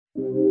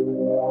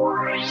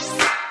You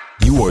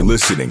are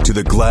listening to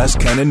the Glass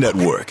Cannon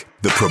Network,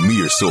 the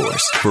premier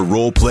source for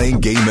role-playing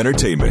game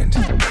entertainment.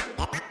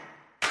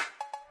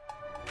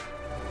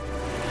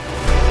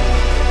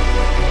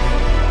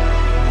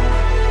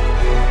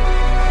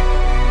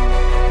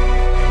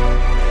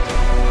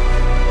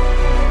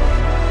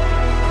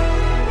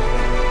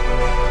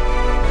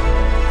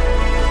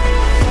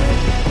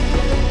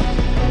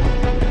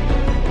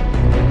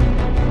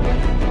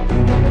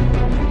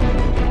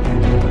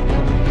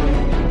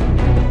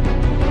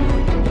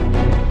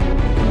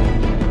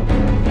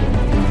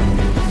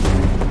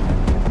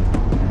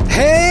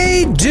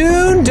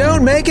 Dune,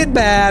 don't make it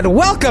bad.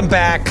 Welcome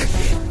back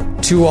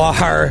to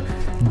our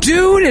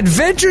Dune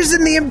Adventures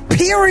in the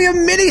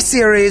Imperium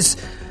miniseries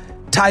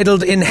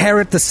titled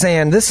Inherit the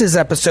Sand. This is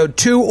episode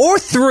 2 or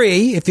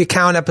 3 if you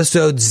count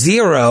episode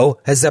 0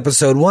 as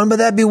episode 1, but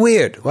that'd be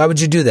weird. Why would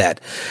you do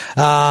that?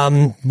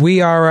 We're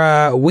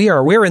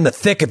in the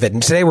thick of it,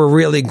 and today we're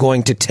really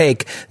going to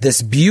take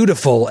this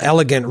beautiful,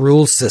 elegant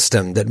rule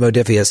system that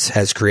Modiphius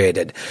has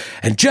created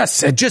and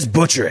just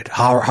butcher it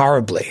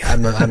horribly.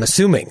 I'm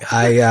assuming.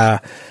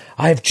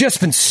 I've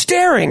just been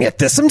staring at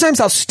this.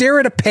 Sometimes I'll stare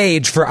at a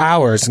page for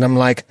hours, and I'm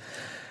like,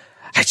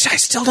 I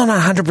still don't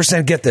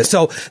 100% get this.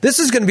 So this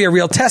is going to be a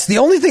real test. The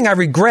only thing I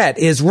regret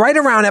is right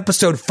around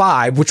episode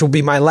 5, which will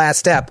be my last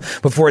step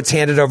before it's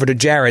handed over to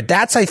Jared.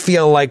 That's, I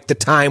feel like, the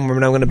time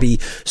when I'm going to be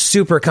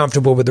super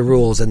comfortable with the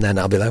rules. And then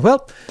I'll be like,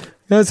 well,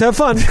 let's have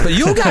fun. But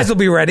you guys will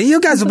be ready.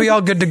 You guys will be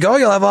all good to go.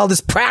 You'll have all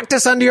this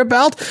practice under your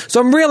belt. So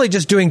I'm really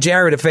just doing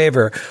Jared a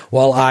favor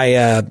while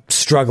I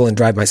struggle and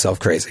drive myself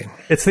crazy.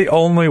 It's the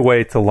only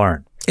way to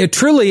learn. It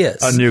truly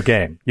is. A new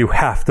game. You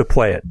have to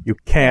play it. You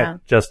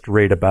can't just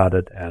read about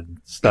it and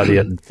study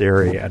it in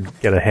theory and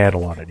get a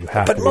handle on it. You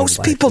have to. But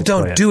most people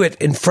don't do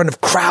it in front of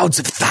crowds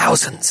of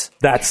thousands.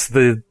 That's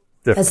the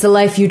difference. That's the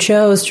life you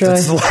chose, Troy.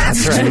 That's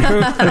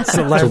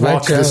the life to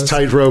walk this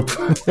tightrope.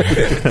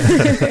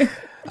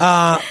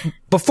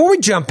 Before we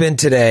jump in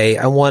today,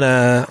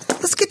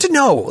 let's get to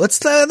know.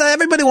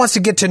 Everybody wants to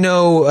get to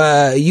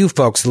know you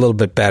folks a little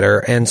bit better,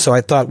 and so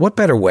I thought, what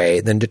better way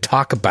than to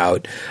talk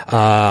about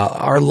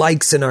our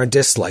likes and our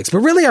dislikes, but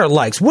really our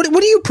likes. What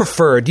do you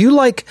prefer? Do you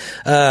like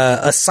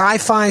a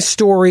sci-fi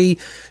story?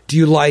 Do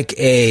you like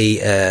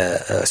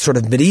a sort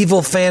of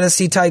medieval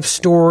fantasy type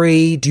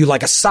story? Do you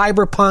like a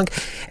cyberpunk?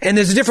 And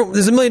there's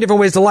a million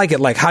different ways to like it.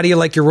 Like, how do you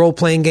like your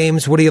role-playing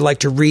games? What do you like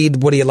to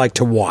read? What do you like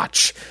to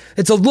watch?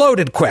 It's a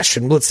loaded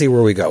question. Let's see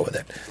where we go with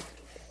it.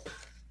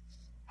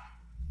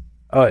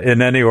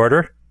 In any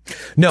order?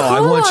 No, I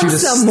want you to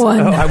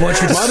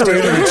stare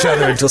at each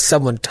other until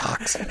someone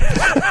talks.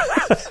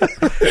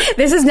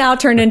 This has now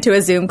turned into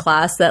a Zoom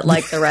class that,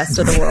 like, the rest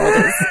of the world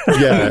is.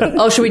 Yeah.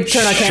 Oh, should we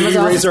turn our cameras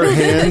off? Raise our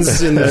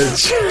hands in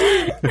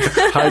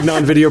the hide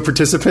non-video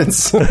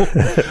participants.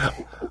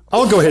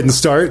 I'll go ahead and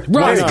start.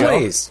 Right,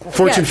 please.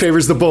 Fortune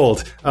favors the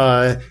bold.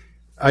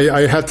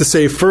 I have to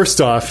say, first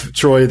off,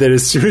 Troy, that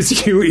as soon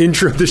as you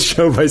intro the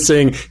show by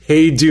saying,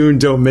 "Hey, Dune,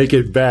 don't make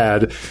it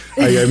bad,"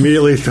 I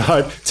immediately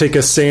thought, take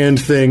a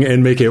sand thing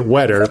and make it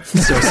wetter.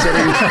 So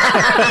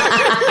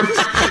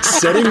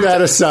setting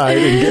that aside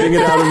and getting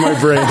it out of my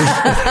brain.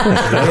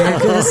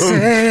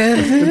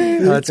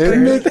 That's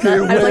great.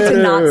 I'd like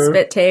to not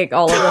spit take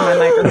all over my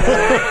microphone.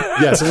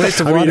 Yes,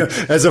 as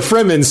a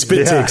Fremen,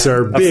 spit takes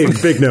are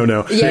big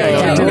no-no.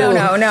 Yeah.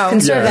 No.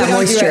 Conserve that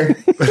moisture.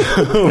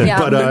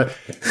 But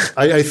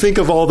I think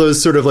of all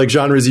those sort of like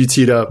genres you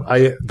teed up,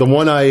 the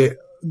one I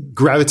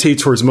gravitate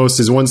towards most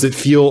is ones that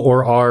feel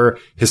or are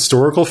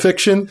historical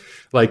fiction.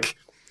 Like,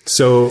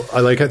 so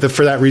I like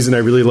for that reason, I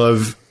really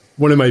love.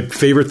 One of my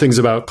favorite things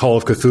about Call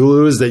of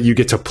Cthulhu is that you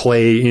get to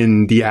play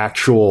in the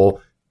actual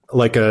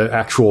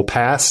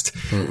past.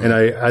 Mm-hmm. And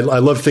I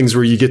love things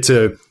where you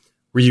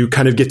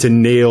kind of get to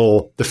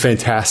nail the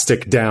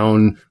fantastic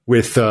down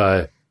with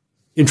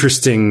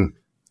interesting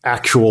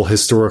actual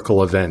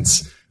historical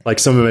events. Like,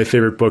 some of my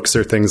favorite books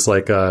are things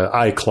like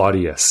I,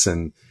 Claudius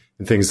and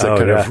things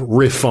that of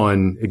riff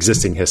on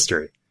existing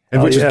history.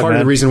 And which is part of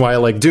the reason why I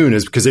like Dune,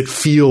 is because it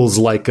feels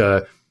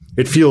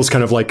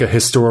kind of like a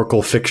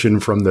historical fiction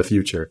from the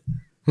future.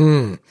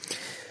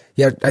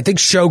 Yeah, I think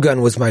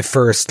Shogun was my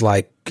first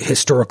like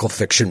historical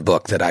fiction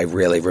book that I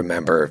really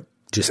remember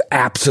just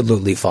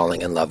absolutely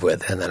falling in love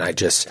with. And then I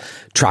just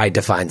tried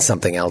to find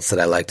something else that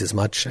I liked as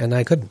much, and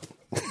I couldn't.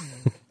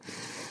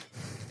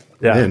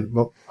 Yeah. Man,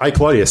 well, I,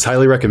 Claudius,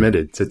 highly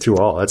recommended to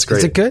all. That's great.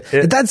 Is it good?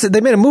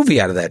 They made a movie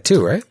out of that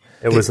too, right?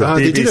 It was a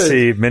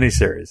BBC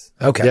miniseries.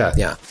 Okay.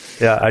 Yeah.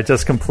 I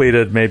just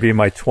completed maybe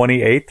my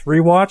 28th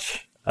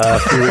rewatch a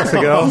few weeks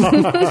ago.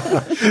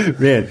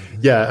 Man,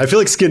 yeah. I feel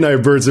like Skid and I are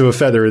birds of a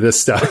feather with this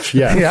stuff.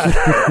 Yeah.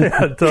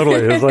 Yeah, totally.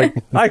 It was like,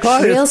 hi,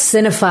 Claudius. Real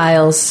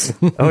cinephiles.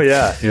 Oh,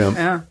 yeah.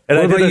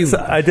 And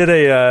I did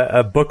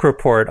a book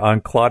report on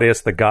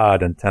Claudius the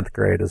God in 10th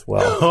grade as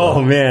well.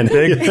 Oh, man.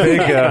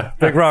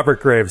 Big Robert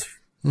Graves.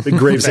 Big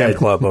Graves fan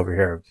club over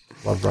here.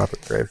 Love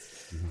Robert Graves.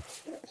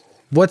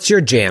 What's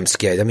your jam,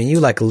 Skid? I mean, you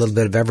like a little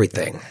bit of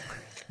everything.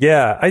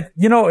 Yeah.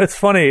 It's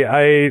funny.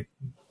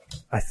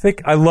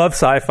 think I love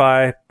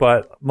sci-fi,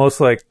 but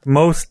most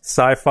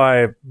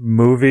sci-fi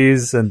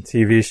movies and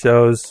TV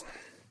shows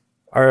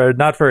are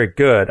not very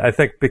good. I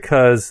think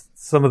because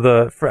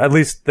at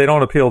least they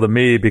don't appeal to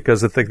me,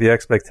 because I think the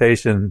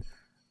expectation,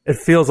 it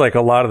feels like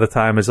a lot of the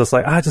time is just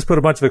like, just put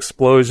a bunch of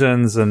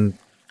explosions and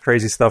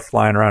crazy stuff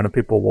flying around and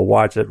people will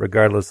watch it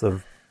regardless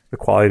of the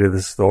quality of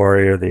the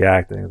story or the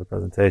acting or the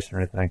presentation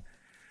or anything.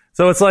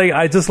 So it's like,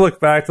 I just look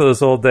back to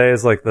those old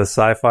days, like the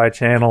Sci-Fi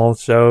Channel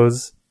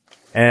shows.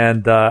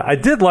 And I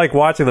did like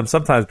watching them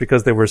sometimes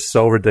because they were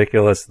so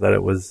ridiculous that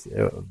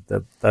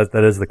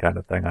that is the kind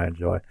of thing I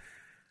enjoy.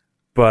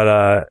 But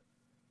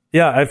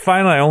I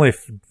find I only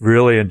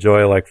really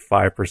enjoy like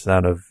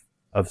 5%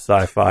 of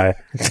sci-fi,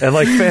 and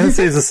like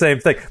fantasy is the same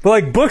thing. But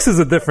like books is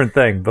a different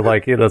thing. But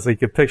like, so you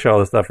can picture all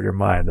this stuff in your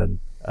mind. And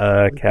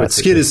what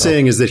Skid is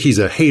saying is that he's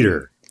a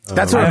hater.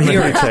 That's what I'm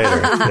hearing.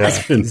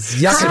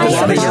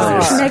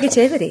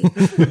 Negativity.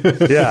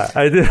 Yeah,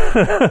 I do.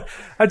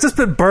 I've just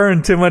been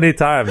burned too many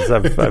times.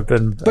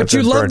 But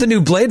you love the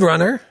new Blade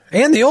Runner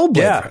and the old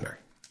Blade Runner.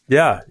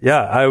 Yeah.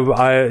 I'm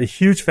a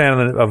huge fan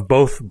of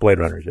both Blade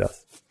Runners.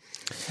 Yes.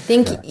 I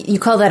think you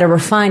call that a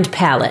refined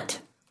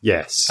palate.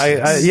 Yes. I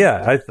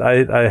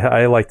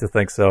like to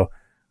think so.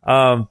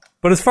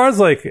 But as far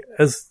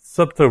as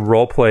something to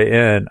role play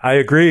in, I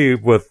agree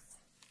with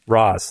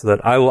Ross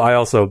that I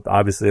also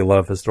obviously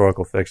love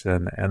historical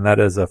fiction, and that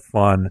is a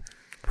fun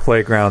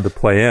playground to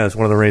play in. It's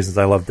one of the reasons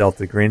I love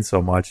Delta Green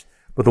so much.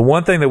 But the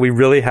one thing that we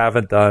really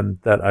haven't done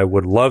that I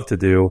would love to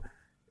do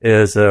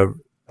is like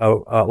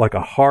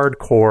a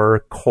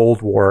hardcore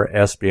Cold War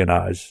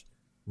espionage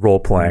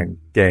role-playing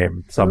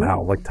game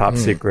somehow, like Top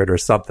Secret or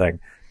something.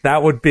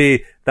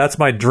 That's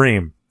my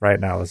dream right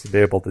now, is to be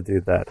able to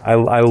do that.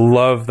 I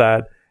love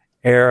that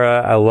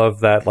era. I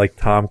love that like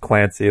Tom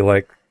Clancy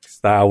like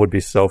style would be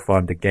so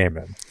fun to game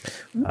in.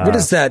 What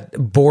is that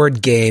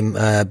board game?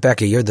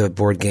 Becca, you're the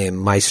board game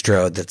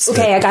maestro.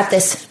 I got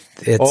this.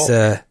 It's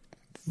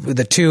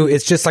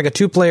it's just like a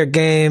 2-player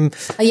game.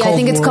 I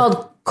think it's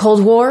called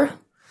Cold War.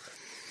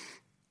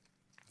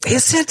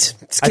 Is it?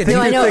 I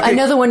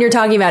know the one you're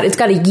talking about. It's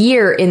got a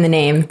year in the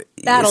name.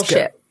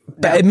 Battleship.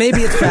 Maybe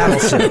it's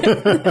Battleship.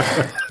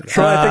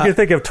 Troy, I think you're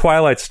thinking of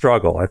Twilight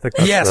Struggle. I think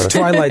that's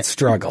Twilight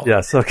Struggle.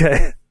 Yes,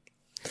 okay.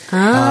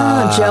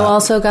 Joe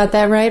also got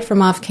that right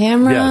from off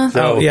camera.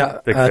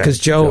 Because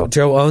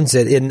Joe owns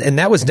it, and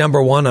that was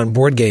number 1 on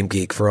Board Game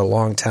Geek for a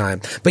long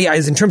time. But yeah,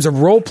 in terms of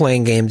role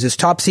playing games, is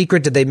Top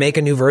Secret? Did they make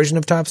a new version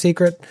of Top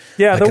Secret?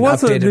 Yeah, there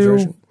was a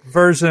new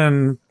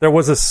version. There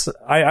was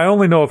I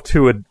only know of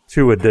two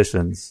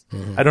editions.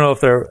 Mm-hmm. I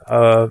don't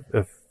know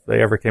if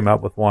they ever came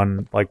out with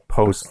one like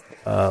post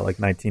like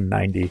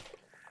 1990.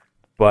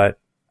 But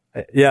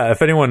yeah,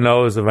 if anyone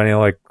knows of any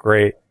like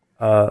great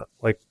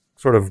like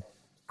sort of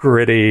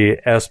gritty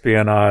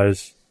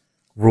espionage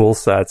rule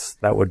sets,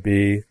 that would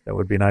be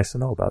nice to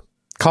know about.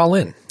 Call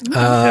in.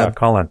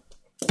 Call in.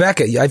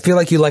 Becca, I feel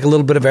like you like a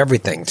little bit of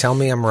everything. Tell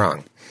me I'm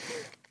wrong.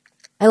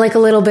 I like a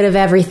little bit of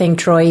everything,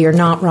 Troy. You're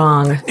not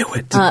wrong. I knew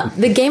it.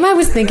 The game I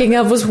was thinking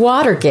of was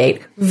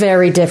Watergate.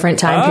 Very different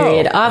time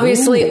period.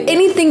 Obviously,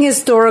 anything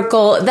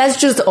historical, that's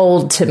just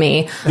old to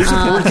me. There's a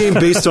board game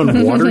based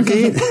on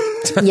Watergate?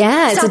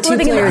 Yeah, it's a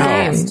 2-player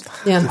game.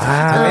 Yeah.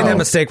 I made that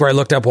mistake where I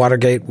looked up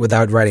Watergate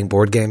without writing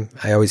board game.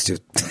 I always do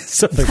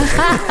something like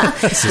that.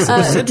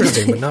 It's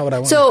interesting, but not what I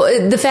want.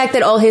 So the fact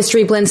that all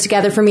history blends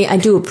together for me, I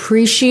do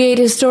appreciate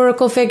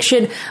historical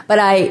fiction, but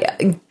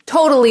I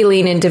totally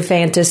lean into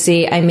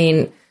fantasy. I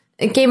mean,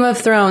 Game of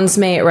Thrones,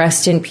 may it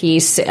rest in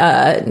peace.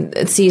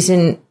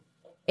 Season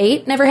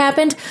 8 never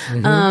happened.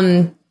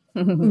 Mm-hmm.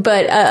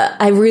 But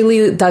I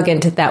really dug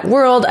into that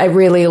world. I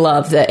really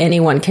love that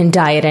anyone can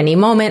die at any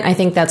moment. I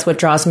think that's what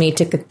draws me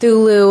to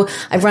Cthulhu.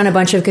 I've run a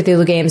bunch of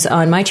Cthulhu games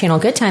on my channel,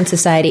 Good Time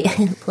Society.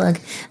 Plug.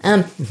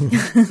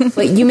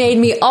 But you made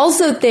me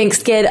also think,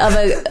 Skid, of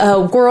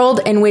a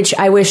world in which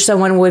I wish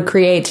someone would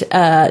create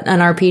an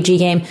RPG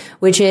game,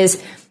 which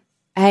is...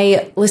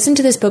 I listened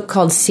to this book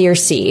called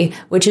Circe,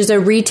 which is a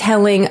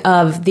retelling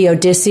of the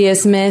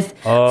Odysseus myth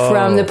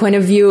from the point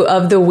of view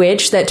of the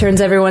witch that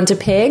turns everyone to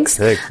pigs.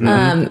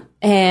 And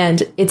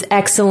it's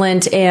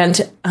excellent, and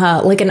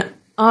like an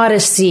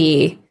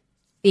Odyssey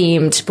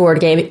themed board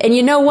game. And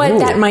you know what? Ooh.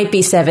 That might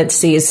be Seventh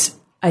Seas.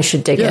 I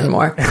should dig in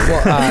more.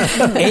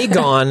 Well,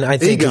 Aegon, I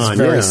think, is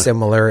very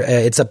similar.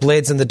 It's a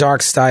Blades in the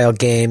Dark style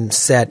game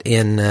set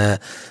in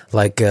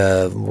what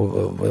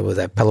was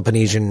that,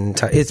 Peloponnesian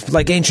time. It's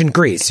like ancient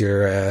Greece.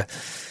 And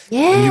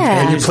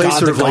you play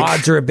the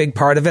gods are a big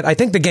part of it. I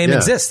think the game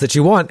exists that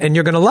you want, and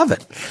you're going to love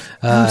it.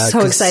 I'm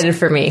so excited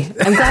for me.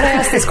 I'm glad I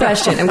asked this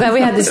question. I'm glad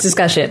we had this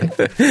discussion.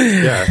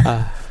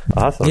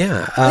 Awesome.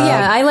 Yeah.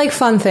 I like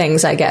fun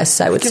things, I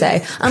guess I would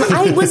say.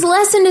 I was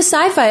less into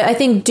sci-fi. I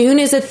think Dune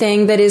is a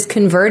thing that is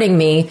converting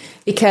me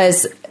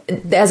because,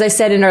 as I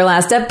said in our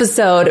last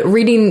episode,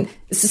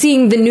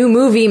 seeing the new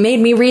movie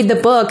made me read the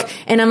book,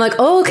 and I'm like,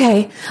 oh,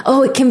 okay.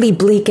 Oh, it can be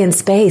bleak in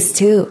space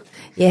too.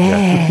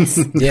 Yes.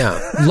 Yeah.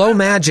 Low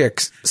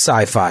magic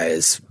sci-fi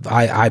is,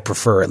 I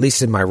prefer, at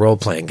least in my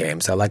role-playing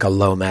games. I like a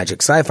low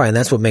magic sci-fi, and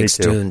that's what makes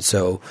Dune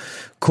so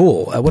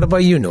cool. What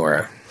about you,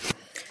 Nora?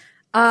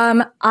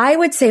 I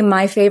would say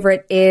my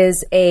favorite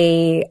is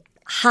a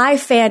high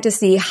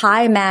fantasy,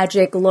 high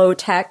magic, low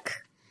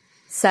tech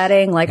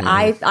setting. Like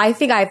I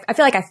feel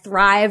like I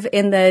thrive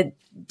in the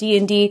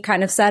D&D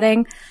kind of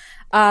setting.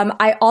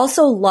 I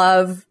also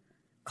love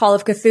Call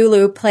of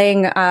Cthulhu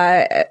playing,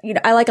 I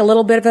like a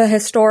little bit of a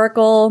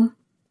historical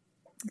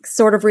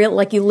sort of real,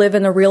 like you live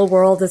in the real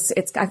world.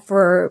 It's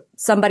for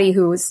somebody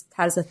who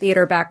has a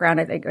theater background.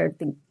 I think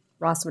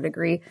Ross would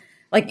agree.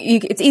 Like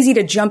it's easy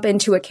to jump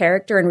into a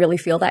character and really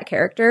feel that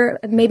character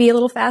maybe a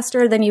little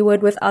faster than you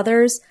would with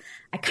others.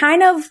 I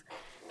kind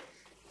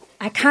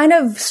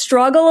of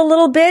struggle a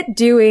little bit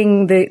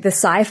doing the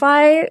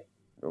sci-fi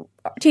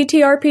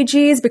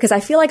TTRPGs because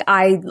I feel like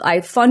I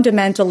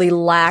fundamentally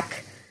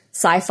lack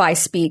sci-fi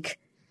speak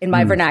in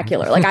my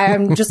vernacular. Like I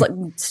am just like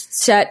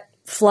set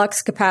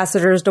flux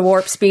capacitors to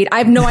warp speed. I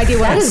have no idea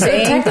what I'm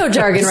saying. Techno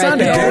jargon right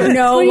there. I don't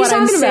know what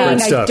I'm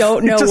saying. I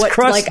don't know what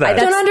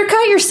don't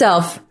undercut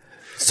yourself.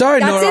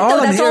 Sorry, That's Nora. it, though. All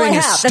I'm That's all I hearing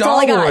is have. That's all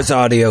I Star got. Wars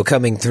audio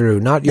coming through,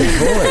 not your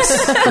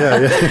voice.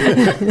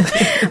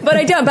 But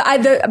I don't.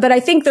 But I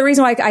think the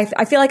reason why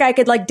I feel like I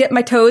could like dip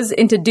my toes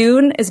into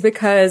Dune is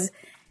because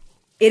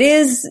it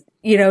is,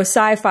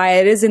 sci-fi.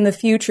 It is in the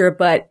future,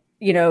 but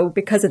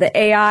because of the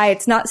AI,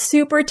 it's not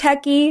super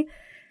techy,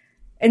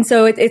 and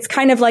so it's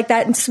kind of like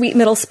that sweet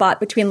middle spot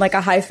between like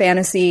a high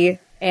fantasy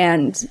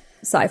and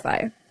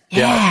sci-fi.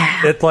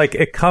 Yeah.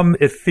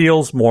 It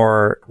feels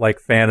more like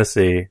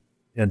fantasy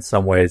in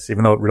some ways,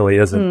 even though it really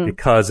isn't,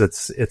 because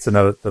it's in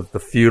the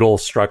feudal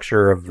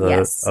structure of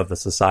the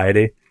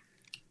society.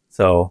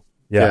 So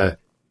yeah.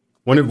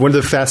 One of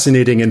the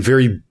fascinating and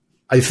very,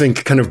 I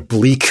think, kind of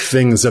bleak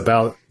things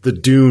about the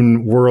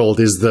Dune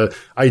world is the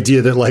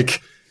idea that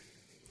like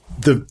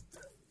the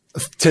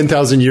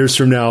 10,000 years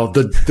from now,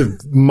 the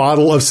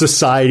model of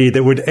society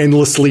that would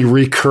endlessly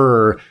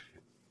recur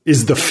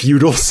is the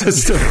feudal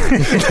system.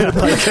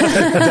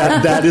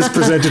 that is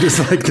presented as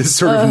like this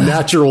sort of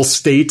natural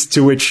state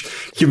to which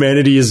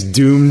humanity is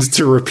doomed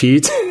to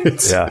repeat.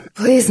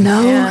 Please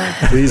no.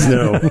 Please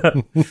no.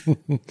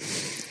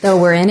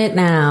 Though we're in it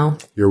now.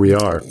 Here we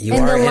are.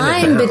 And the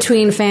line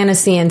between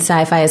fantasy and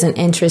sci-fi is an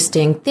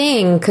interesting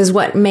thing because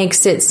what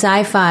makes it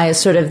sci-fi is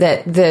sort of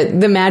that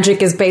the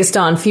magic is based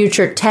on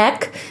future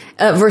tech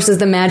versus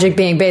the magic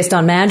being based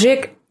on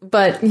magic.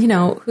 But,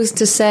 who's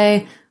to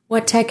say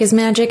what tech is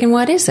magic and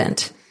what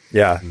isn't?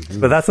 Yeah.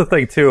 But that's the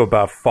thing, too,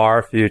 about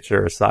far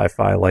future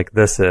sci-fi like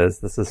this is.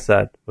 This is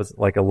set was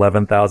like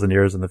 11,000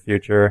 years in the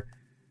future.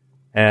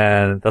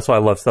 And that's why I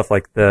love stuff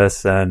like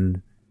this.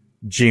 And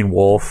Gene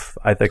Wolfe,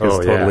 I think,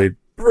 is totally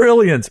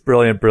brilliant,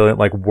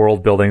 like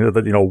world building,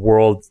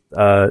 world,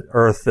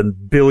 Earth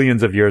and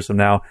billions of years from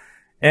now.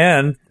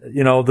 And,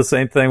 the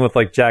same thing with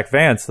like Jack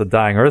Vance, the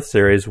Dying Earth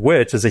series,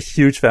 which is a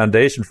huge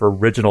foundation for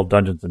original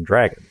Dungeons and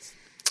Dragons.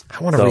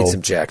 I want to read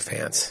some Jack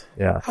Vance.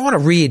 Yeah. I want to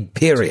read,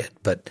 period,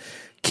 but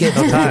can't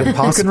No time. You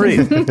can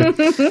read.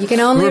 You can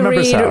only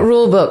read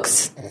rule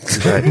books.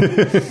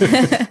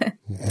 Right.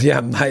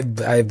 Yeah,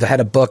 I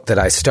had a book that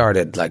I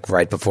started like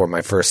right before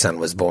my first son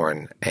was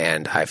born,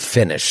 and I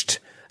finished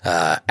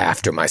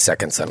after my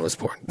second son was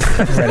born.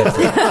 Read it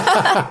for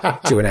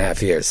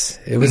 2.5 years.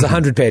 It was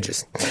 100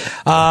 pages.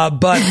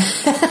 But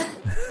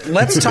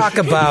let's talk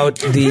about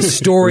the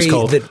story It was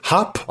called that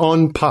Hop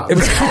on Pop. it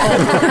was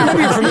called.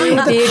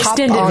 The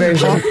extended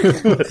version.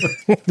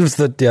 It was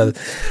the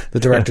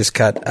director's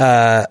cut.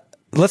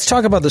 Let's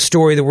talk about the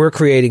story that we're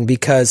creating,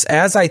 because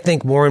as I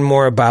think more and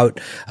more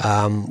about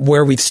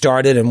where we've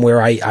started and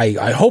where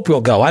I hope we'll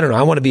go, I don't know,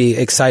 I want to be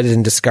excited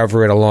and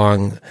discover it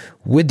along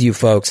with you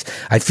folks.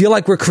 I feel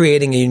like we're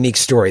creating a unique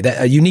story,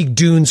 a unique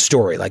Dune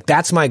story. Like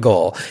that's my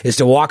goal, is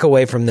to walk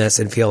away from this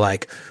and feel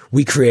like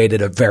we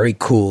created a very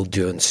cool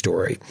Dune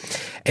story.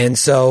 And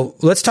so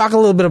let's talk a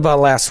little bit about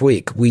last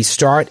week. We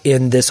start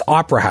in this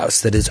opera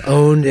house that is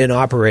owned and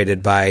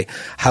operated by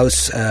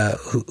House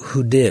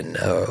Houdin.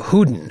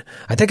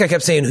 I think I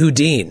kept saying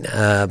Houdin,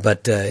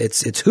 but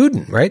it's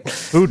Houdin, right?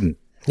 Houdin.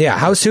 Yeah,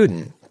 House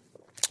Houdin.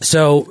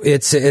 So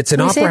it's an Can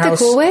you say opera it the house.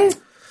 cool way?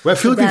 Well, I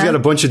feel like we've got a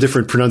bunch of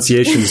different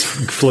pronunciations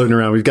floating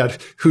around. We've got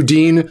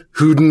Houdin,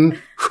 Houdin,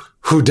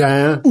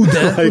 Houdin.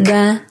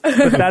 Bah.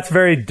 But that's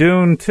very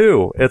Dune,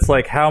 too. It's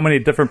like, how many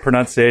different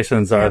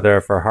pronunciations are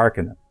there for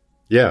Harkonnen?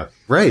 Yeah,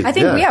 right. I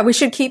think, we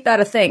should keep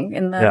that a thing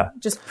and Yeah.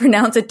 just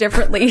pronounce it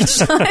differently each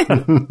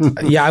time.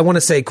 Yeah, I want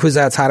to say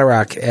Kwisatz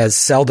Haderach as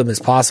seldom as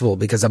possible,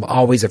 because I'm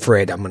always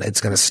afraid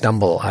it's going to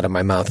stumble out of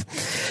my mouth.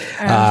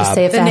 Just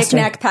say it The faster.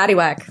 knick-knack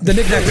paddywhack. The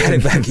knick-knack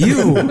paddywhack.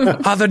 You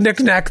are the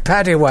knick-knack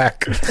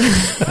paddywhack.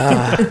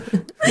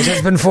 It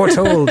has been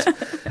foretold.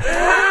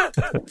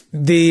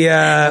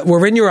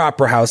 We're in your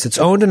opera house. It's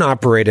owned and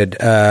operated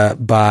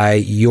by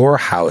your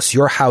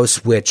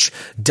house, which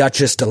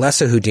Duchess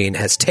Delessa Houdin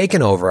has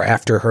taken over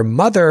after her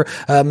mother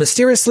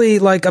mysteriously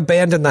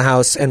abandoned the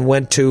house and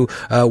went to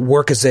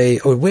work as a.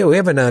 We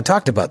haven't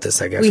talked about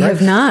this, I guess. We right?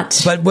 have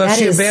not. But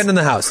she abandoned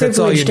the house. That's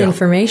all you know.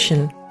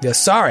 Information. Yeah,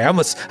 sorry, I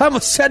almost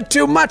said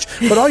too much.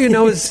 But all you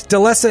know is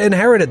Delessa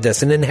inherited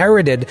this and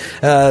inherited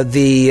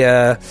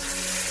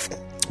this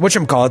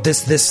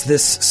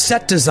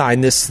set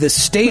design, this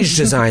stage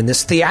design,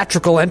 this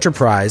theatrical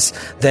enterprise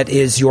that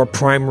is your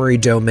primary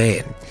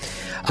domain.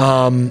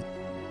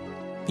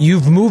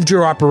 You've moved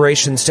your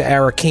operations to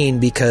Arakeen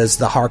because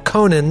the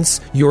Harkonnens,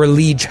 your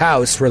liege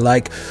house, were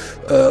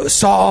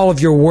saw all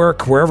of your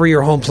work wherever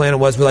your home planet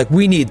was. We're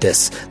we need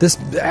this. This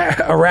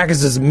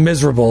Arrakis is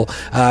miserable.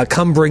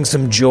 Come bring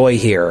some joy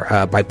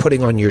here by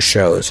putting on your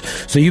shows.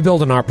 So you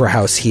build an opera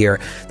house here.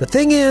 The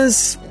thing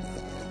is,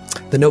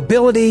 the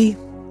nobility,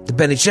 the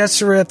Bene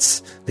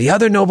Gesserits, the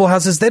other noble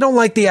houses, they don't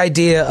like the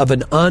idea of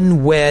an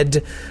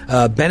unwed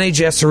Bene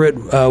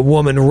Gesserit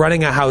woman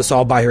running a house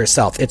all by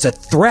herself. It's a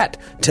threat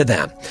to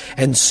them.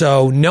 And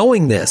so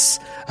knowing this,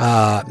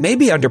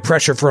 maybe under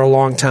pressure for a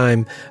long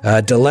time,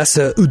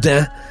 Delessa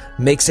Houdin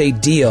makes a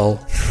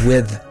deal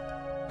with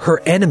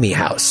her enemy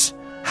house,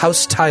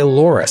 House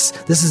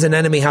Tyloris. This is an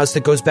enemy house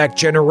that goes back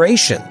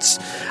generations.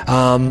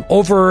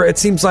 It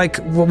seems like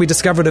what we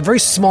discovered, a very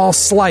small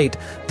slight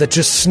that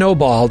just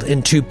snowballed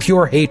into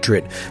pure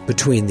hatred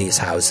between these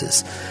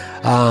houses.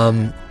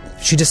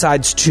 She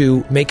decides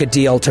to make a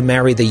deal to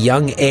marry the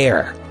young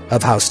heir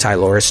of House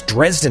Tyloris,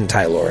 Dresden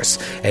Tyloris,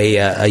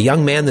 a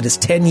young man that is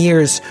 10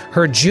 years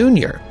her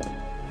junior.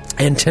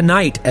 And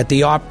tonight at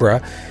the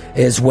opera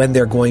is when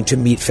they're going to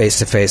meet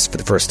face-to-face for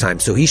the first time.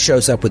 So he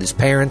shows up with his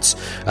parents,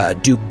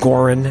 Duke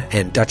Goran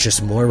and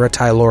Duchess Moira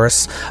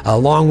Tyloris,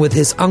 along with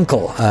his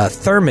uncle,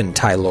 Thurman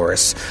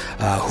Tyloris,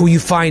 who you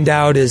find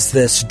out is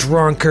this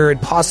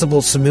drunkard,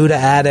 possible Samuda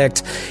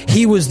addict.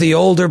 He was the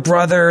older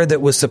brother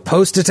that was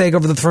supposed to take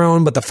over the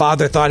throne, but the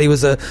father thought he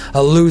was a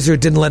loser,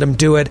 didn't let him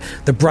do it.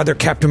 The brother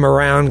kept him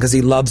around because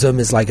he loves him,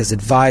 is like his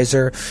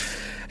advisor.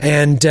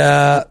 And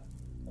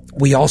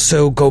we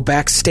also go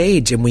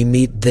backstage and we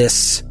meet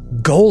this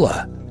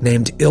Gola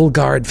named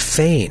Ilgard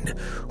Fane,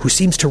 who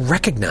seems to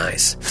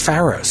recognize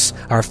Pharos,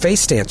 our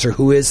face dancer,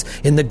 who is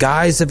in the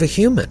guise of a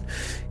human.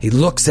 He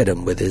looks at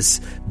him with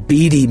his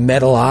beady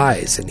metal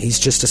eyes, and he's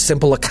just a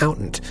simple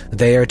accountant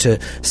there to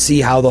see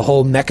how the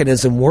whole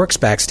mechanism works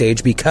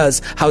backstage,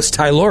 because House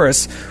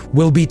Tyloris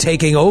will be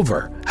taking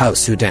over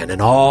House Houdin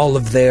and all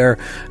of their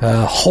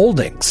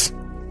holdings.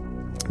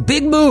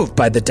 Big move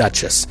by the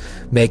Duchess,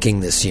 making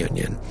this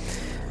union.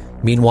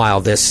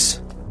 Meanwhile, this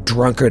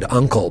drunkard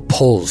uncle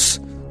pulls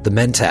the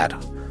Mentat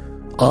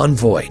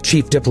envoy,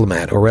 chief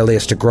diplomat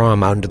Aurelius de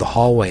Grom, out into the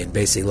hallway and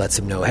basically lets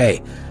him know,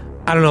 hey,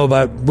 I don't know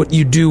about what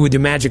you do with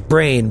your magic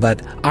brain,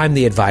 but I'm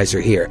the advisor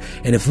here.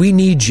 And if we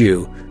need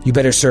you, you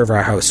better serve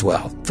our house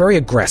well. Very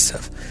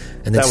aggressive.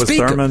 And then that was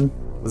Thurman?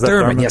 Was that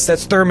Thurman? Yes,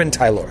 that's Thurman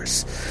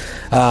Tyloris.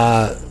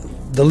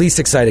 The least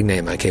exciting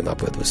name I came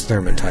up with was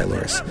Thurman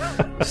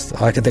Tyloris.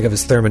 All I could think of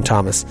is Thurman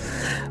Thomas.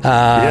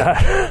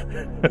 Yeah.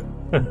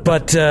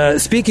 But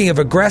speaking of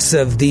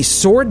aggressive, the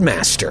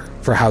swordmaster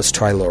for House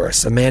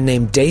Tyloris, a man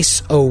named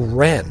Dace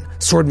O'Ren,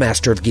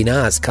 swordmaster of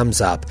Ginaz,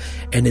 comes up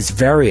and is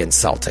very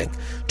insulting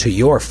to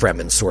your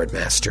Fremen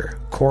swordmaster,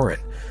 Corrin.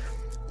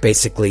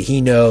 Basically,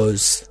 he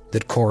knows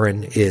that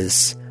Corrin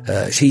is...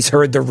 he's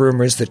heard the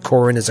rumors that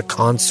Corrin is a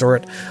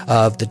consort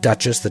of the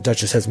Duchess. The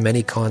Duchess has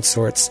many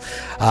consorts.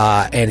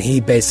 And he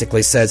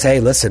basically says,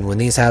 hey, listen, when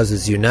these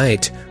houses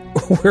unite...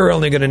 we're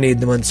only going to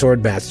need the one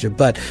swordmaster,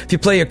 but if you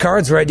play your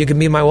cards right, you can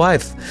be my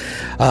wife.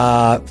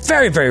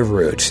 Very, very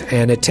rude,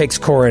 and it takes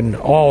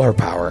Corrin all her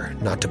power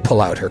not to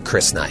pull out her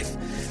Chris knife.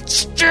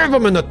 Stab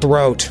him in the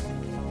throat.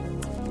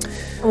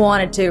 I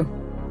wanted to.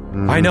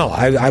 I know.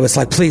 I was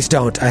like, please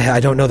don't. I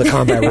don't know the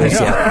combat rules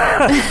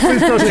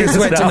yet. Please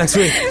wait till next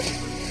week.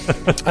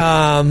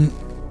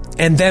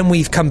 And then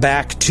we've come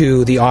back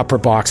to the opera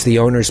box, the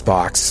owner's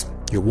box.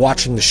 You're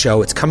watching the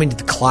show. It's coming to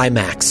the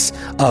climax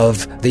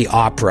of the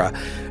opera.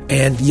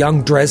 And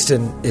young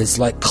Dresden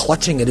is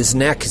clutching at his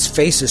neck. His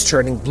face is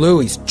turning blue.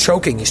 He's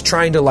choking. He's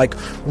trying to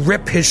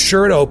rip his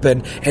shirt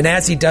open. And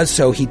as he does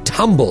so, he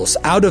tumbles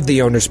out of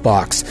the owner's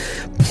box,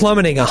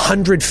 plummeting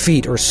 100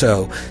 feet or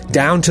so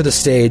down to the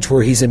stage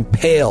where he's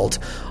impaled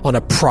on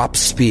a prop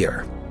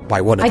spear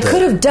by one of the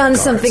could have done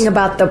guards. Something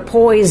about the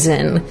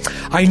poison.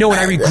 I know, and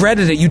I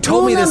regretted it. You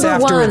told me this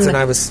afterwards, and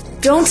I was...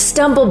 Don't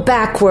stumble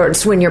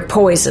backwards when you're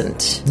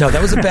poisoned. No,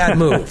 that was a bad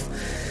move.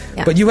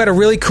 Yeah. But you had a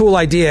really cool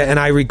idea, and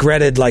I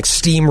regretted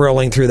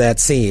steamrolling through that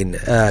scene.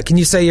 Can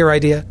you say your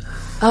idea?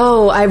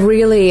 Oh, I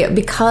really,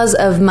 because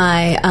of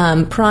my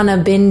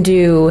prana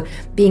bindu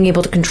being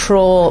able to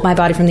control my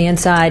body from the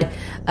inside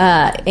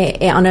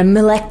on a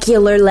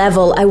molecular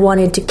level, I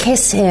wanted to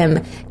kiss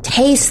him,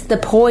 taste the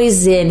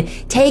poison,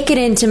 take it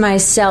into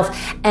myself,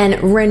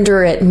 and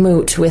render it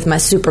moot with my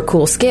super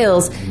cool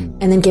skills,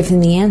 and then give him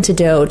the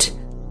antidote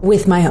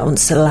with my own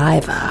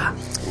saliva.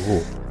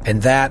 Ooh.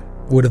 And that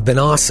would have been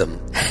awesome.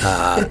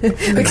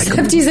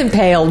 Except he's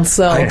impaled,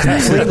 so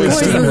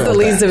poison's the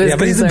least of his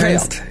but he's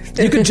concerns. impaled.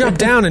 You could jump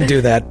down and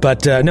do that,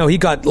 but no, he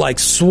got like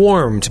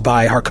swarmed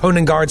by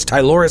Harkonnen guards,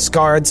 Tyloris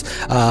guards,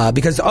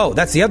 because,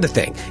 that's the other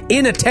thing.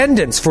 In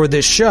attendance for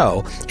this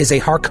show is a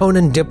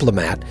Harkonnen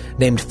diplomat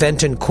named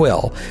Fenton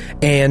Quill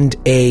and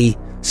a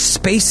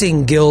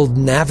Spacing Guild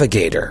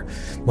navigator,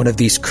 one of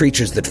these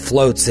creatures that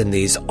floats in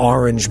these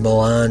orange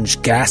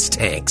melange gas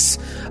tanks,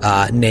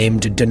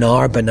 named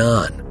Dinar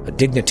Banan, a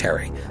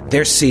dignitary.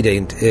 They're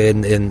seated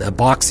in a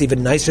box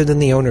even nicer than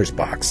the owner's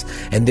box,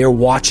 and they're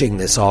watching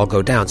this all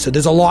go down. So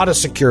there's a lot of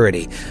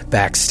security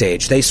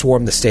backstage. They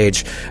swarm the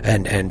stage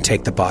and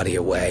take the body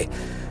away.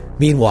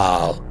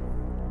 Meanwhile,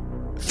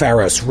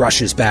 Pharos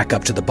rushes back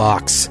up to the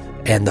box,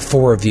 and the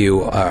four of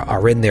you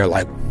are in there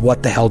like,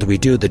 what the hell do we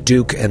do? The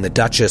Duke and the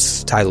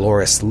Duchess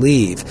Tyloris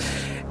leave.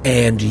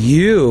 And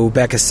you,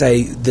 Becca,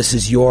 say this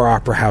is your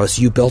opera house.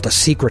 You built a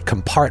secret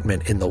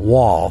compartment in the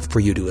wall for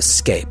you to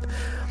escape.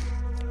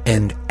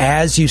 And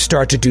as you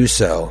start to do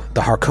so,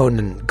 the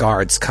Harkonnen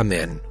guards come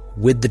in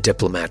with the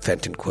diplomat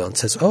Fenton Quill and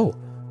says,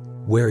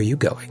 where are you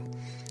going?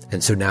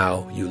 And so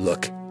now you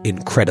look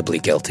incredibly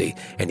guilty,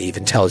 and he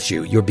even tells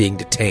you you're being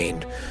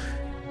detained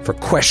for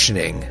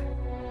questioning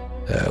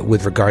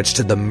with regards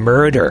to the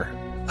murder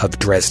of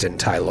Dresden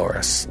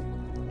Tyloris.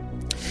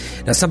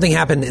 Now, something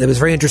happened that was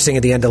very interesting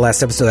at the end of the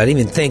last episode. I didn't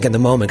even think in the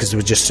moment because there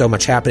was just so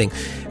much happening.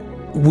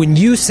 When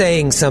you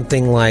saying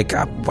something like,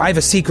 I have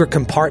a secret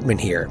compartment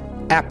here,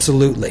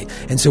 absolutely.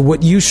 And so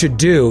what you should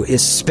do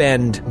is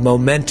spend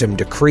momentum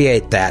to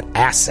create that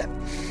asset.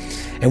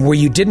 And where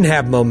you didn't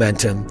have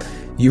momentum,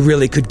 you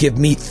really could give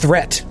me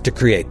threat to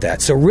create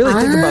that. So really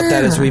think about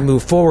that as we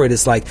move forward.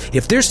 It's like,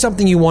 if there's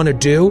something you want to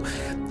do,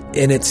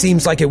 and it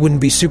seems like it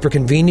wouldn't be super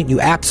convenient, you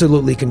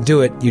absolutely can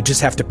do it. You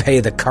just have to pay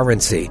the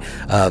currency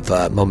of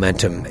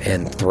momentum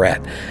and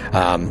threat.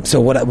 So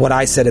what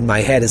I said in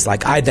my head is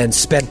like, I then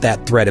spent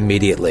that threat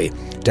immediately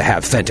to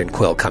have Fenton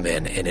Quill come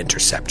in and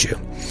intercept you.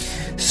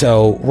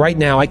 So right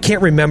now, I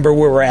can't remember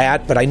where we're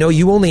at, but I know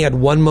you only had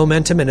 1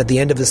 momentum, and at the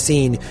end of the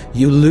scene,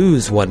 you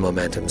lose 1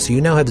 momentum. So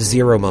you now have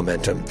 0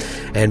 momentum.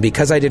 And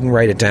because I didn't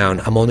write it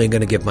down, I'm only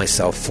going to give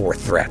myself 4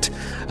 threat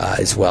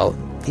as well,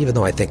 even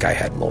though I think I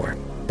had more.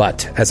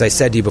 But as I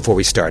said to you before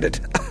we started,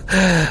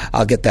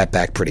 I'll get that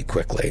back pretty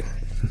quickly.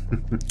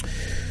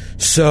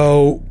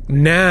 So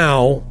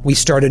now we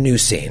start a new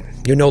scene.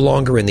 You're no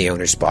longer in the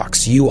owner's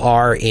box. You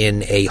are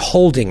in a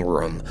holding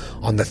room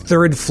on the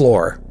 3rd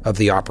floor of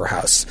the Opera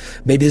House.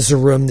 Maybe this is a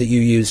room that you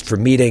used for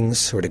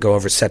meetings or to go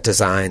over set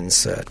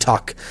designs,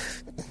 talk,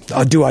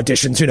 do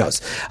auditions, who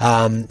knows.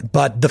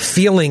 But the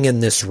feeling in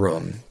this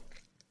room,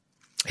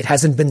 it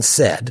hasn't been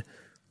said,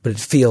 but it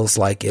feels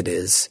like it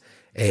is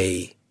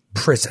a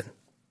prison.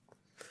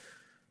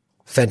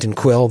 Fenton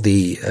Quill,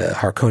 the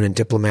Harkonnen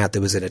diplomat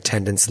that was in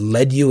attendance,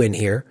 led you in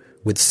here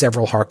with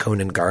several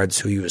Harkonnen guards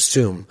who you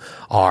assume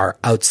are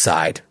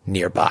outside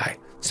nearby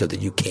so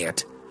that you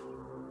can't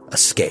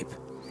escape.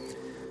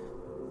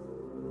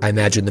 I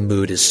imagine the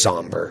mood is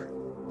somber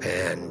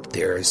and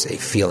there's a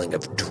feeling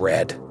of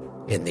dread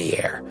in the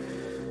air.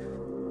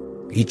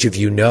 Each of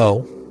you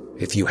know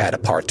if you had a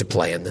part to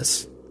play in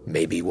this,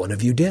 maybe one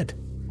of you did.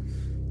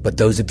 But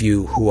those of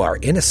you who are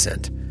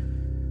innocent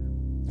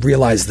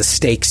realize the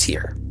stakes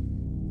here.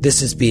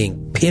 This is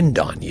being pinned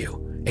on you,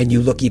 and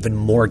you look even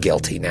more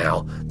guilty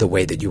now, the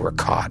way that you were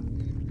caught.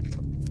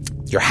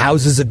 Your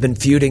houses have been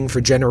feuding for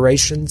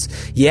generations.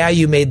 Yeah,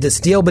 you made this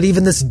deal, but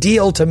even this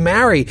deal to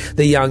marry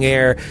the young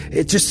heir,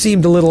 it just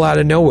seemed a little out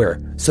of nowhere.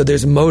 So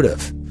there's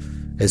motive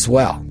as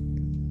well.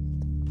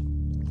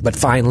 But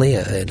finally,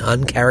 an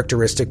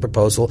uncharacteristic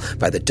proposal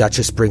by the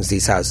Duchess brings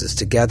these houses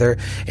together,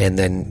 and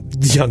then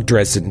young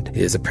Dresden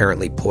is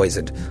apparently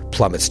poisoned,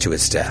 plummets to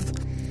his death.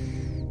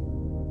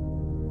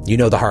 You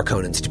know the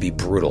Harkonnens to be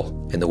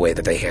brutal in the way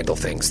that they handle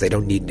things. They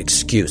don't need an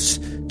excuse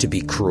to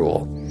be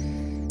cruel.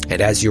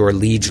 And as your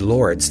liege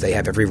lords, they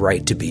have every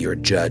right to be your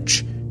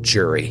judge,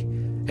 jury,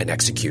 and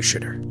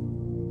executioner.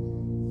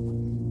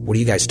 What are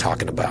you guys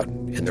talking about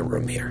in the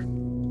room here?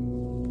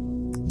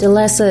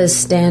 Delessa is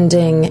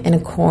standing in a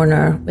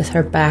corner with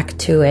her back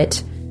to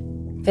it,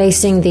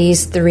 facing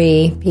these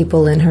 3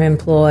 people in her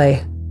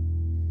employ,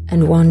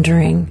 and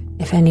wondering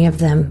if any of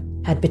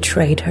them had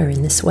betrayed her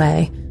in this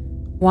way,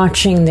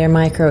 watching their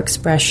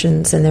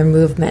micro-expressions and their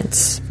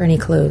movements for any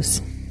clues.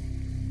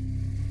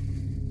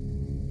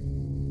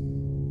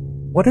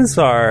 What is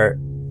our...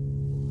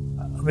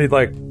 Let me,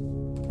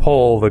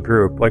 poll the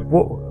group.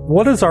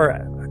 What is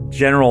our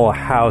general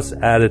house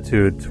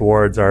attitude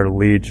towards our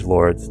liege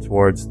lords,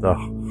 towards the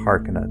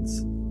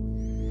Harkonnens?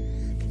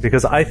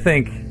 Because I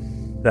think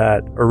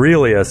that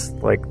Aurelius,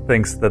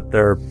 thinks that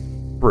they're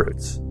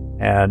brutes,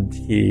 and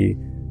he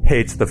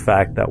hates the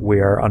fact that we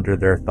are under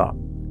their thumb.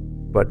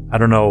 But I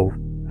don't know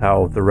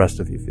how the rest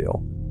of you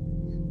feel.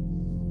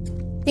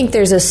 I think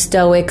there's a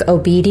stoic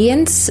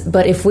obedience,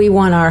 but if we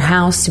want our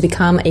house to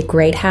become a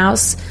great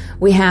house,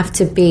 we have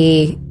to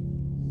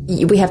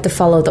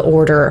follow the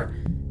order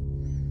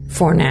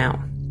for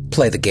now.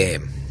 Play the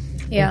game.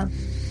 Yeah.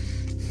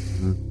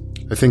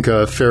 I think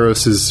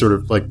Pharos is sort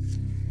of like,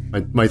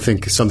 might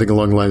think something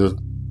along the lines of,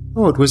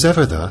 "Oh, it was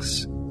ever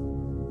thus.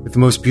 If the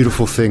most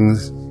beautiful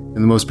things and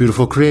the most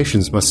beautiful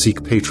creations must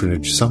seek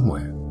patronage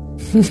somewhere.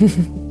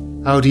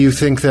 How do you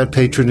think that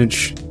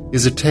patronage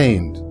is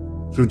attained?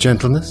 Through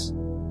gentleness?"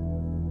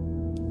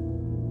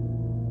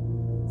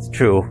 It's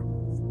true.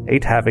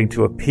 Hate having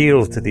to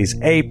appeal to these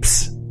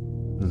apes.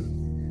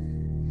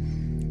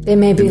 They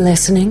may be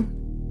listening.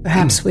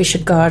 Perhaps we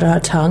should guard our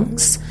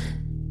tongues.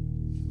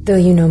 Though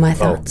you know my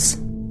thoughts.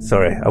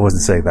 Sorry, I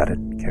wasn't saying that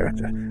in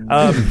character.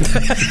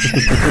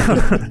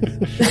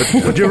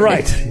 But you're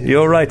right.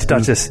 You're right,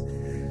 Duchess.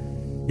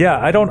 Yeah,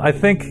 I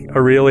think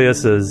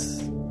Aurelius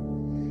is.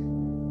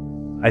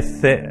 I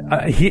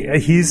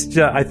think he's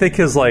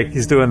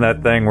doing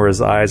that thing where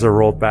his eyes are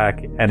rolled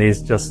back and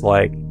he's just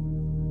like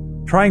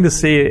trying to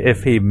see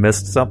if he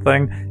missed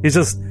something. He's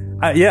just,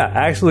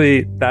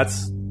 actually,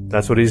 that's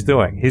what he's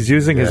doing. He's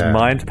using his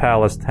Mind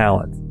Palace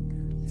talent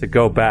to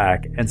go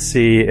back and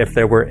see if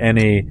there were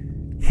any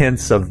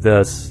hints of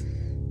this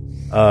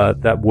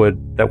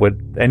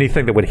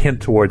anything that would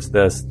hint towards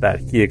this that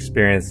he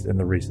experienced in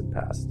the recent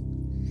past.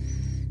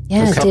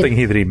 Yeah, something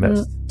that he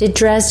missed. Did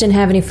Dresden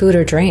have any food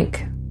or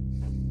drink?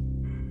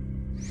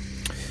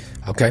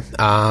 Okay.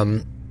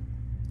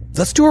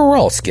 Let's do a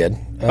roll, Skid.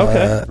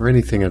 Okay. Or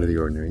anything out of the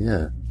ordinary,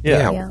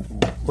 Yeah.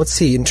 Let's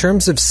see. In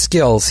terms of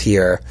skills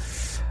here,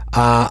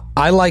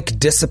 I like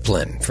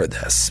discipline for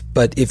this.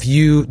 But if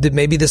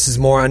maybe this is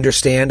more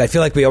understand. I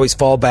feel like we always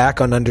fall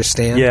back on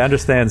understand. Yeah,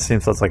 understand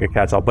seems like a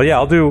catch-all. But yeah,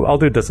 I'll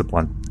do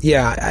discipline.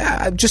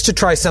 Yeah, just to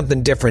try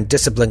something different,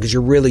 discipline, because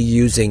you're really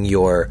using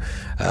your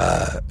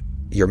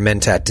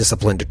mentat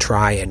discipline to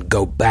try and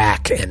go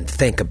back and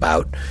think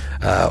about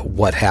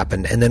what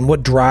happened. And then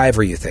what drive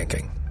are you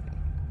thinking?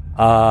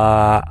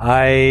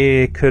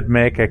 I could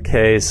make a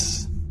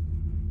case.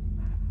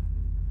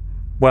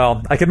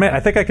 Well, I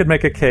think I could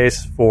make a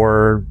case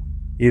for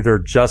either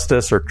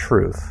justice or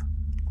truth.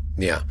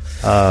 Yeah.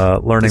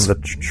 Learning the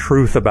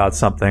truth about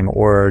something,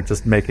 or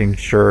just making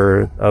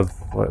sure of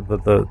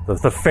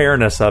the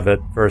fairness of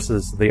it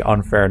versus the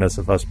unfairness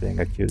of us being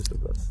accused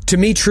of this. To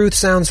me, truth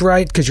sounds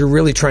right, because you're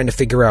really trying to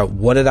figure out,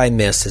 what did I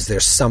miss? Is there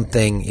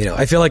something,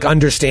 I feel like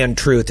understand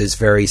truth is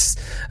very,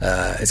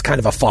 it's kind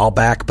of a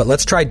fallback, but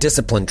let's try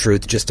discipline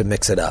truth just to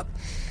mix it up.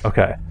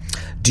 Okay.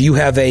 Do you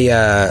have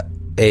a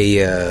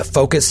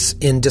focus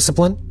in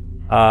discipline?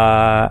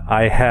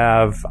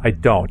 I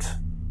don't.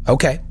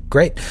 Okay,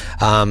 great.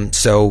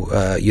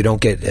 So you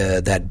don't get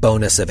that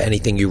bonus of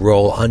anything you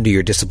roll under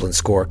your discipline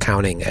score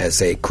counting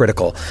as a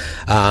critical.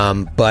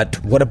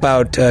 But what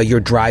about your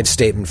drive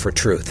statement for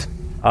truth?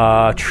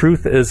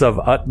 Truth is of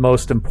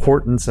utmost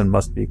importance and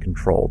must be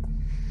controlled.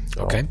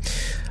 So. Okay.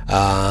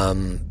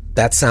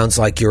 That sounds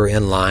like you're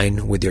in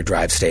line with your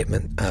drive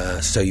statement.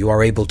 So you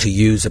are able to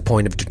use a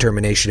point of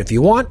determination if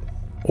you want,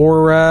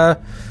 or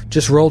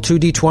just roll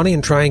 2d20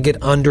 and try and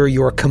get under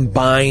your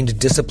combined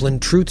discipline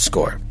truth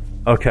score.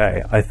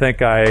 Okay, I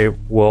think I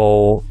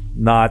will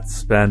not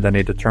spend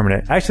any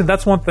determination. Actually,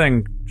 that's one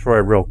thing, Troy,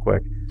 real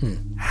quick.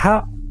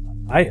 How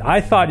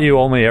I thought you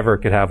only ever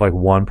could have like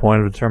 1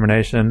 point of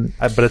determination,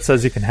 but it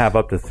says you can have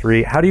up to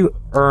 3. How do you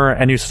earn?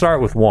 And you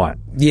start with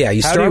 1. Yeah,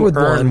 you How start do you with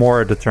earn 1.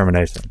 more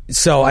determination.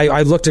 So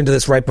I looked into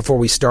this right before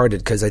we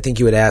started, because I think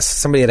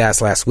somebody had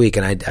asked last week,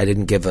 and I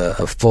didn't give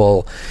a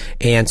full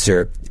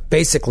answer.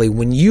 Basically,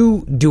 when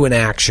you do an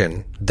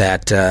action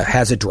that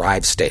has a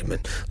drive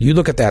statement, you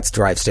look at that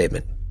drive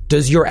statement.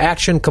 Does your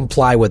action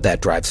comply with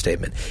that drive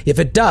statement? If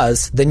it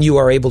does, then you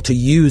are able to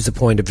use a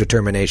point of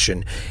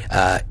determination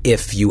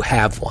if you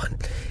have one.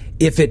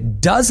 If it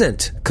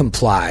doesn't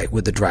comply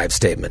with the drive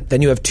statement,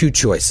 then you have 2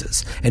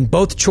 choices, and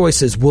both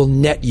choices will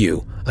net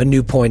you a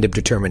new point of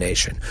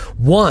determination.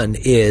 One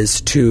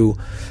is to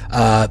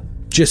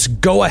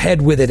just go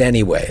ahead with it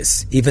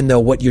anyways, even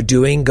though what you're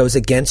doing goes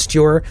against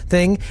your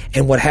thing.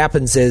 And what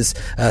happens is,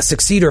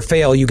 succeed or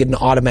fail, you get an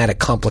automatic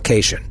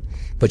complication,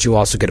 but you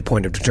also get a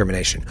point of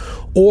determination.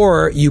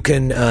 Or you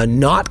can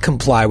not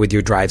comply with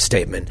your drive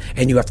statement,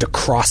 and you have to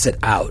cross it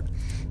out.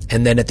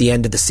 And then at the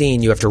end of the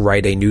scene, you have to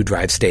write a new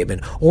drive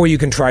statement. Or you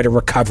can try to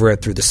recover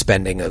it through the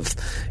spending of,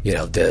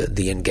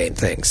 the in-game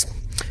things.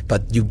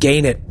 But you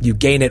gain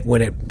it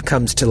when it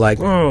comes to like,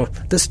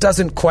 this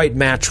doesn't quite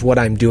match what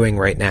I'm doing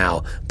right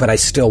now, but I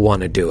still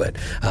want to do it.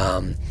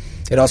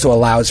 It also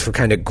allows for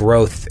kind of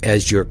growth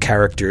as your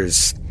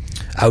character's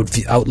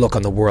outlook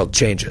on the world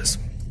changes.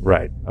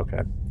 Right,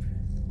 okay.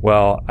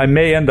 Well, I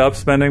may end up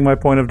spending my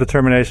point of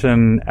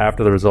determination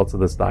after the results of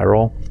this die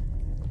roll,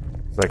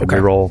 so I can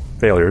reroll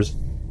failures.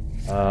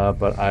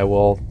 But I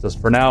will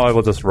just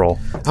roll.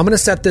 I'm going to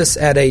set this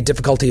at a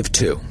difficulty of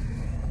 2.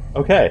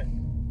 Okay.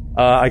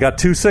 I got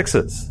 2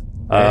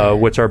 6s,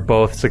 which are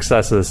both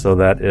successes, so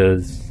that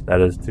is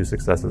 2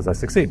 successes. I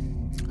succeed.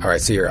 All right,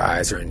 so your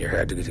eyes are in your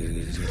head. I wish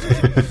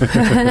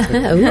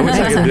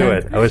I could do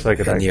it. I wish I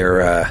could. And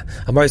you're,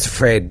 I'm always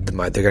afraid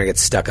they're going to get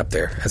stuck up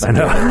there. As I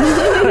know.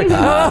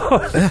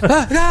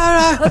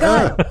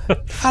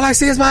 All I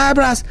see is my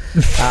eyebrows.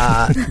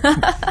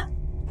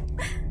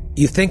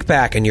 you think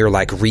back and you're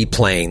like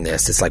replaying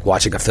this. It's like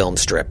watching a film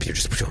strip. You're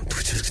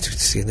just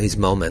seeing these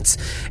moments,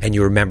 and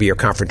you remember your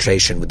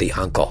confrontation with the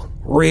uncle.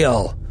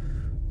 Real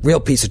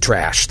piece of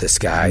trash, this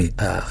guy.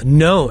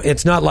 No,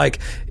 it's not like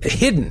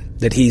hidden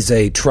that he's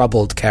a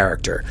troubled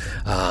character.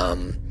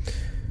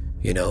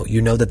 You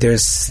know that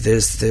there's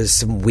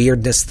some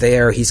weirdness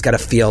there. He's got to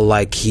feel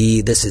like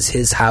this is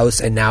his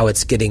house, and now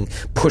it's getting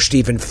pushed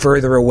even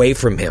further away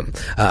from him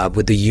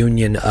with the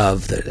union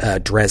of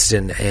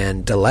Dresden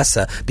and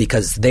Delessa,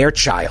 because their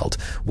child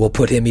will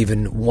put him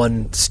even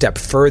one step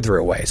further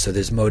away. So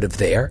there's motive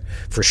there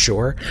for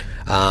sure.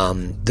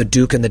 The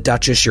Duke and the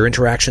Duchess, your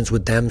interactions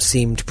with them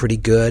seemed pretty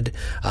good.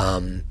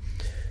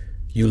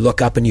 You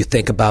look up and you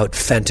think about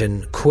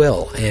Fenton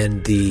Quill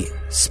and the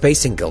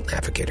Spacing Guild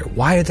Navigator.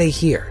 Why are they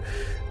here?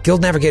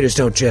 Guild Navigators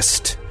don't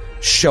just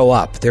show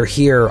up. They're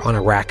here on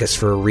Arrakis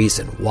for a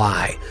reason.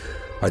 Why?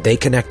 Are they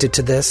connected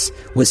to this?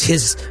 Was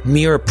his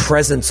mere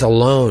presence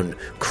alone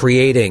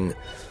creating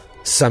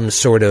some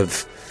sort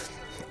of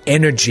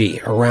energy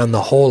around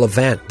the whole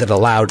event that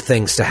allowed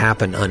things to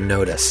happen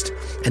unnoticed?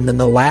 And then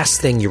the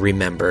last thing you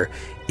remember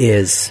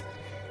is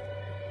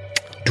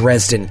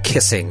Dresden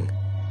kissing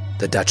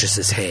the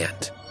Duchess's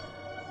hand.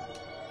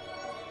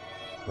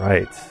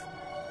 Right.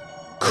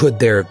 Could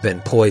there have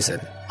been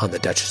poison on the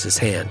Duchess's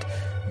hand?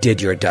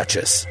 Did your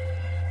Duchess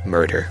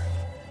murder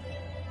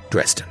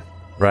Dresden?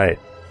 Right.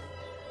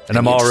 And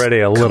I'm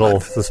already a little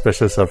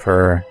suspicious of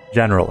her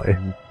generally.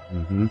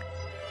 Mm-hmm.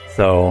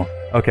 So,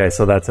 okay,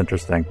 so that's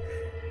interesting.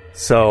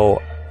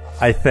 So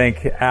I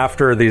think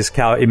after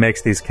he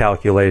makes these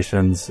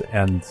calculations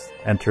and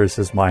enters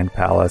his mind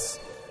palace,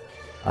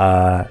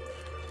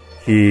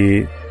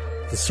 he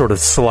just sort of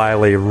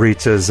slyly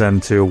reaches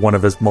into one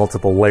of his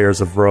multiple layers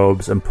of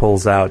robes and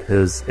pulls out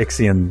his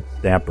Ixion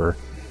damper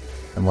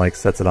and like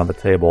sets it on the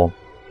table,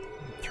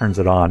 turns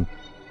it on,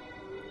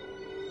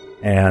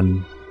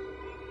 and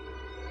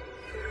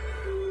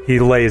he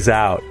lays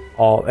out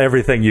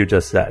everything you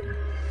just said,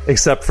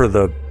 except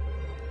for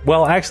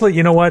actually,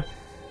 you know what?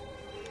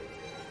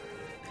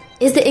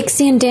 Is the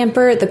Ixion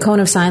damper the cone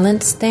of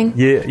silence thing?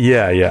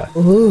 Yeah.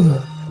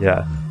 Ooh.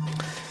 Yeah.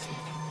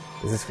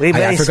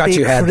 I forgot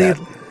you had that.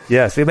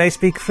 Yes, we may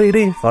speak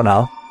freely for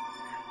now,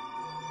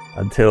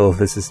 until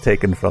this is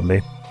taken from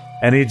me.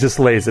 And he just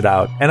lays it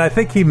out. And I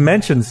think he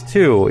mentions,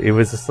 too, it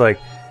was just like,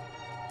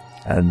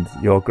 and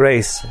your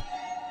grace,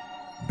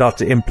 not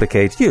to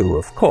implicate you,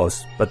 of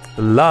course, but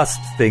the last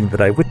thing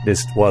that I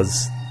witnessed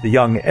was the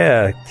young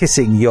heir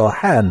kissing your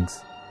hand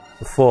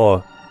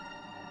before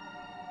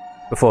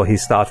he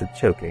started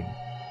choking.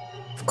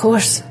 Of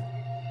course.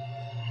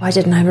 Why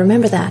didn't I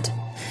remember that?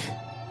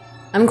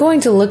 I'm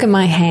going to look at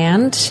my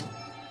hand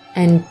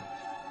and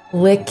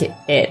lick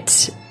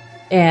it.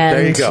 And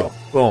there you go.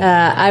 Boom.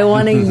 I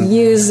want to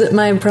use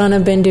my Prana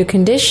Bindu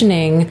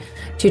conditioning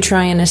to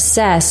try and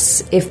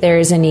assess if there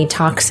is any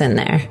toxin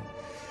there.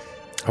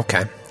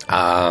 Okay.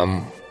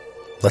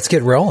 Let's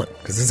get rolling,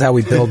 because this is how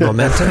we build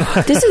momentum.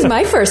 This is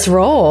my first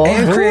roll.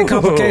 And create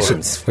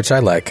complications, which I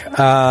like.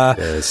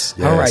 Yes.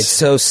 All right,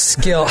 so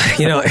skill.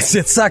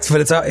 It sucks,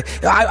 but it's.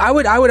 I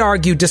would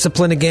argue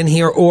discipline again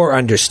here, or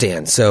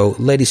understand. So,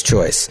 lady's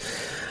choice.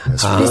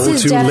 This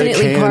is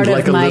definitely part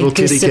of my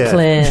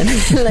discipline.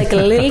 Like a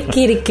little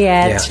kitty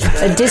cat.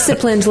 Yeah. A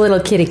disciplined little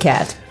kitty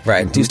cat.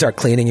 Right. Do you start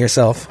cleaning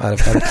yourself out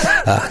of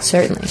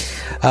Certainly.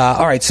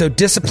 All right, so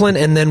discipline,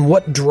 and then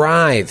what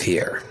drive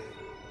here?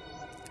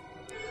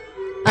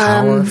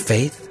 Power,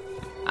 faith?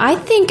 I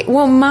think,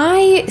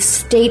 my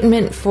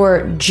statement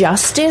for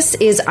justice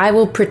is I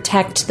will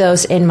protect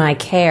those in my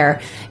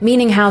care,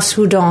 meaning House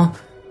Houdon.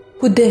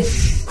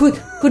 That's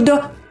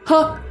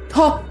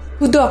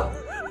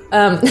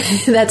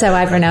how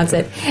I pronounce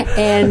it.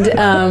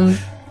 And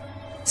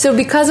so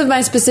because of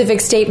my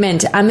specific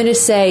statement, I'm going to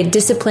say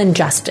discipline,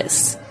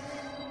 justice.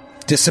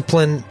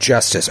 Discipline,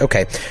 justice.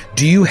 Okay.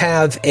 Do you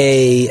have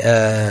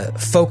a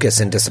focus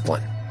in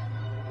discipline?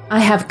 I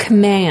have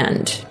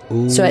command.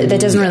 Ooh. So that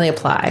doesn't really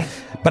apply.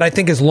 But I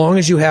think as long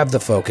as you have the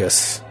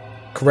focus,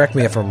 correct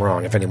me if I'm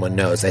wrong, if anyone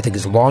knows, I think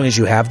as long as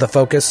you have the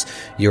focus,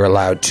 you're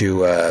allowed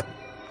to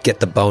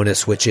get the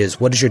bonus, which is,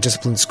 what is your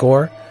discipline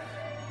score?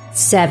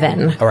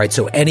 7. All right,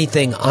 so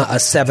anything a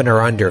 7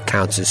 or under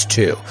counts as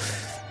 2.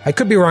 I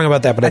could be wrong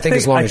about that, but I think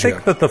as long as you... I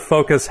think that the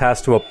focus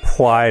has to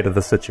apply to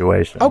the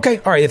situation. Okay,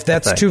 all right, if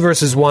that's 2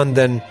 versus 1,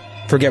 then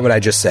forget what I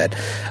just said.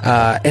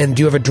 And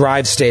do you have a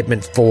drive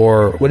statement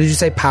for, what did you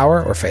say,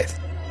 power or faith?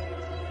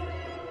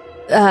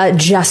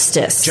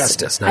 Justice.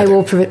 Justice. I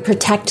will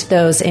protect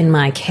those in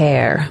my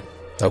care,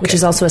 which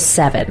is also a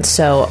 7.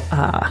 So,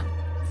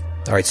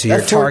 all right, so your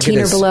target 14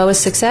 or below is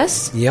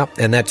success? Yep,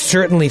 and that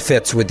certainly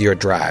fits with your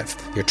drive.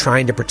 You're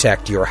trying to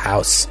protect your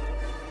house.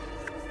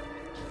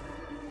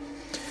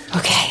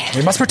 Okay.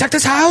 We must protect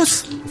this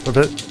house!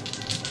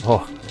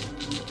 Oh.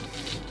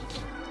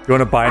 You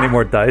want to buy any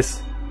more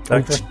dice?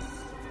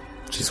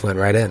 Just went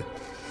right in.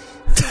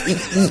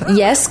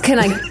 Yes, can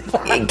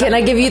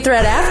I give you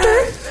threat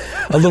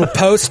after? a little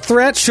post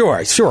threat?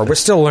 Sure. We're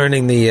still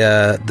learning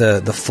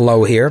the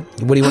flow here.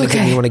 What do you want to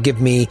give me? You want to give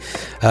me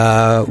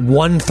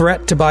one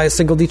threat to buy a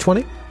single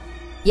D20?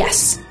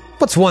 Yes.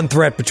 What's one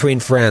threat between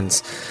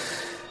friends?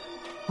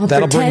 I'll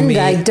That'll pretend bring me.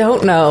 I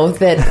don't know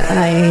that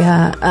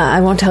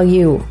I won't tell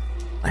you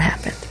what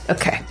happened.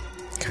 Okay.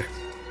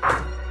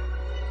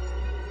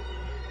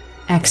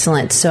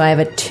 Excellent. So I have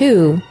a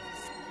 2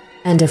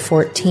 and a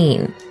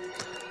 14.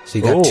 So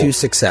you got 2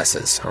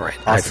 successes. All right.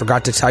 Awesome. I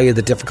forgot to tell you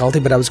the difficulty,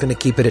 but I was going to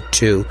keep it at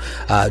 2,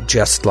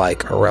 just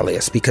like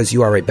Aurelius, because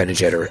you are a Bene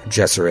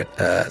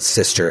Gesserit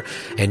sister,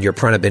 and your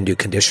Prana Bindu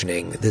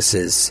conditioning,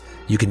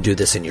 you can do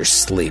this in your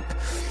sleep.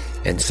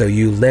 And so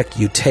you lick,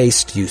 you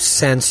taste, you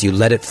sense, you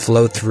let it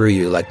flow through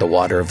you like the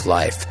water of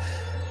life.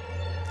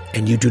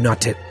 And you do not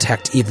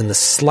detect even the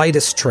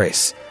slightest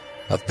trace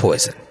of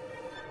poison.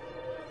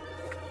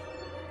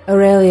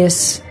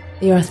 Aurelius,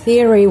 your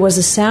theory was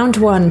a sound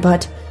one,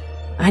 but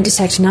I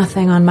detect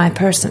nothing on my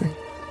person.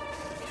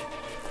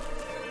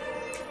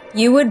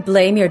 You would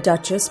blame your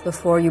Duchess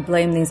before you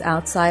blame these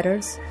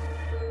outsiders?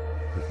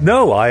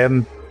 No, I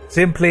am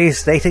simply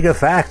stating a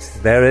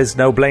fact. There is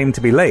no blame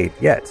to be laid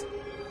yet.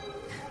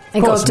 I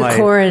go up to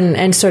Corin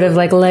and sort of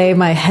like lay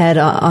my head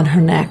on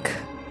her neck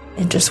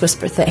and just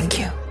whisper, "Thank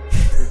you."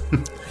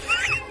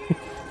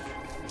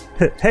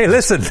 Hey,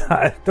 listen!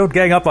 Don't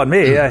gang up on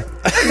me.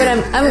 But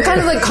I'm kind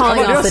of like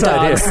calling off the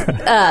dogs.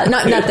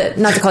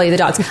 Not to call you the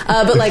dogs,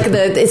 but like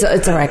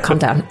it's all right. Calm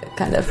down,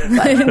 kind of.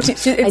 But I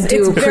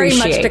do it's very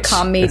much to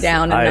calm me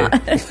down. And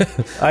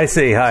not. I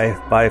see.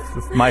 By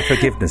my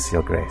forgiveness,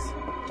 Your Grace.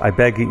 I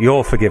beg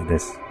your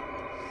forgiveness,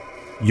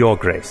 Your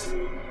Grace.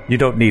 You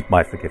don't need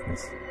my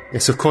forgiveness.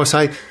 Yes, of course.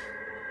 I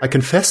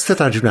confess that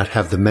I do not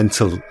have the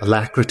mental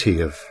alacrity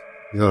of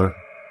your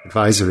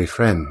advisory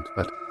friend,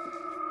 but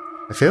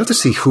I fail to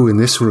see who in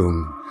this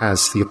room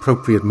has the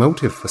appropriate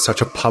motive for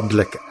such a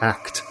public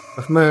act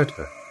of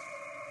murder.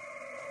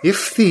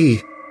 If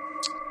the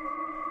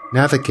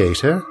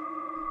navigator,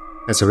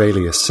 as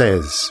Aurelius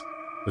says,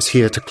 was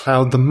here to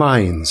cloud the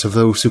minds of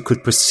those who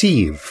could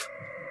perceive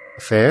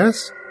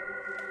affairs,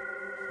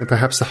 then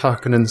perhaps the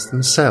Harkonnens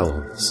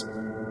themselves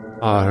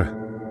are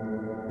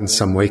in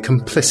some way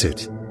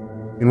complicit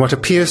in what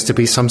appears to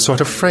be some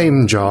sort of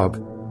frame job.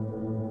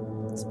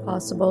 It's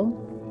possible.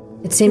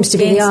 It seems to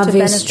be the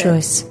obvious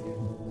choice.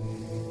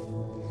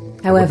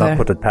 I would However, not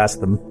put it past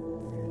them.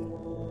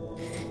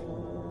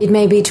 it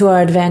may be to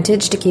our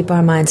advantage to keep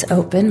our minds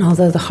open,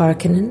 although the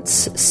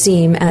Harkonnens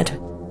seem at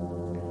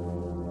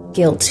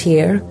guilt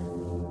here.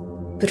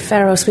 But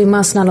Pharos, we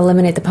must not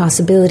eliminate the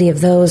possibility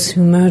of those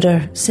who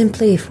murder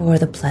simply for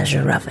the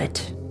pleasure of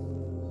it.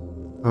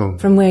 Oh,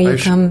 From where you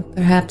come,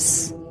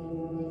 perhaps.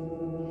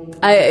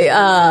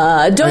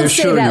 I don't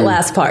say that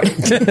last part.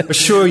 I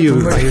assure you,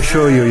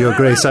 Your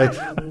Grace,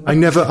 I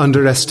never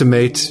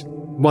underestimate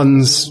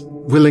one's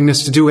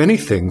willingness to do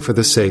anything for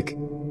the sake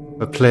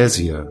of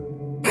pleasure.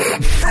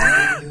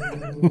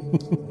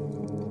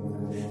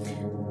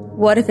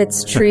 What if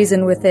it's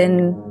treason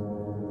within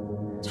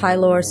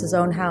Tyloris'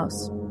 own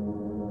house?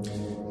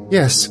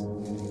 Yes.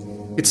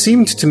 It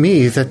seemed to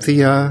me that the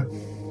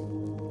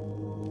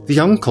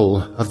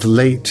uncle of the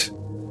late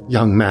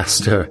young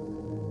master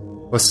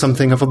was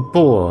something of a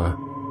bore.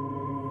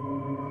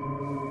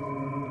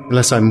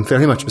 Unless I'm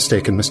very much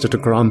mistaken, Mr. de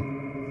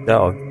Grom.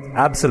 No,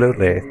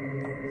 absolutely.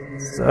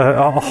 It's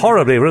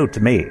horribly rude to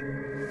me.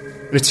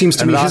 And it seems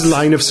to me his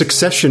line of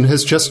succession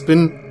has just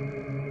been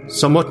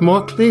somewhat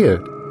more clear.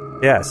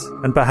 Yes,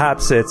 and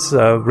perhaps it's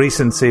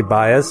recency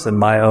bias and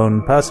my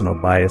own personal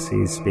bias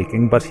he's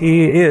speaking, but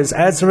he is,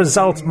 as a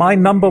result, my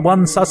number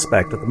one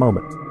suspect at the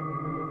moment.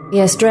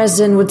 Yes,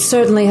 Dresden would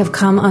certainly have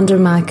come under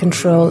my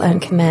control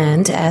and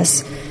command,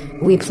 as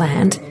we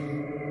planned.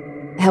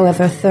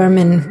 However,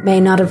 Thurman may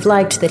not have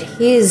liked that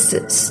his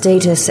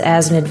status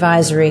as an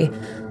advisory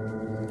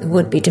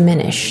would be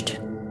diminished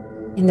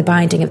in the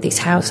binding of these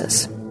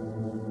houses.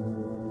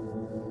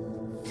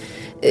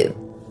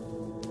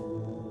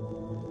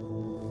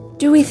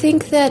 Do we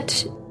think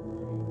that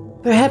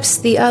perhaps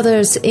the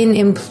others in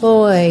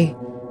employ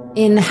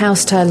in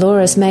House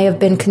Tyloris may have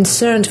been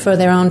concerned for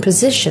their own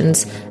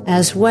positions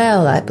as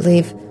well? I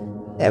believe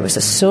there was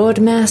a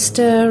sword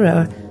master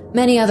or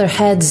many other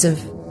heads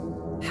of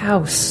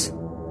house.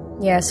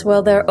 Yes,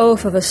 well, their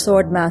oath of a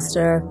sword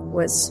master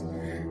was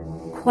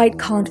quite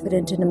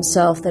confident in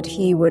himself that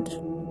he would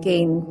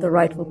gain the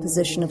rightful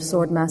position of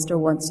sword master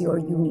once your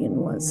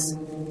union was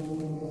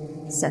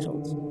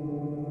settled.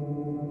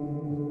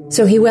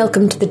 So he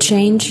welcomed the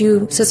change,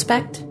 you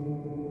suspect?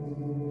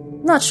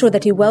 Not sure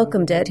that he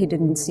welcomed it. He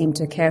didn't seem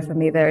to care for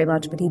me very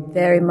much, but he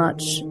very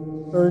much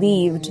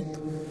believed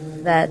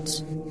that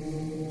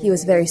he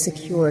was very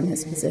secure in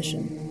his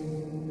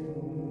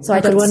position. So How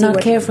could one not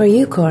care for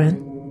you,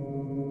 Corin?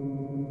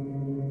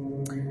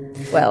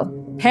 Well,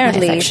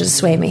 apparently... My affections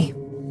sway me.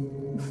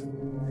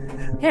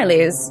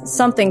 Apparently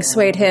something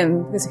swayed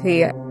him because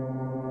he,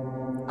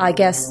 I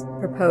guess,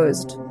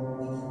 proposed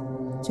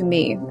to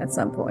me at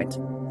some point.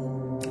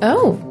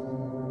 Oh.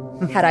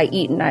 Had I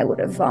eaten, I would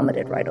have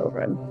vomited right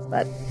over him,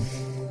 but...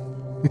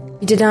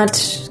 You did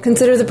not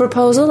consider the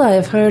proposal? I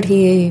have heard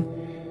he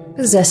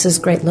possesses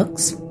great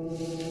looks.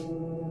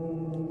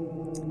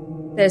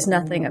 There's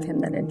nothing of him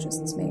that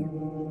interests me.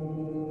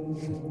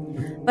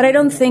 But I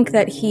don't think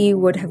that he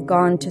would have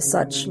gone to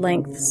such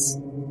lengths,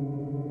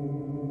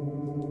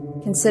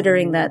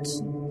 considering that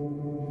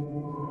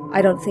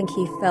I don't think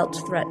he felt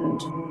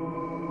threatened.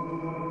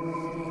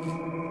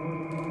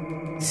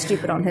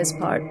 Stupid on his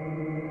part.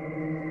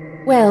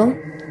 Well,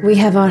 we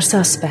have our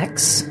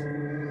suspects.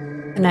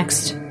 The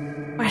next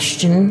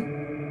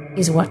question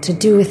is what to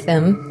do with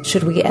them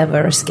should we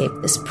ever escape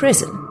this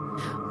prison.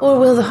 Or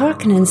will the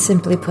Harkonnens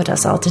simply put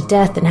us all to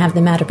death and have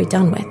the matter be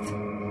done with?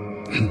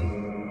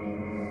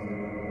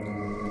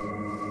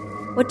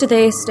 What do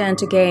they stand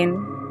to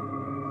gain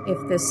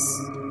if this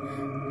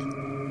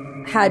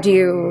had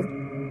you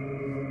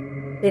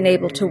been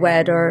able to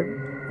wed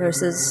or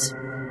versus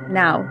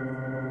now?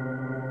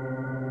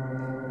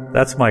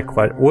 That's my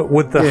question.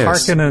 Would the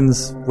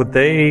Harkonnens, would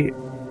they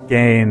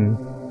gain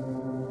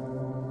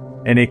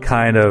any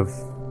kind of...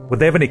 Would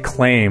they have any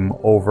claim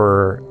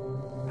over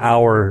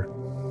our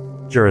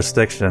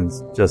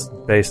jurisdictions just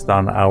based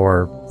on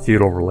our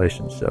feudal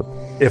relationship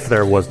if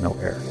there was no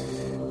heir?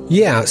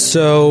 Yeah,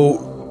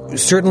 so...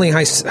 Certainly,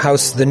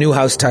 the new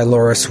House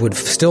Tyloris would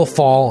still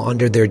fall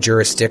under their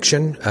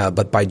jurisdiction,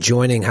 but by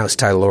joining House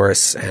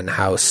Tyloris and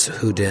House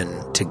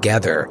Houdin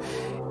together,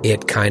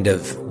 it kind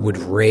of would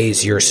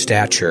raise your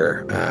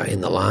stature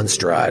in the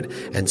Landsraad,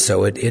 and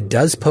so it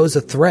does pose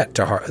a threat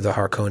to the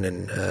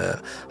Harkonnen,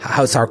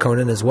 House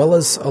Harkonnen, as well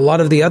as a lot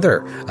of the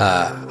other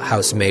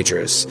House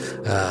Majors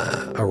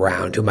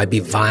around who might be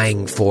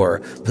vying for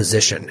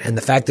position. And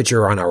the fact that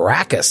you're on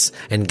Arrakis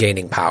and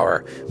gaining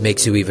power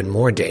makes you even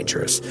more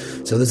dangerous.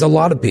 So there's a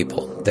lot of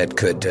people that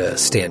could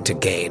stand to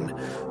gain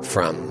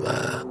from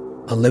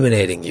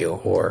eliminating you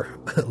or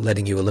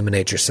letting you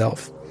eliminate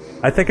yourself.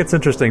 I think it's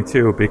interesting,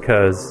 too,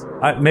 because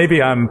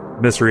maybe I'm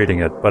misreading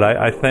it, but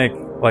I think,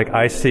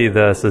 I see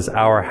this as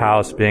our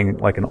house being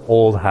like an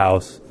old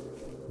house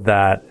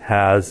that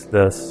has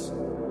this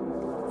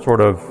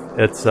sort of,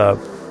 it's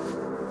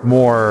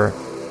more...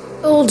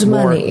 Old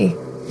money.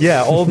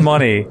 Yeah, old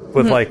money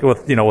with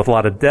with a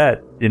lot of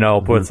debt,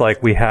 but it's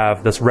like we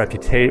have this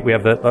reputation, we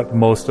have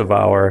most of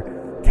our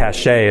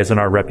cachet is in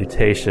our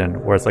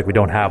reputation, where it's like we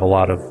don't have a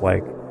lot of,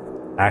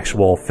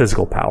 actual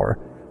physical power.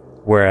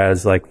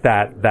 Whereas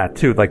that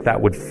too,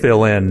 that would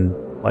fill in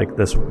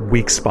this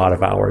weak spot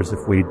of ours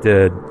if we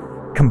did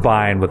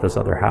combine with this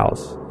other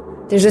house.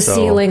 There's a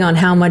ceiling on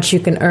how much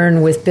you can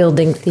earn with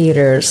building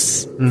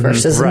theaters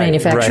versus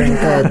manufacturing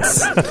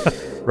goods.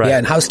 Right. Yeah,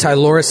 and House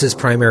Tyloris'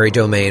 primary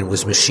domain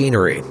was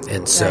machinery,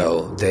 and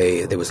so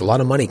there was a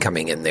lot of money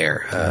coming in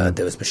there.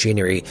 Those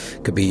machinery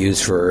could be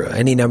used for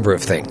any number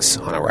of things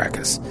on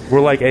Arrakis. We're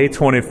like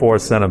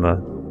A24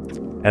 Cinema,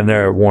 and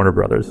they're Warner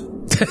Brothers.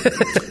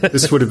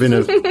 This would have been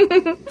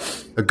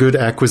a good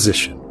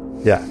acquisition.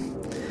 Yeah.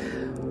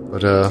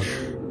 But,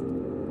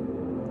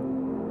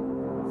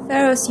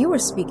 Pharos, you were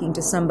speaking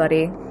to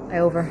somebody. I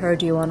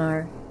overheard you on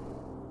our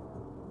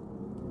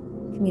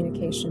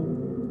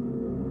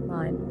communication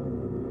line.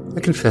 I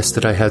confess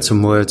that I had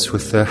some words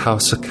with the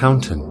house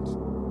accountant.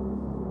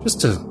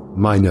 Just a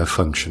minor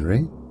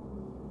functionary.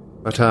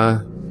 But,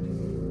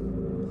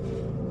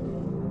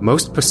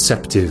 most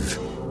perceptive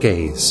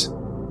gaze.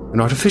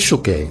 An artificial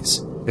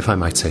gaze, if I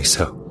might say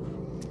so.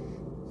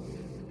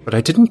 But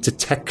I didn't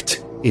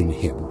detect in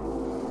him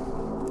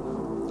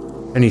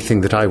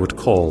anything that I would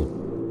call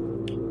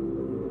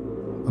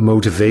a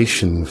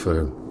motivation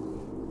for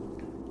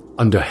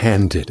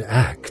underhanded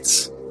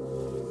acts.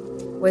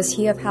 Was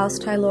he of House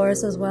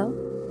Tyloris as well?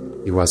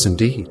 He was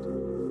indeed.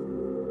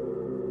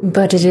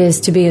 But it is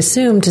to be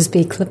assumed, to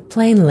speak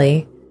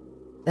plainly,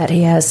 that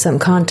he has some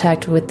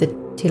contact with the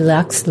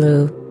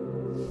Tleilaxu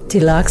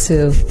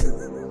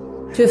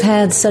to have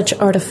had such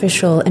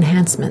artificial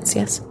enhancements,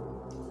 yes?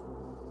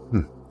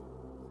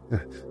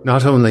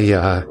 Not only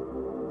a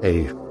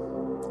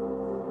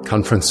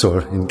conference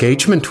or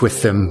engagement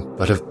with them,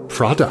 but a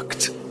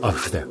product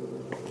of them.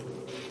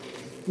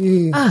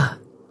 He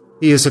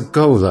is a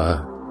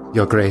Gola,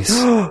 Your Grace.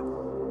 I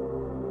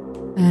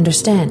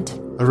understand.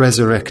 A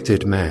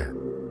resurrected man.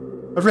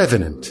 A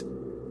revenant.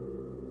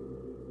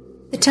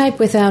 The type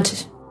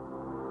without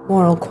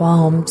moral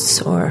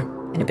qualms or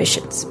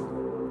inhibitions.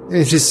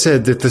 It is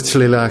said that the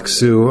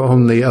Tleilaxu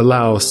only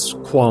allows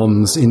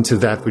qualms into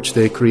that which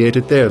they create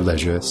at their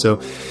leisure, so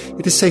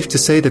it is safe to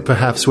say that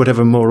perhaps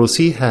whatever morals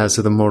he has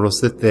are the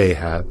morals that they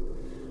have.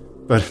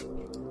 But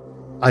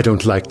I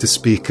don't like to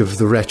speak of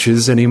the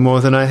wretches any more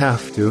than I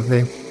have to.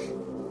 They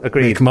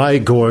make my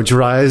gorge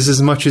rise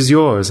as much as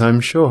yours,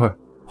 I'm sure.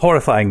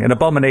 Horrifying, an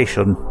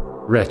abomination.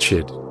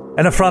 Wretched.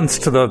 An affront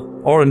to the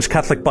Orange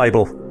Catholic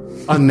Bible.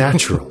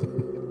 Unnatural.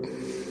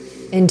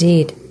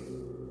 Indeed.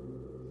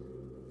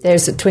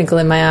 There's a twinkle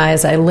in my eye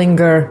as I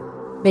linger,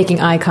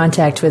 making eye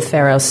contact with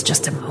Pharos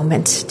just a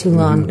moment too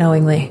long,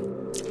 knowingly.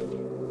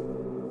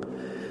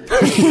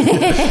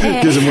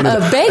 Gives him one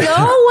of a big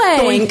ol'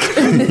 wank.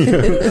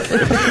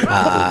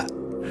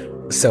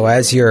 So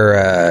as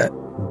you're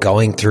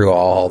going through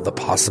all the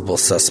possible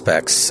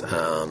suspects,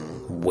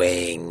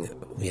 weighing,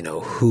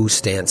 who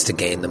stands to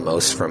gain the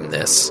most from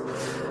this.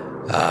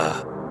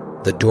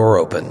 The door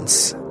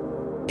opens,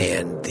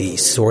 and the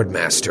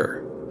swordmaster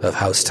of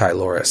House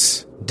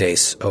Tyloris,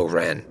 Dace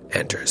O'Ren,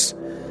 enters.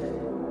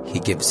 He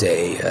gives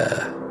a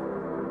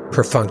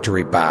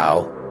perfunctory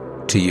bow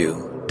to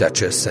you,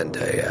 Duchess, and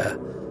a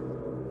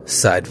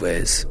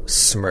sideways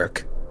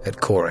smirk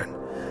at Corin.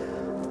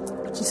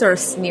 She sort of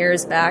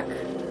sneers back.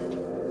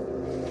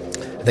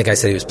 I think I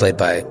said he was played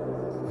by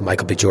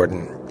Michael B.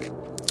 Jordan.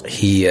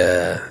 He,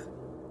 if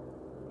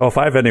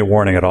I have any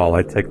warning at all,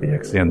 I take the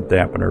Ixion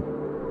dampener,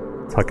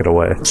 tuck it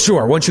away.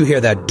 Sure, once you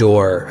hear that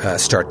door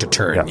start to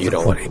turn, Yeah. you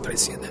don't want anybody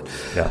seeing that.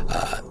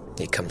 Yeah.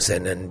 He comes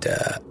in and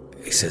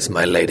he says,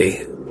 "My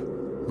lady,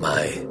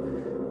 my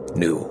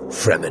new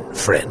Fremen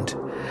friend,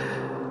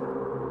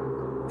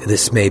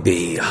 this may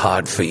be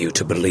hard for you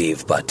to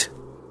believe, but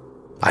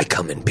I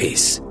come in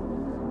peace.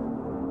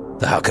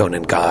 The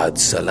Harkonnen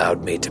gods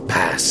allowed me to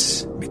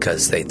pass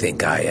because they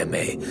think I am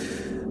a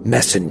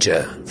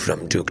messenger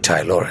from Duke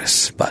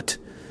Tyloris, but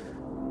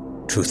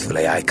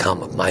truthfully, I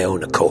come of my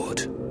own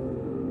accord.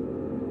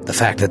 The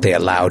fact that they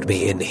allowed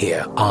me in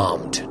here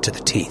armed to the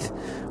teeth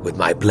with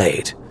my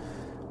blade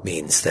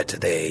means that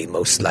they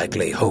most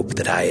likely hope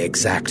that I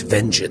exact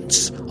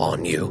vengeance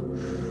on you.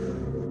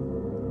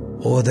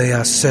 Or they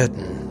are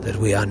certain that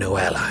we are no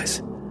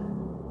allies.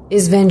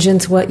 Is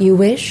vengeance what you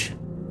wish?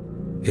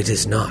 It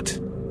is not,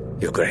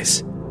 Your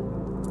Grace.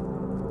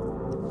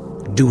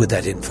 Do with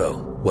that info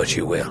what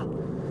you will,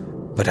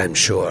 but I'm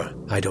sure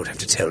I don't have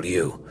to tell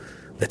you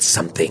that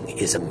something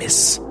is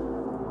amiss.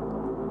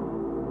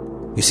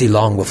 You see,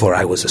 long before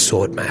I was a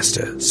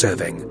swordmaster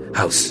serving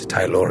House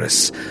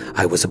Tyloris,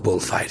 I was a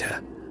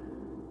bullfighter.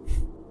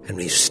 And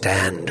when you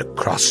stand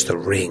across the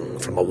ring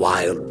from a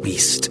wild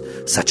beast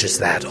such as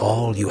that,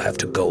 all you have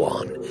to go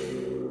on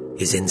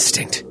is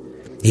instinct.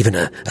 Even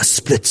a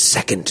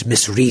split-second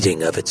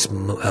misreading of its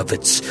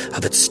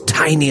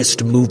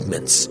tiniest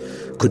movements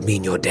could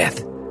mean your death.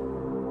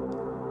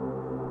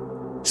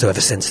 So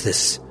ever since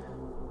this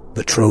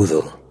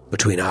betrothal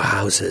between our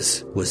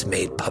houses was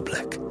made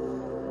public,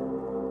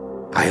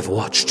 I have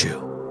watched you,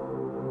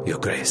 Your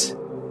Grace.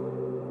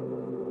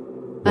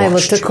 I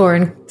looked at you.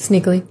 Corin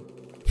sneakily,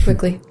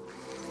 quickly.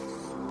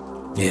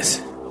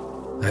 Yes,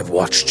 I've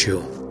watched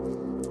you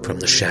from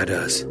the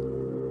shadows.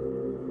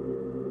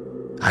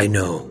 I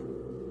know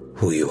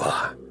who you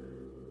are.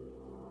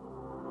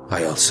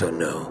 I also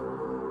know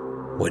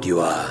what you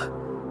are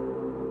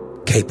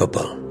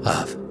capable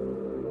of.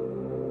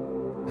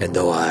 And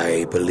though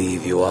I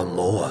believe you are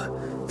more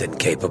than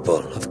capable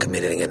of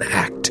committing an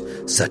act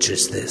such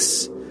as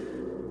this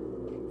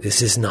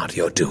is not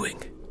your doing.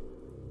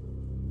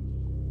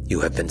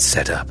 You have been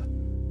set up.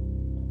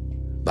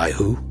 By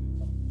who?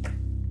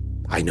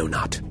 I know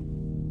not.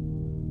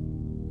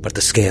 But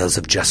the scales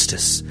of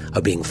justice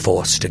are being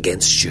forced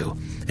against you,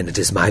 and it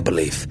is my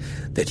belief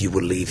that you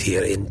will leave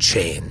here in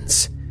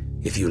chains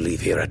if you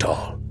leave here at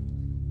all.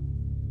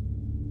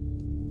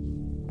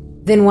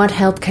 Then what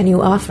help can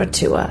you offer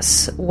to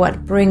us?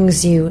 What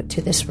brings you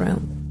to this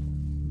room?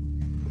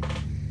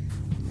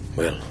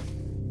 Well,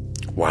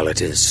 while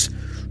it is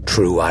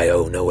true I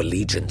owe no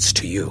allegiance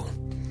to you,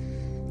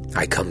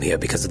 I come here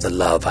because of the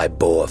love I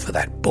bore for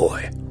that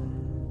boy.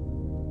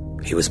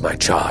 He was my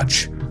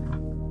charge.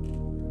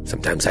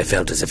 Sometimes I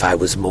felt as if I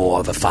was more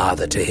of a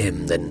father to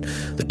him than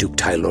the Duke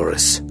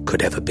Tyloris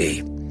could ever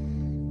be.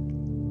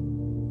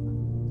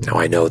 Now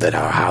I know that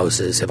our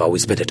houses have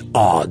always been at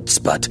odds,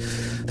 but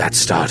that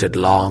started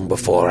long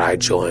before I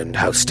joined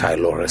House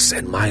Tyloris,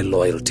 and my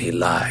loyalty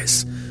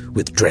lies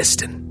with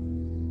Dresden.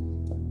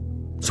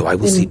 So I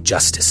will see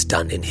justice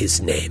done in his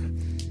name.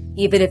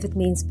 Even if it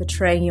means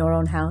betraying your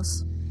own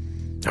house?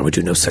 I would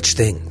do no such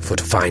thing, for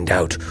to find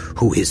out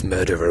who his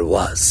murderer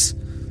was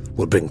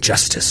will bring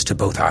justice to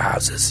both our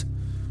houses.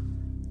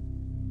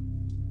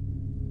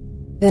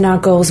 Then our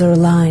goals are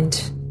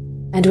aligned,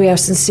 and we are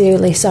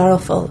sincerely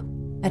sorrowful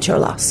at your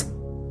loss.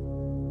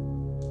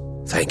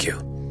 Thank you,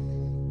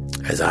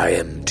 as I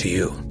am to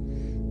you,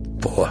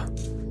 for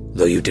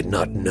though you did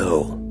not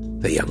know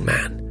the young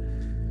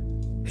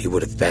man, he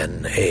would have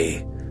been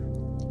a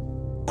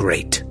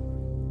great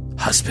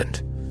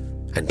husband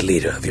and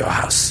leader of your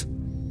house.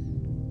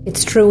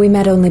 It's true we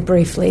met only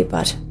briefly,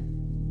 but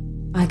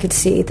I could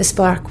see the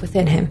spark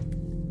within him.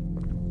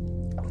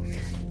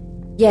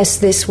 Yes,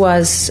 this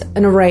was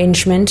an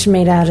arrangement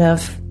made out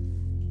of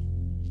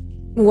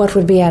what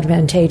would be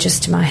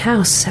advantageous to my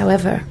house.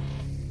 However,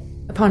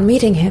 upon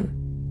meeting him,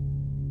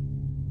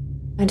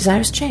 my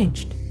desires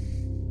changed.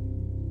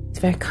 He's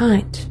very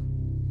kind.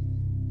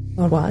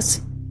 Or was.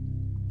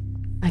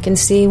 I can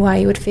see why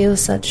you would feel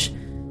such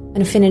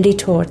an affinity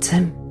towards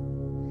him.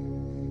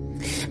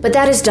 But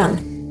that is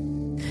done.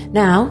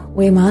 Now,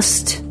 we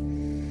must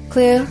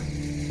clear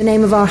the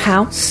name of our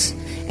house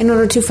in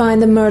order to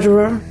find the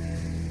murderer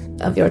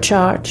of your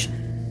charge.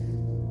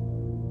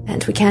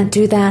 And we can't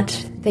do that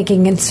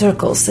thinking in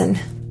circles and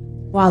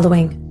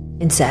wallowing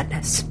in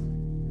sadness.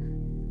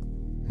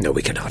 No,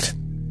 we cannot.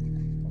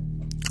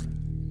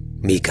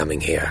 Me coming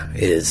here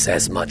is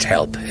as much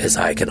help as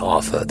I can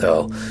offer,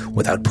 though,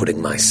 without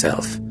putting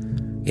myself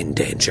in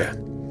danger.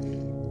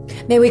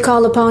 May we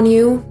call upon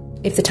you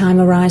if the time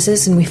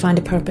arises and we find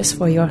a purpose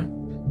for your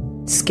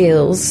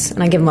skills?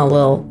 And I give him a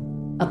little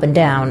up and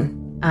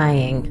down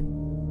eyeing.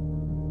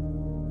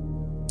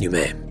 You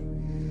may.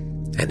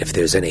 And if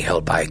there's any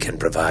help I can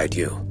provide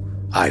you,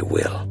 I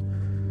will.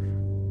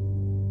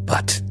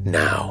 But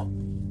now,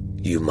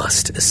 you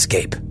must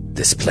escape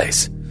this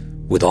place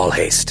with all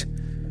haste.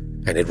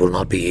 And it will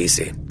not be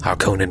easy.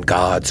 Harkonnen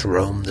guards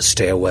roam the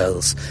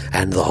stairwells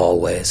and the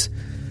hallways.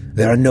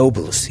 There are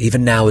nobles,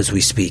 even now as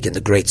we speak, in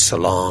the great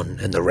salon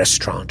and the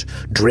restaurant,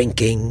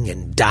 drinking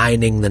and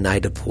dining the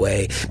night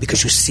away,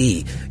 because you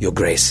see, Your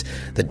Grace,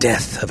 the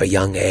death of a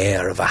young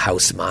heir of a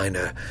house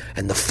minor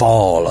and the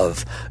fall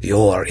of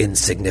your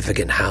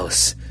insignificant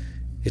house.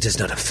 It does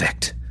not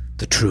affect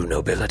the true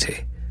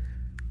nobility.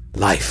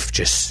 Life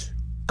just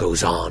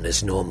goes on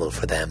as normal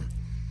for them.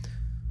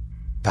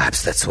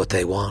 Perhaps that's what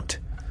they want.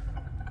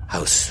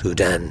 House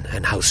Udan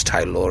and House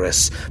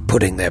Tyloris,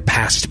 putting their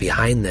past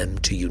behind them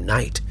to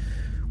unite,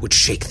 would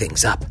shake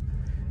things up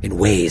in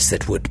ways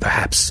that would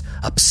perhaps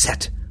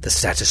upset the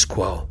status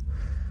quo.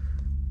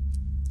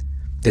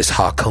 This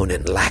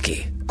Harkonnen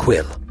lackey,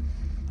 Quill,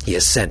 he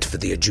has sent for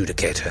the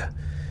adjudicator.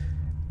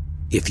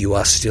 If you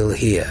are still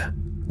here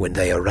when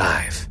they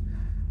arrive,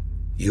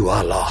 you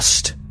are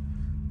lost.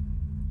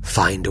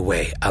 Find a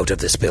way out of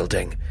this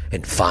building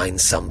and find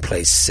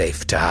someplace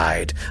safe to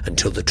hide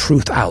until the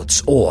truth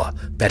outs, or,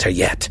 better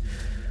yet,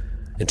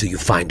 until you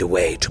find a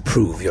way to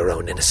prove your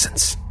own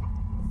innocence.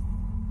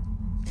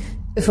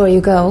 Before you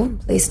go,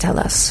 please tell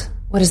us,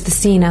 what is the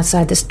scene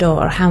outside this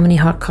door? How many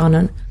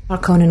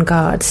Harkonnen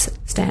guards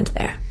stand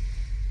there?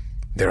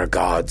 There are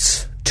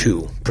guards,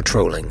 2,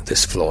 patrolling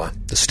this floor,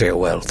 the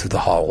stairwell through the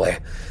hallway,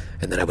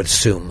 and then I would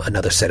assume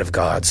another set of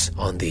guards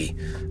on the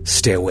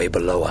stairway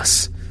below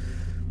us.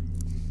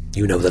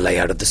 You know the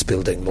layout of this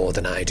building more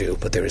than I do,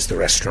 but there is the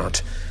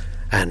restaurant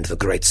and the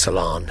great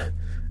salon,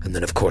 and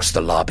then of course the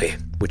lobby,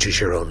 which is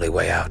your only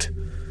way out.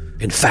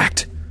 In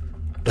fact,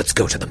 let's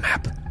go to the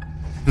map.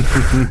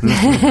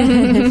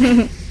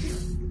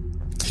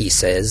 He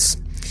says.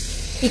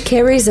 He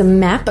carries a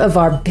map of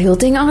our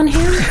building on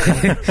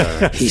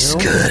him? He's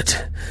good.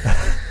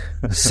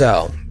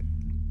 So,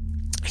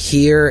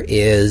 here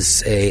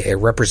is a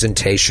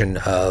representation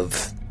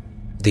of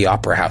the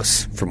Opera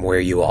House from where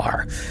you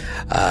are.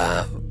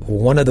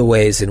 One of the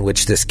ways in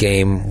which this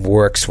game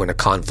works when a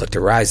conflict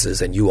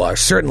arises, and you are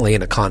certainly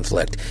in a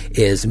conflict,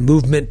 is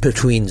movement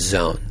between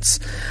zones.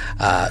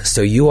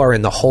 So you are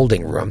in the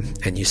holding room,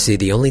 and you see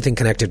the only thing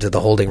connected to the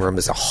holding room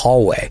is a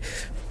hallway.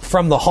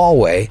 From the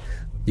hallway,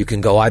 you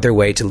can go either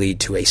way to lead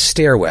to a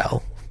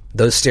stairwell.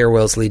 Those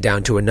stairwells lead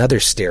down to another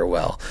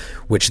stairwell,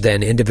 which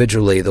then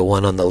individually, the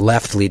one on the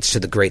left leads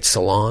to the Great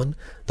Salon,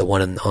 the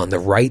one on the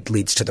right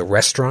leads to the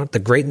restaurant. The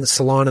Great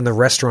Salon and the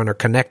restaurant are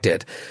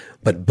connected,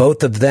 but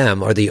both of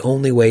them are the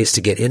only ways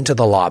to get into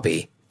the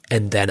lobby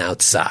and then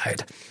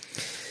outside.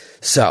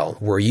 So,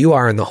 where you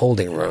are in the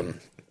holding room,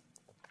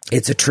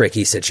 it's a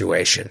tricky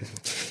situation.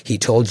 He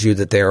told you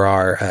that there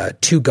are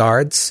 2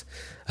 guards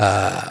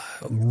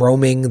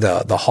roaming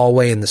the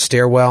hallway and the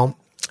stairwell,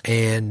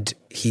 and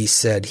he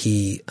said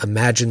he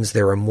imagines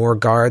there are more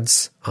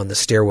guards on the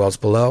stairwells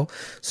below.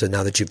 So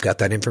now that you've got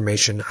that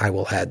information, I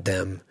will add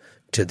them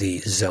to the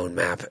zone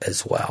map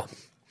as well.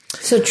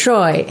 So,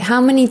 Troy,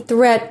 how many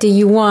threat do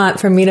you want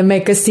for me to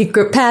make a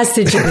secret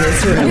passage in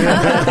this room?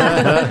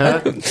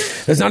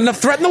 There's not enough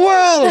threat in the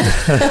world!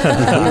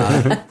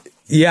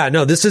 Yeah,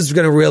 no, this is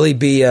going to really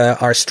be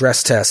our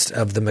stress test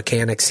of the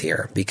mechanics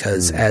here,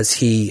 because as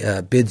he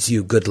bids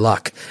you good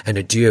luck and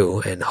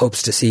adieu and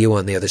hopes to see you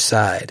on the other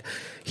side,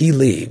 he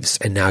leaves,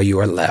 and now you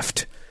are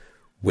left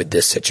with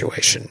this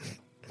situation.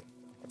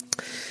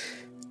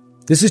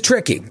 This is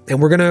tricky,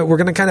 and we're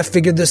gonna kind of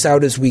figure this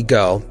out as we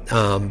go.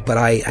 But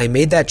I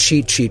made that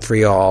cheat sheet for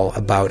y'all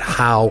about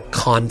how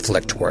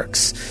conflict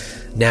works.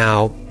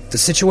 Now, the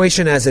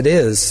situation as it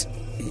is,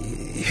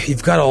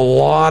 you've got a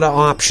lot of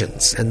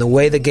options, and the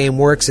way the game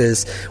works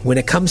is when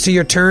it comes to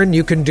your turn,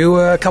 you can do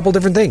a couple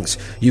different things.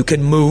 You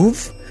can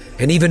move,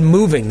 and even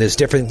moving, there's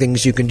different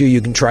things you can do.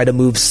 You can try to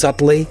move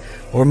subtly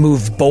or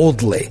move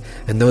boldly,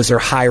 and those are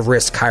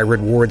high-risk,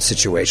 high-reward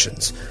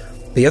situations.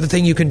 The other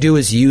thing you can do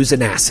is use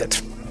an asset.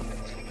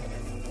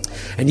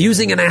 And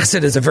using an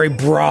asset is a very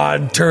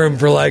broad term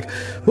for like,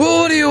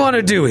 well, what do you want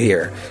to do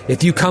here?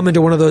 If you come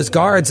into one of those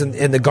guards and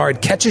the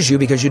guard catches you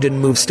because you didn't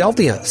move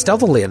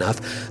stealthily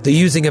enough, the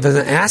using of an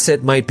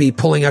asset might be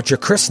pulling out your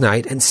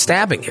Crysknight and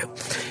stabbing him.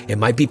 It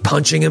might be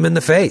punching him in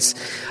the face.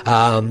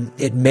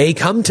 It may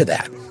come to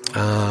that.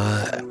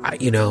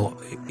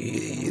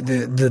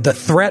 The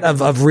threat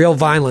of real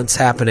violence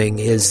happening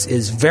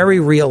is very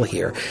real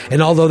here.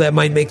 And although that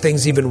might make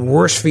things even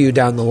worse for you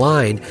down the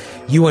line,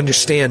 you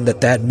understand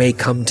that may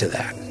come to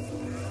that.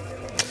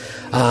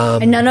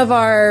 And none of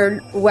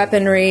our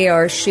weaponry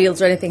or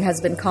shields or anything has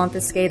been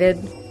confiscated?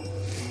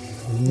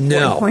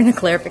 No. Point of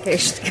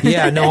clarification.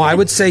 Yeah, no, I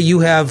would say you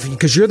have,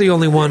 because you're the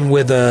only one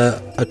with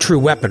a true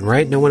weapon,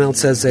 right? No one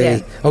else has a...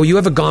 Yeah. Oh, you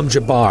have a Gom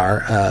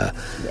Jabbar,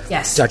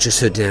 Yes. Duchess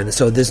Houdin,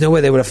 so there's no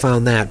way they would have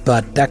found that.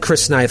 But that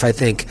Chris knife, I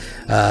think,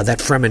 that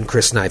Fremen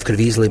Chris knife could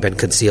have easily been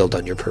concealed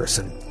on your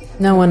person.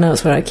 No one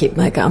knows where I keep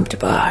my Gom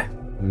Jabbar.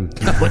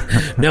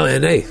 No,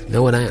 and hey,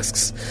 no one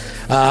asks.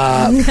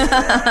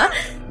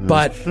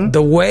 But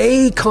the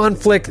way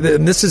conflict,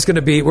 and this is going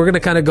to be, we're going to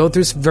kind of go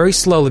through very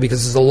slowly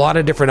because there's a lot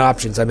of different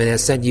options. I mean, I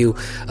sent you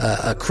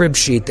a crib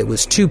sheet that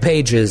was 2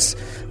 pages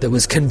that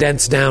was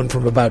condensed down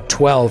from about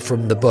 12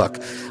 from the book.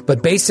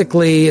 But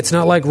basically, it's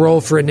not like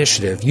roll for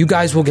initiative. You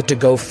guys will get to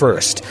go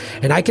first.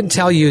 And I can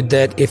tell you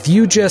that if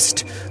you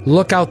just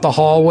look out the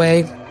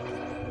hallway,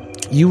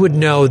 you would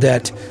know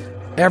that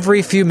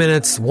every few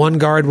minutes, one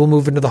guard will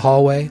move into the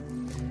hallway,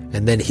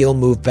 and then he'll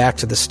move back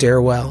to the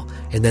stairwell,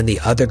 and then the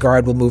other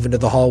guard will move into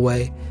the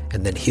hallway,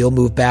 and then he'll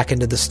move back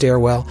into the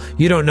stairwell.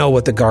 You don't know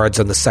what the guards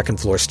on the second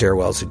floor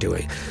stairwells are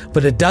doing,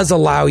 but it does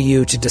allow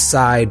you to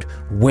decide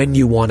when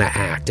you want to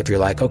act. If you're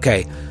like,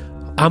 okay,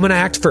 I'm going to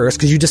act first,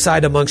 because you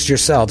decide amongst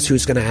yourselves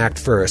who's going to act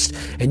first,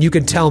 and you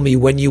can tell me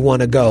when you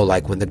want to go,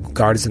 like when the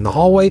guard is in the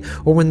hallway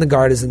or when the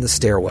guard is in the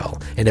stairwell.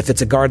 And if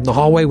it's a guard in the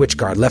hallway, which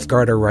guard, left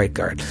guard or right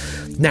guard?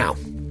 Now,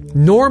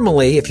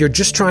 normally, if you're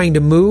just trying to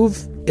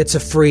move, it's a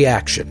free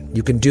action.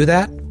 You can do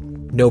that,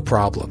 no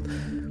problem.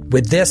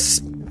 With this,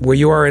 where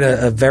you are in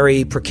a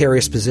very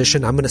precarious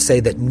position, I'm going to say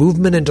that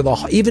movement into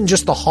even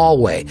just the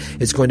hallway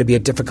is going to be a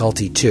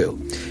difficulty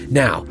 2.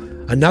 Now,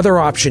 another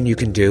option you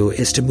can do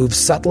is to move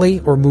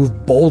subtly or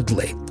move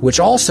boldly, which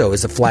also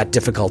is a flat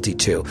difficulty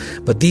 2.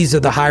 But these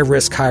are the high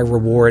risk, high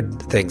reward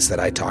things that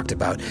I talked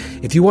about.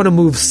 If you want to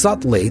move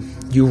subtly,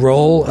 you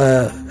roll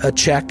a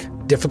check,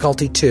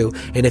 difficulty 2,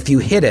 and if you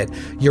hit it,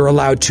 you're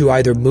allowed to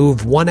either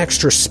move 1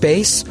 extra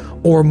space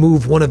or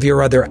move one of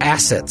your other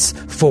assets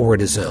forward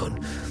a zone.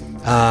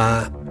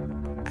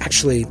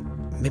 Actually,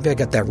 maybe I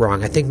got that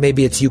wrong. I think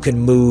maybe it's you can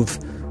move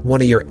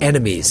one of your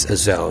enemies a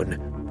zone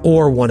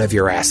or one of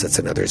your assets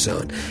another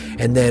zone.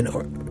 And then,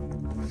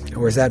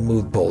 or is that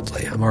move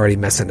boldly? I'm already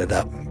messing it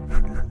up.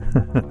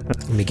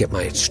 Let me get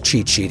my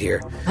cheat sheet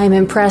here. I'm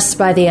impressed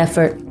by the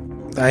effort.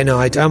 I know,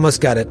 I almost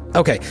got it.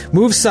 Okay,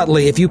 move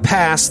subtly. If you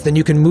pass, then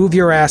you can move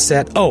your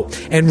asset. Oh,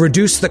 and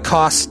reduce the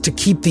cost to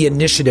keep the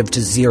initiative to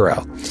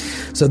 0.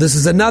 So this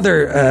is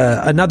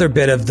another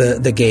bit of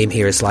the game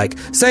here. Is like,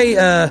 say,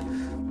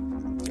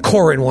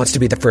 Corin wants to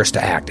be the first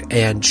to act,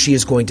 and she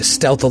is going to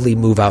stealthily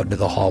move out into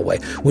the hallway.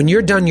 When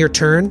you're done your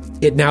turn,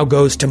 it now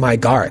goes to my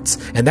guards,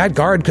 and that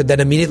guard could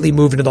then immediately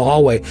move into the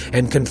hallway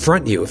and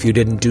confront you if you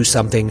didn't do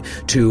something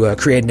to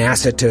create an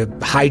asset to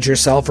hide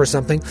yourself or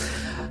something.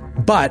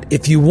 But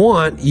if you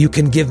want, you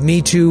can give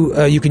me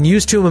you can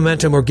use 2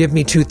 momentum or give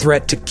me 2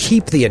 threat to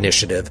keep the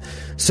initiative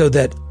so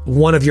that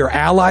one of your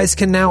allies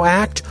can now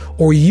act,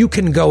 or you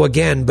can go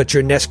again, but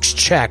your next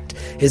check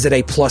is at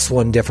a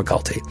 +1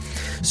 difficulty.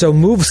 So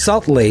move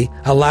subtly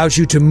allows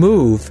you to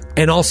move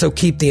and also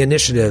keep the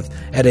initiative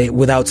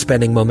without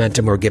spending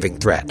momentum or giving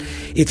threat.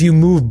 If you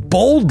move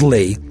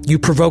boldly, you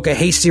provoke a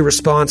hasty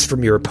response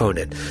from your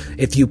opponent.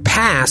 If you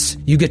pass,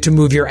 you get to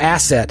move your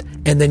asset,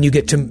 and then you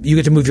get to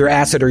move your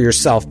asset or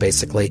yourself,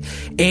 basically,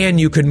 and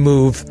you can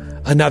move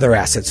another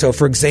asset. So,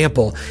 for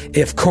example,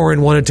 if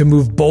Corin wanted to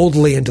move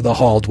boldly into the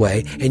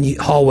hallway and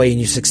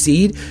you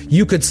succeed,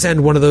 you could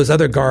send one of those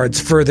other guards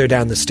further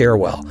down the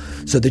stairwell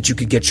so that you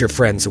could get your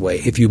friends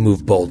away if you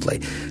move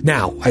boldly.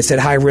 Now, I said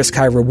high risk,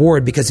 high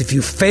reward because if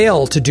you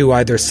fail to do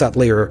either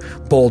subtly or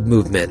bold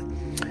movement,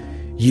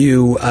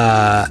 your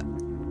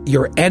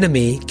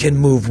enemy can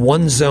move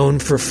 1 zone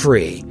for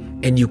free,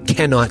 and you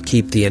cannot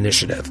keep the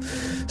initiative.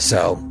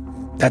 So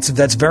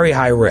that's very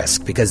high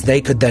risk because they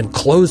could then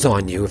close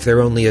on you if they're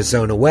only a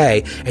zone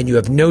away, and you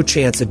have no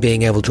chance of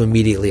being able to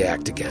immediately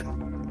act again.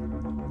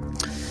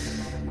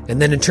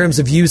 And then in terms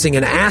of using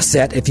an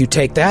asset, if you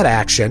take that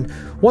action,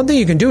 one thing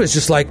you can do is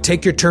just like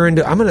take your turn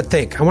to, I want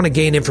to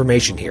gain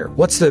information here.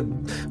 What's the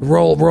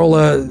roll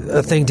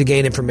a thing to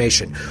gain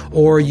information?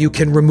 Or you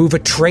can remove a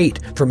trait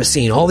from a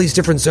scene. All these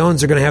different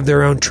zones are going to have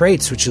their own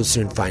traits, which you'll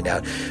soon find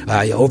out.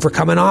 You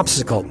overcome an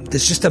obstacle.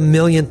 There's just a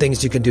million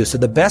things you can do. So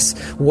the best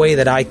way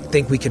that I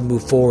think we can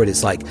move forward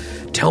is like,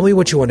 tell me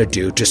what you want to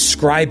do,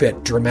 describe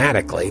it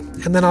dramatically,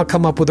 and then I'll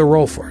come up with a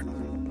roll for it.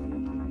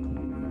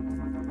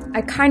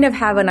 I kind of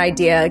have an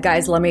idea,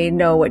 guys. Let me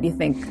know what you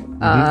think.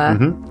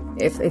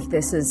 If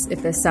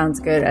this sounds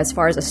good as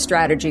far as a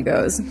strategy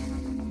goes.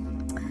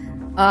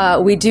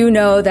 We do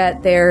know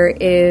that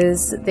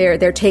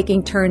they're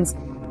taking turns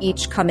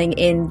each coming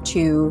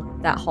into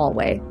that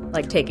hallway,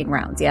 like taking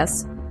rounds.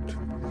 Yes.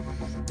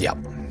 Yep.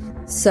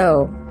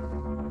 So,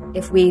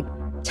 if we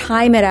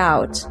time it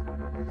out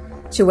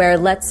to where,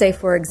 let's say,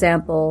 for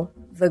example,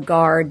 the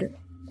guard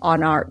on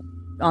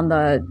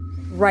the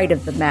right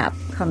of the map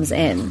comes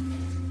in.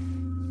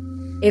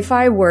 If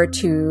I were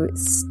to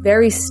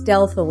very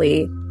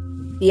stealthily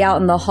be out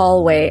in the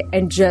hallway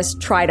and just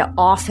try to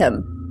off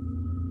him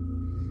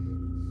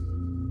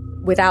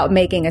without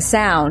making a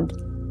sound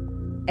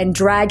and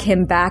drag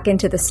him back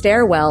into the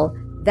stairwell,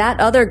 that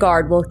other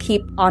guard will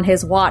keep on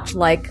his watch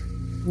like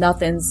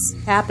nothing's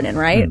happening,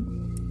 right?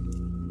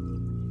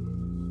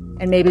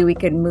 And maybe we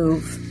could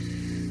move.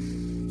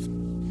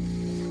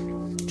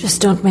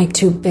 Just don't make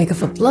too big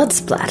of a blood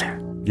splatter.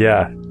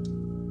 Yeah.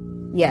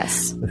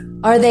 Yes.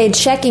 Are they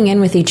checking in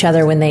with each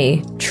other when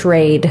they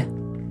trade?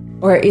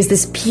 Or is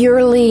this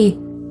purely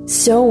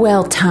so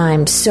well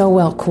timed, so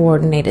well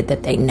coordinated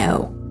that they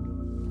know?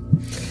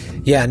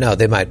 Yeah, no,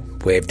 they might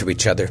wave to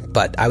each other,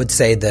 but I would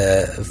say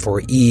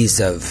for ease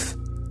of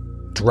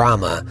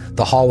drama,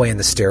 the hallway and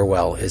the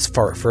stairwell is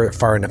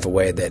far enough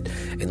away that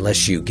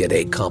unless you get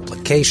a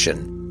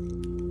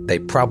complication, they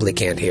probably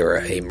can't hear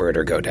a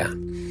murder go down.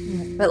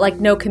 But like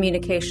no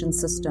communication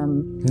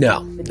system.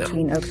 No.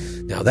 Okay.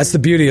 No, that's the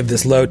beauty of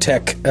this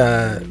low-tech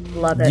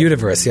Love it.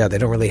 universe. Yeah, they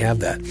don't really have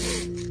that.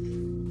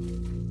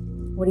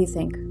 What do you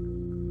think?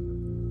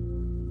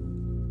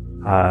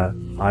 I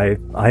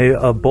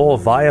abhor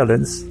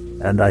violence,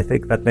 and I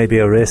think that may be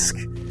a risk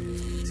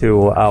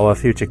to our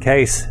future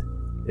case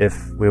if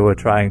we were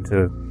trying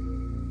to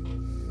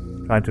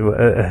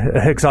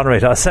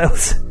exonerate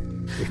ourselves.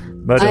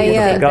 I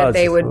think that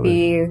they would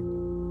be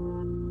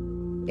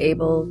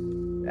able.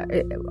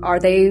 Are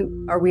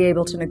we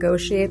able to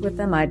negotiate with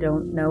them? I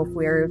don't know if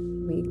we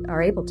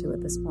are able to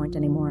at this point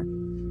anymore.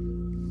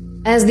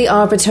 As the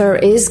Arbiter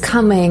is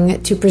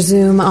coming to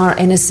presume our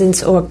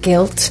innocence or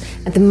guilt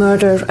at the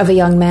murder of a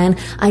young man,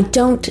 I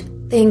don't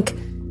think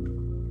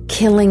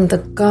killing the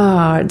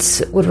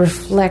guards would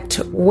reflect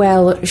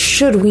well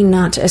should we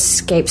not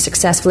escape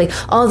successfully,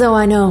 although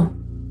I know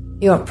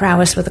your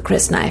prowess with a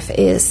crysknife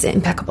is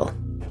impeccable.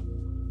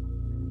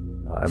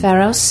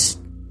 Pharos?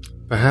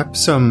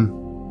 Perhaps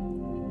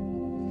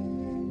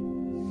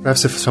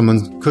if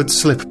someone could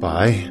slip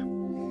by,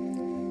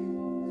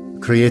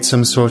 create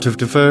some sort of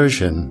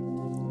diversion,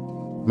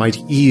 might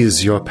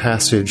ease your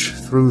passage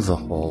through the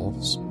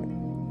halls.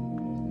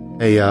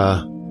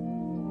 A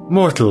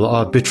mortal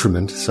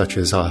arbitrament, such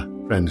as our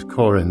friend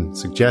Corin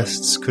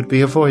suggests, could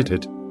be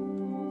avoided.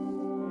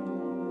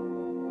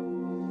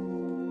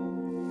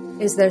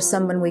 Is there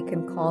someone we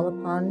can call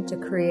upon to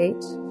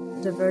create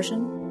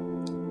diversion?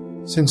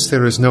 Since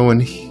there is no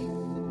one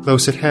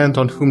close at hand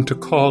on whom to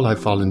call, I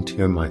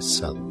volunteer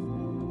myself.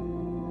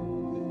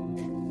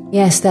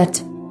 Yes,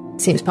 that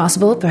seems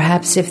possible.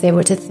 Perhaps if they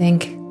were to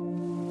think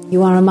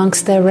you are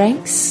amongst their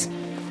ranks.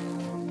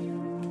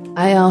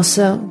 I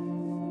also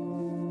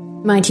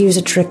might use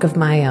a trick of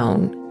my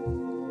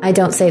own. I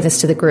don't say this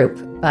to the group,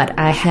 but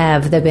I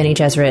have the Bene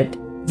Gesserit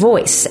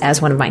voice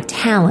as one of my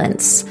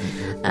talents,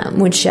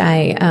 which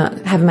I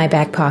have in my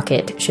back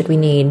pocket should we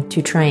need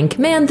to try and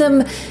command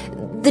them.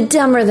 The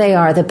dumber they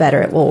are, the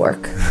better it will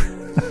work.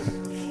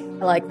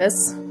 I like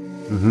this.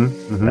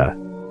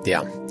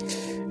 Yeah.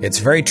 It's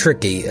very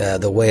tricky,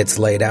 the way it's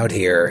laid out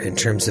here in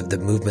terms of the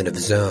movement of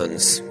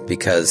zones,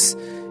 because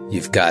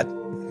you've got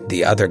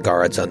the other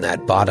guards on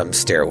that bottom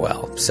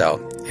stairwell. So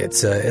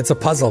it's a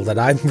puzzle that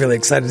I'm really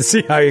excited to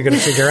see how you're going to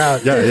figure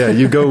out. Yeah.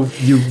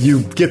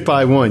 You get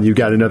by one, you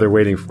got another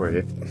waiting for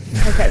you.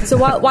 Okay, so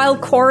while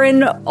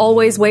Corin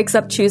always wakes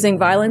up choosing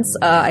violence,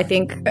 I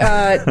think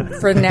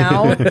for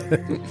now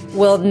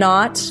will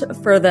not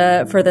for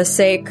the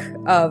sake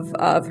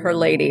of her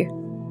lady.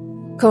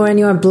 Corin,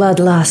 your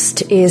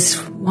bloodlust is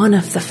one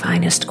of the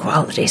finest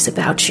qualities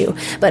about you,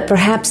 but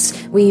perhaps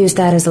we use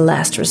that as a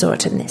last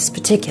resort in this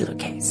particular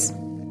case.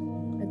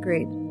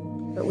 Agreed,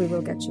 but we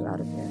will get you out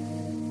of here.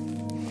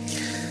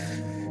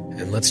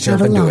 And let's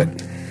jump into it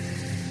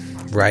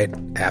right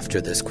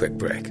after this quick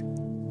break.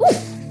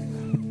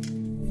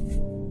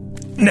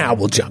 Now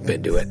we'll jump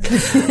into it.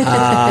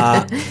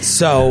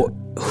 So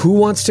who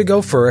wants to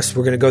go first?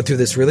 We're going to go through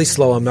this really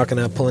slow. I'm not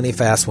going to pull any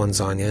fast ones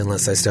on you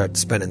unless I start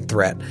spinning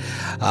threat.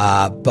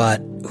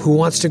 But who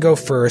wants to go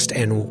first,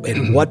 and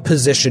in what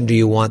position do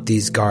you want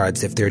these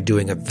guards if they're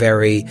doing a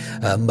very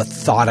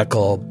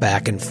methodical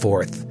back and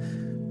forth?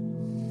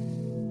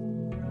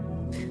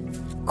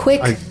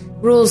 Quick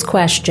rules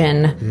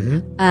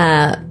question.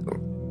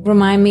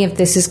 Remind me if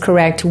this is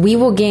correct. We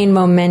will gain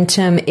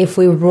momentum if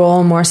we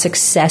roll more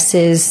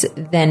successes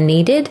than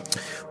needed.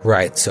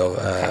 Right. So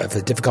if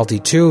the difficulty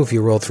 2, if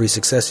you roll 3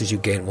 successes, you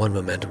gain 1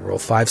 momentum. Roll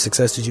 5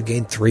 successes, you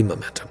gain 3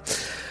 momentum.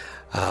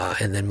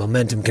 And then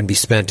momentum can be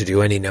spent to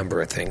do any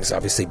number of things.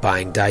 Obviously,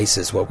 buying dice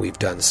is what we've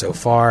done so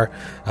far.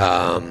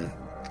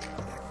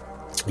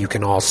 You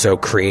can also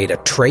create a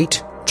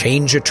trait,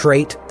 change a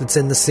trait that's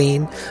in the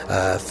scene.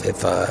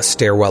 If a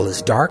stairwell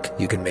is dark,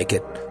 you can make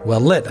it well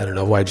lit. I don't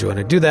know why you want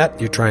to do that.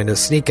 You're trying to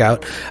sneak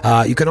out.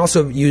 You can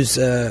also use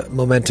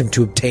momentum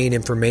to obtain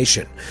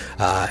information.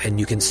 And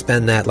you can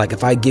spend that, like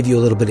if I give you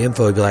a little bit of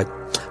info, you'd be like,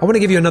 I want to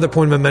give you another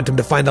point of momentum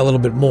to find out a little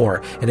bit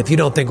more. And if you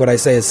don't think what I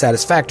say is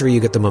satisfactory, you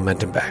get the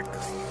momentum back.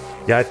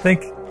 Yeah, I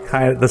think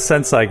kind of the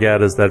sense I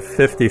get is that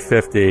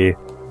 50-50,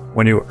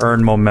 when you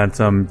earn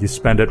momentum, you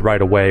spend it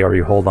right away or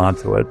you hold on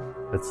to it.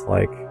 It's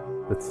like,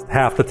 it's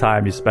half the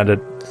time you spend it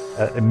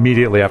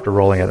immediately after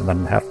rolling it, and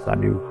then half the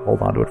time you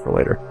hold on to it for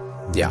later.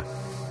 Yeah.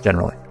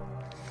 Generally.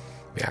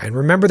 Yeah, and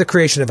remember the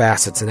creation of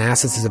assets, and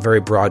assets is a very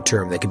broad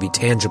term. They can be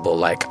tangible,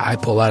 like I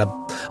pull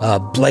out a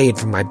blade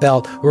from my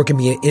belt, or it can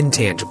be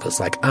intangibles,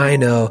 like I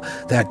know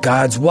that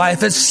God's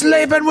wife is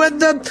sleeping with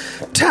the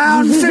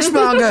town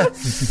fishmonger.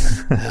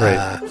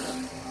 Right.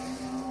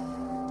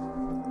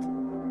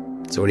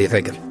 So what are you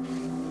thinking?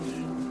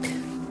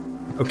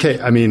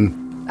 Okay, I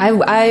mean,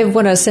 I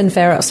want to send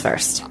Pharos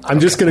first. I'm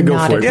just going to go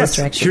Not for in it. this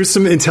direction. Here's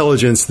some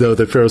intelligence, though,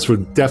 that Pharos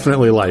would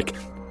definitely like.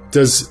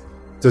 Does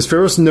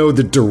Pharos know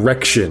the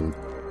direction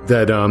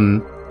that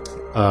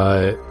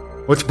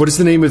what is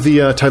the name of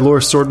the Tylor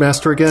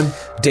Swordmaster again?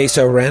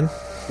 Deso Ren?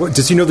 What,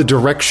 does he know the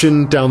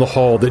direction down the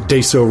hall that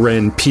Deso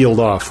Ren peeled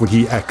off when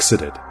he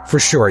exited? For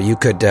sure, you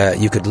could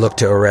look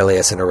to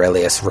Aurelius, and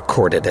Aurelius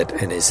recorded it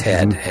in his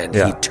head, and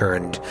he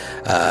turned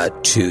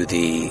to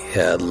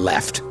the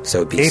left, so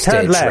it'd be He stage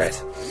turned right.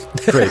 left.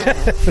 Great.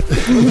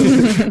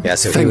 Yeah,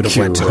 so he Thank would have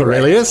you, went to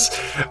Aurelius.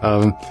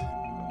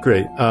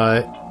 Great.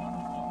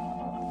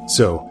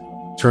 So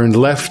turned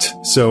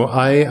left. So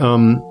I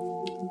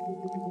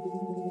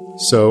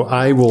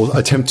will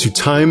attempt to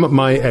time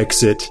my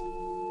exit,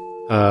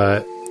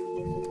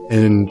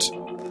 and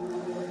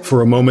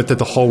for a moment that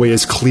the hallway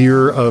is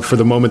clear. For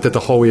the moment that the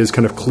hallway is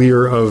kind of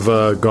clear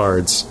of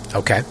guards,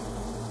 Okay.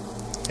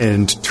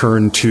 and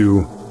turn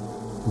to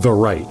the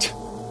right.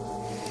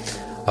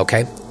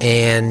 Okay.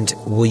 And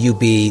will you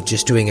be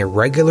just doing a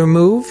regular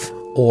move,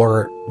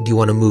 or do you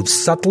want to move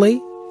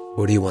subtly,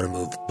 or do you want to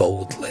move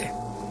boldly?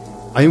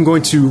 I am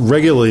going to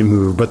regularly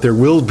move, but there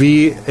will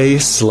be a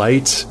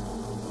slight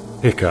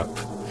hiccup.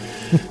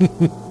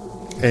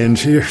 And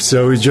here,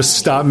 so just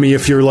stop me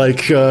if you're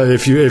like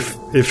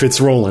if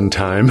it's rolling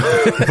time.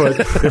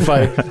 But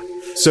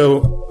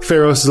so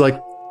Pharos is like,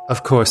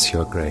 of course,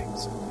 Your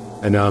Grace,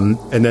 and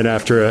then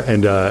after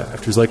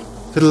he's like,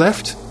 to the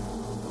left.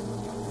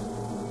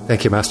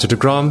 Thank you, Master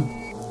DeGrom.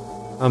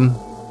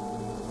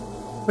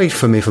 Wait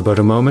for me for about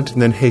a moment,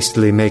 and then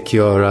hastily make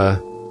your.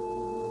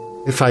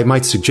 If I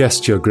might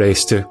suggest, Your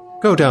Grace, to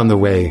go down the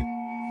way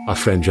our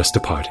friend just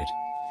departed.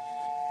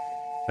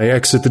 I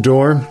exit the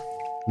door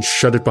and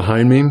shut it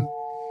behind me.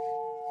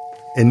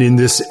 And in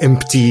this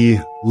empty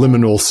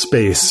liminal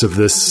space of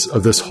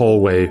this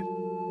hallway,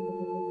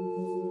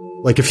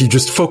 like if you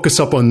just focus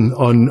up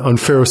on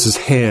Pharos's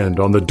hand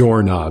on the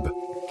doorknob,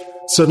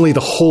 suddenly the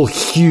whole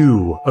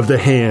hue of the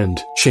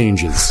hand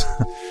changes.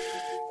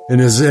 and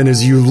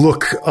as you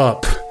look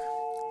up,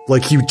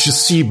 like you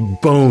just see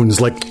bones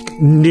like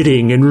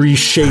knitting and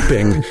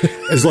reshaping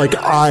as like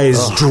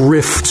eyes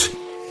drift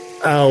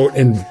out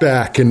and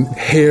back, and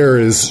hair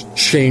is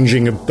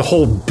changing. The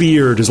whole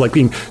beard is like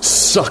being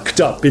sucked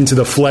up into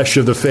the flesh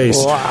of the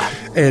face.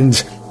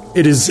 And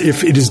it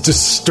is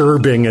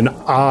disturbing and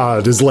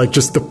odd, as like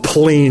just the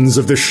planes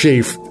of the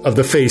shape of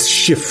the face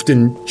shift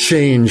and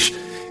change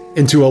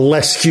into a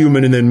less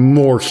human and then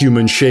more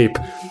human shape,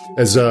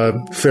 as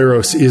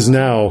Pharos is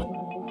now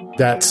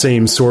that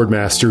same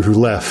swordmaster who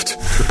left,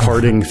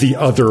 departing the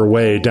other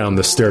way down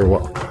the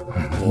stairwell.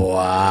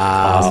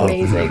 Wow.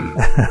 Amazing.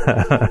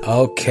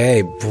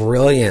 Okay,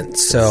 brilliant.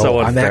 So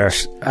unfair.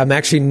 I'm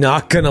actually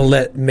not going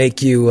to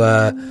make you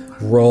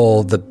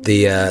roll the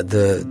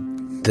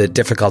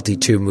difficulty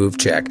 2 move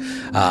check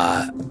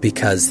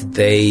because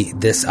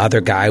this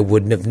other guy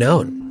wouldn't have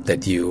known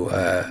that you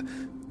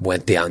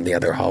went down the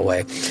other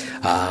hallway.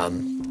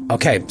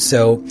 Okay,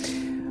 so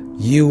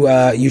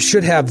you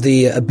should have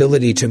the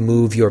ability to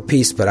move your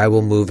piece, but I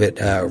will move it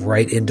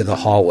right into the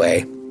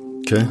hallway.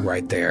 Okay.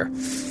 Right there.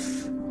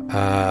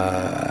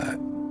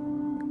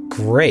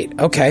 Great.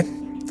 Okay.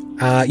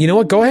 You know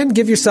what? Go ahead and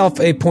give yourself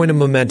a point of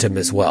momentum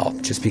as well,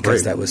 just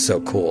because that was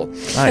so cool.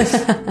 Nice.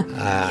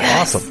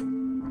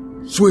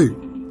 Awesome. Sweet.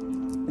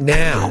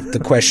 Now, the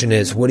question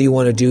is, what do you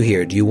want to do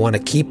here? Do you want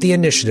to keep the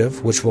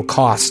initiative, which will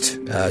cost,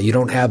 you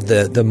don't have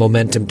the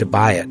momentum to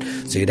buy it,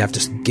 so you'd have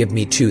to give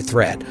me 2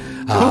 threat.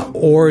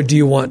 Or do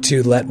you want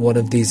to let one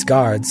of these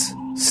guards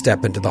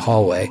step into the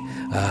hallway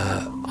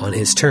on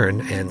his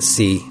turn and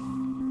see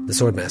the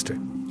Swordmaster?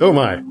 Oh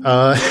my.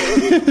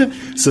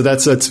 So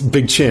that's a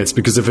big chance,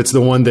 because if it's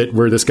the one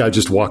where this guy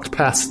just walked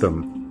past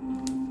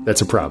them,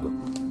 that's a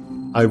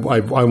problem. I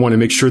want to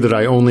make sure that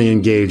I only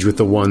engage with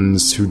the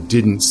ones who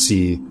didn't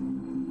see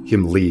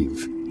him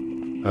leave.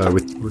 I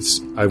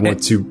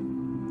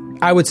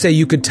would say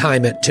you could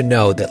time it to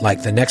know that,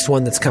 like, the next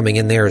one that's coming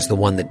in there is the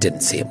one that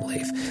didn't see him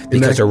leave,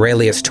 because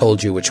Aurelius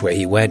told you which way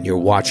he went. You're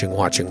watching,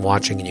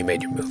 and you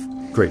made your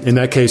move. Great. In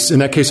that case,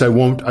 I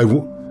won't.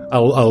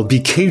 I'll be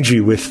cagey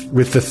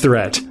with the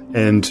threat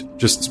and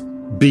just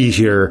be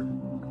here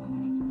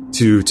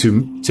to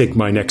take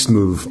my next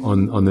move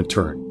on the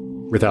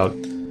turn without.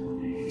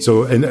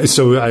 So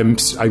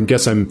I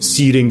guess I'm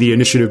ceding the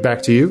initiative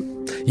back to you.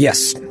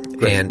 Yes.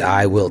 Great. And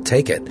I will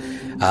take it.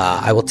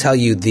 I will tell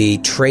you the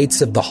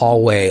traits of the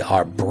hallway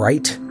are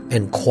bright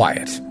and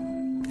quiet,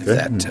 if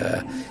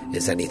that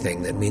is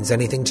anything that means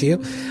anything to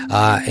you.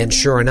 And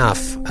sure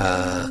enough,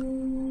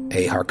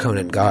 a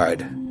Harkonnen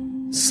guard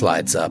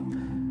slides up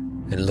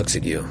and looks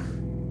at you.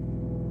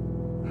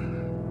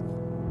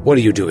 What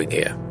are you doing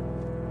here?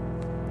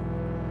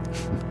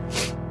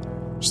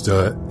 Just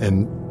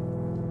and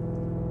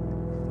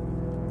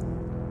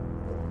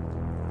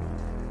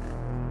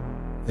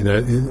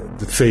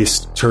the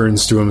face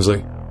turns to him, is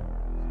like,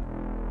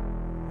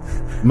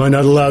 am I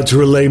not allowed to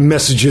relay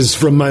messages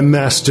from my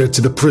master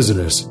to the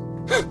prisoners?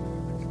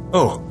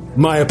 Oh,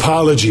 my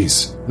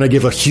apologies. And I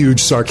give a huge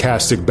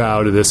sarcastic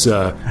bow to this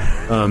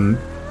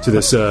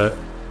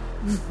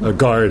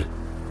guard.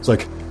 It's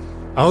like,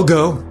 I'll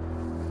go,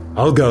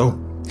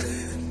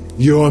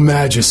 Your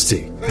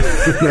Majesty,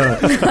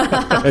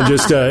 and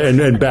just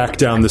and back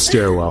down the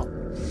stairwell.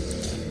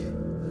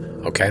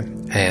 Okay,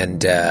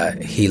 and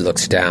he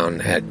looks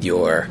down at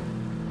your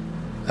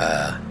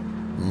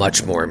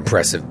much more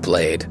impressive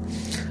blade.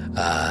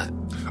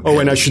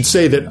 And I should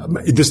say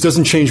that this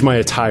doesn't change my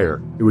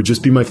attire. It would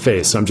just be my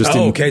face. I'm just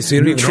in okay, so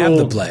you don't even have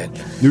the blade.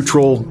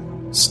 Neutral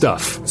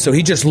stuff. So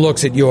he just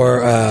looks at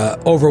your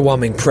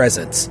overwhelming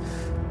presence.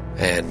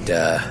 And,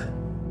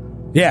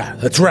 yeah,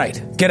 that's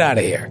right. Get out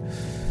of here.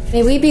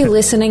 May we be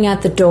listening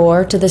at the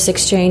door to this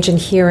exchange and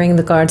hearing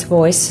the guard's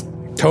voice?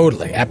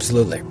 Totally,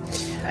 absolutely.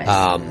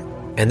 Nice.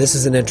 And this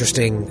is an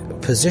interesting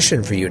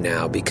position for you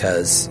now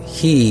because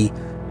he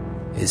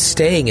is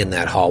staying in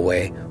that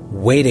hallway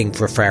waiting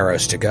for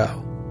Pharos to go.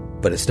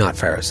 But it's not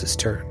Pharos'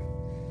 turn.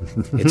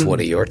 It's one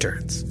of your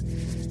turns.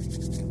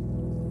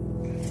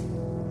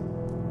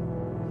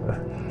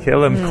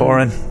 Kill him,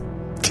 Corin.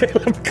 Kill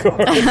him,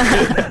 Corin.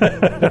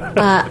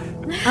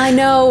 I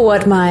know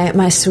what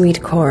my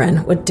sweet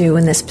Corin would do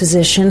in this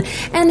position,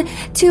 and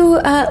to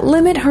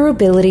limit her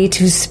ability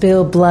to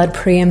spill blood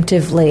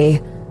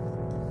preemptively,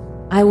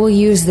 I will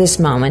use this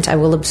moment. I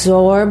will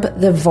absorb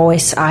the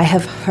voice I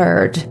have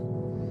heard.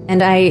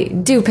 And I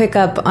do pick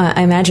up,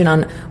 I imagine,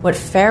 on what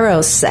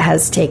Pharos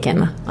has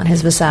taken on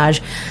his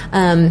visage.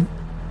 And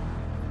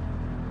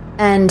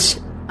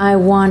I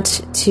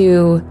want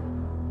to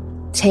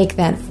take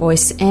that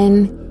voice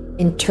in,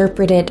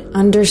 interpret it,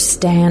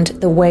 understand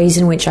the ways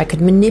in which I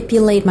could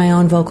manipulate my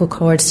own vocal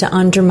cords to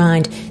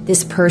undermine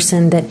this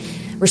person that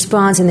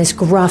responds in this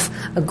gruff,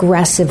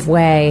 aggressive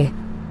way.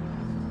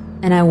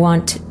 And I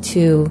want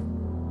to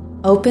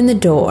open the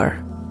door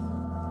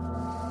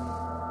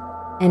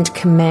and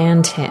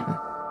command him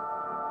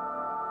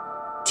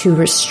to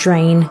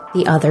restrain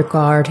the other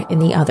guard in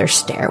the other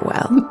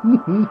stairwell.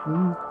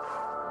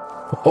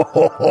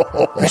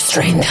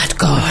 Restrain that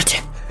guard.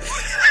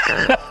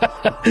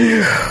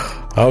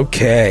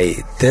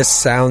 Okay, this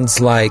sounds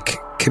like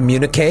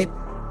communicate.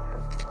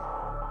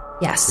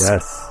 Yes.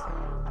 Yes.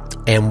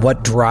 And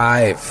what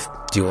drive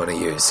do you want to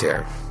use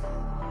here?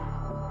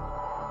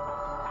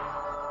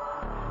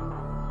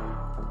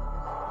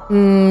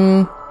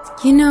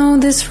 You know,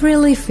 this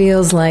really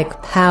feels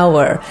like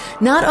power.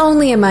 Not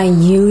only am I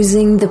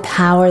using the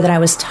power that I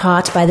was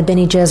taught by the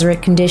Bene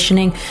Gesserit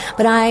conditioning,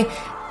 but I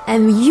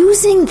am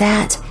using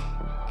that,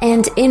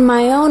 and in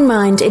my own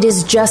mind, it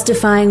is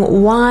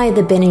justifying why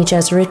the Bene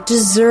Gesserit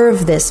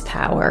deserve this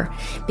power.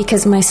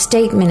 Because my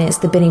statement is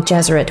the Bene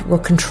Gesserit will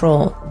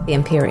control the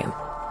Imperium.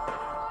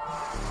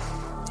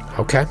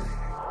 Okay.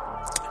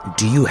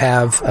 Do you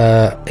have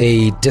a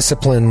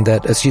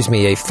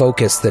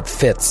focus that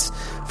fits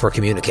for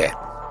communicate?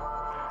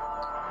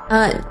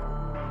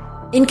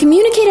 In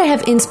communicate, I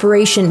have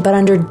inspiration, but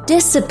under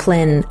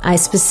discipline, I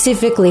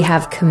specifically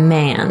have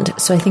command.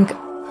 So I think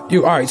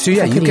all right. So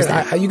yeah, you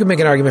can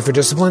make an argument for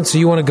discipline. So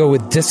you want to go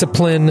with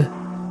discipline,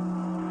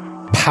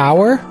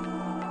 power.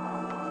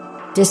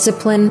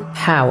 Discipline,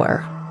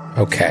 power.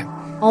 Okay.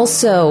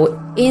 Also,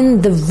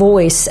 in the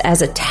voice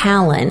as a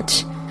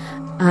talent,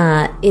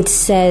 it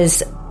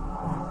says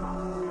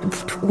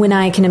when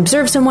I can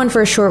observe someone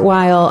for a short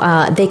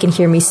while, they can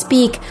hear me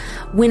speak.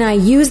 When I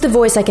use the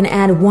voice, I can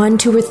add 1,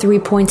 2, or 3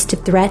 points to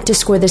threat to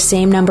score the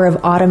same number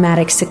of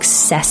automatic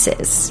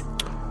successes.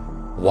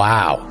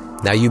 Wow.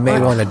 Now you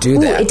may want to do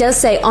that. It does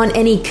say on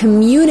any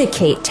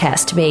communicate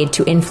test made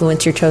to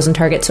influence your chosen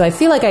target. So I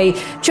feel like I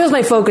chose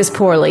my focus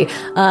poorly.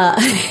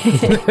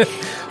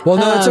 Well,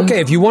 no, it's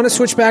okay. If you want to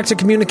switch back to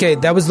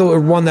communicate, that was the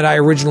one that I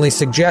originally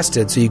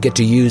suggested, so you get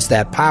to use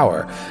that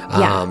power.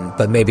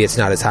 But maybe it's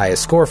not as high a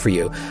score for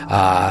you.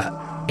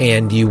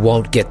 And you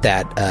won't get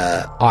that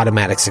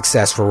automatic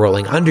success for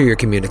rolling under your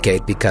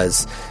communicate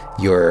because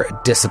your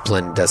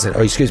discipline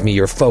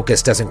your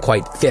focus doesn't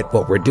quite fit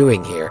what we're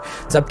doing here.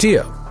 It's up to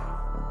you.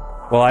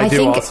 Well,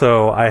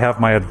 I have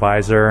my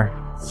advisor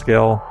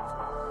skill,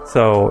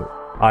 so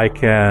I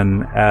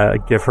can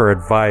give her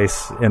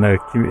advice in a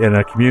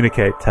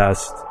communicate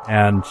test,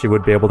 and she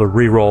would be able to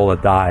re-roll a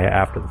die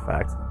after the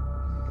fact.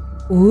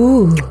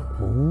 Ooh.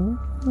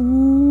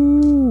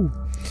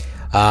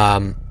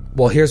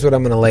 Well, here's what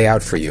I'm going to lay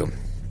out for you.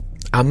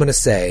 I'm going to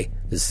say,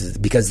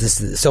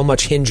 so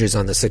much hinges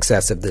on the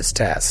success of this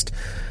test.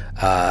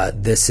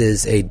 This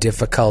is a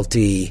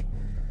difficulty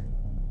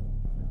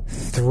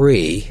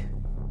 3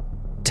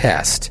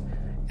 test,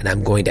 and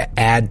I'm going to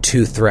add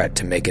 2 threat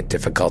to make it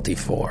difficulty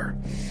 4.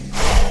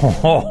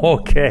 Oh,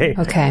 okay.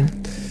 Okay.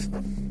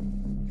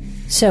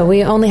 So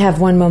we only have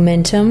 1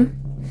 momentum.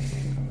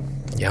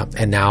 Yeah,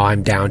 and now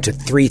I'm down to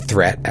 3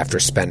 threat after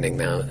spending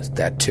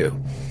that 2.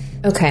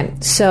 Okay,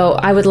 so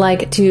I would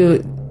like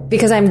to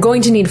because I'm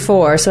going to need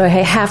 4, so I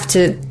have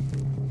to.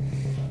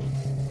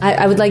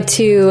 I would like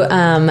to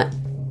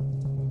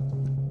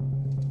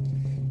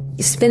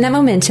spin that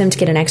momentum to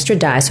get an extra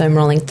die. So I'm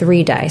rolling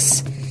 3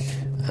 dice.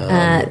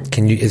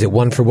 Is it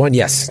 1 for 1?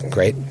 Yes,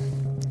 great.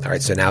 All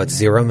right, so now it's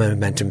 0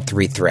 momentum,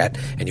 3 threat,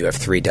 and you have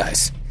 3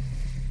 dice.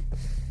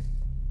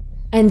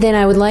 And then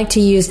I would like to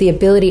use the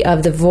ability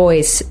of the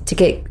voice to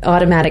get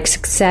automatic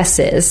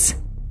successes.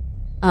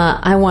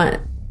 I want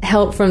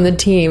help from the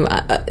team.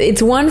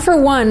 It's 1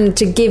 for 1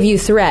 to give you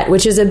threat,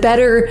 which is a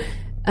better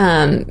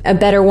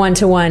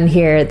 1-to-1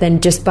 here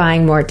than just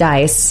buying more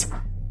dice.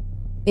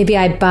 Maybe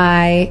I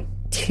buy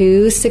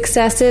 2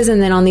 successes,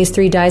 and then on these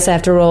 3 dice I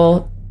have to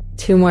roll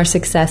 2 more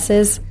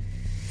successes.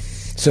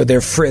 So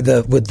they're free.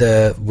 With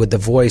the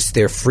voice,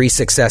 they're free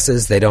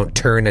successes. They don't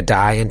turn a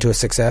die into a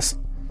success.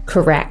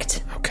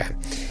 Correct. Okay.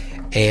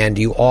 And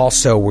you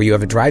also, where you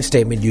have a drive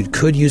statement, you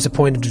could use a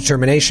point of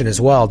determination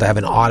as well to have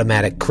an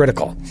automatic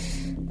critical,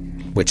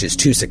 which is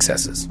 2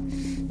 successes.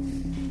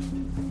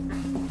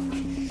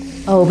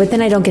 Oh, but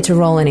then I don't get to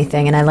roll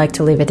anything, and I like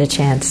to leave it to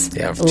chance.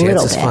 Yeah, a chance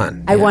little is bit.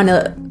 fun. I Yeah. want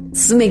to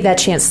make that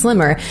chance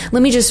slimmer.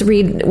 Let me just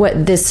read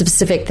what this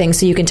specific thing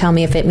so you can tell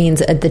me if it means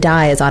the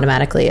die is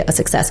automatically a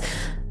success.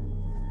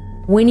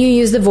 When you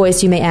use the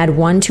voice, you may add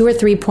 1, 2, or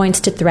 3 points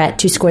to threat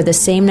to score the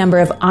same number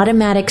of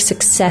automatic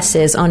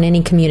successes on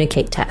any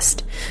communicate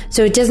test.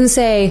 So it doesn't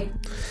say...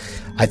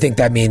 I think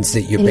that means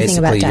that you're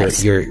Anything basically about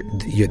dice.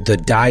 the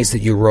dice that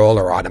you roll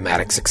are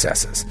automatic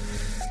successes.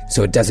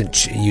 So it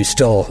doesn't.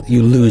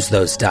 You lose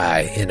those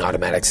die in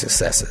automatic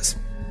successes.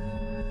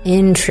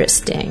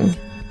 Interesting.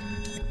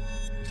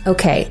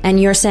 Okay, and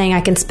you're saying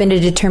I can spend a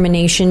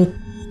determination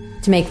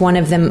to make one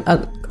of them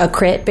a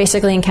crit,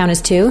 basically, and count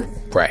as 2?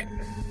 Right.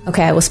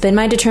 Okay, I will spend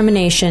my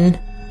determination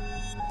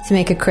to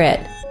make a crit.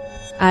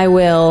 I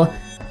will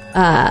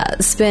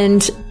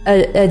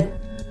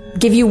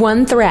give you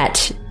 1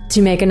 threat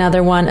to make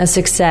another one a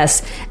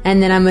success,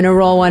 and then I'm going to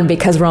roll 1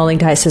 because rolling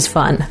dice is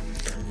fun.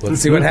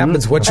 Let's see what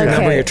happens. What's your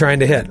number you're trying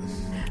to hit?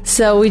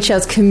 So we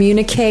chose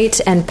communicate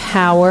and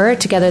power.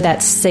 Together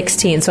that's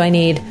 16. So I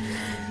need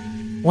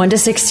 1 to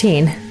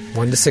 16.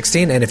 1 to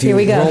 16, and if you Here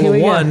we go, roll here a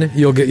we 1,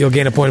 you'll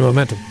gain a point of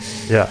momentum.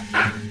 Yeah.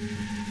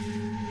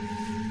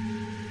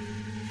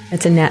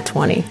 It's a nat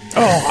 20.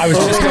 Oh, I was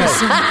just going to.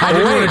 I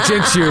didn't want to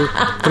jinx you,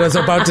 but I was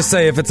about to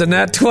say if it's a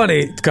nat 20,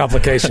 it's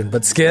complication.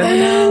 But Skid,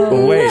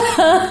 Wait.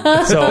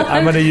 So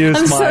I'm going to use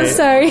I'm so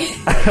sorry.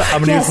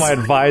 I'm going to use my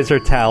advisor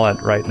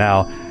talent right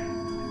now.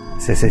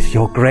 It says,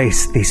 "Your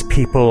Grace, these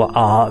people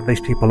are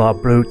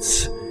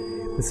brutes.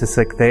 This is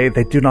like they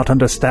do not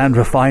understand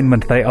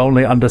refinement. They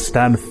only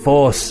understand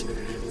force."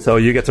 So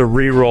you get to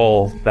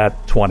re-roll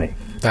that 20.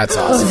 that's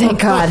Oh, awesome. thank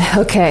God.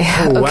 Okay.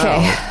 Oh,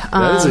 okay. wow.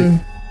 That is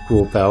a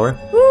cool power.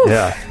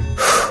 Yeah.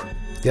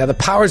 Yeah, the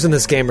powers in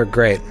this game are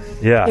great.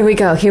 Yeah. Here we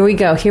go. Here we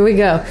go. Here we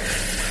go.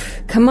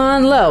 Come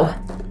on, low.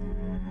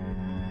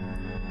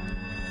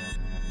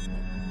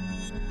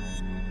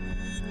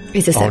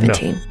 It's a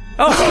 17.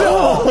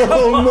 Oh,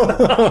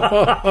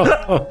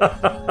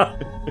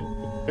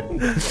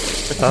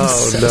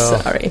 no.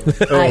 Sorry.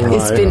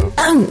 It's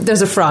been.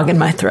 There's a frog in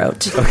my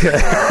throat. Okay.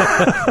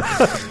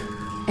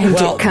 And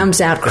Well- it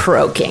comes out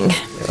croaking.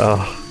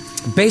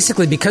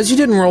 Basically, because you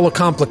didn't roll a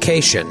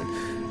complication,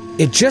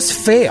 it just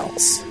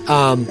fails.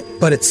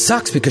 But it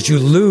sucks because you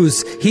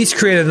lose. He's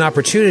created an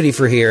opportunity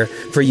for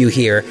you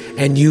here,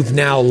 and you've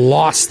now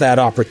lost that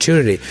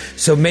opportunity.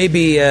 So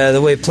maybe the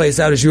way it plays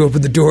out is you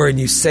open the door and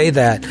you say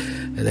that,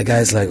 and the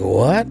guy's like,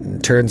 "What?"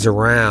 and turns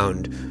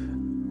around,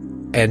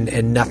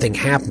 and nothing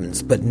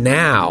happens. But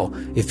now,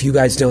 if you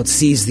guys don't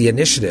seize the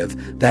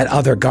initiative, that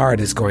other guard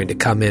is going to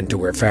come into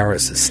where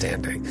Faris is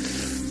standing.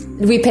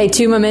 We pay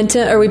 2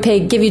 momentum, or we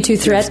give you 2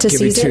 threat to Give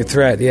me seize 2 it?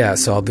 threat, yeah.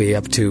 So I'll be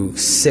up to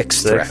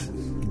 6 threat.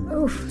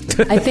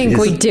 I think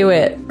we do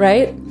it,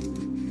 right?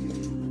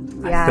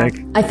 Yeah.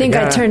 I think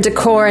I turn to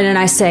Corin and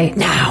I say,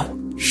 now.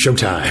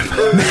 Showtime.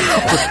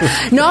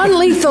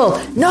 Non-lethal!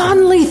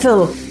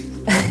 Non-lethal!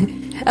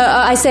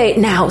 I say,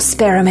 now,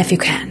 spare him if you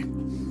can.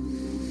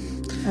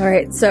 All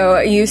right, so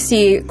you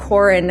see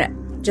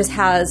Corin just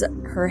has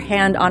her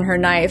hand on her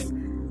knife.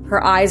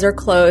 Her eyes are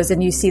closed,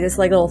 and you see this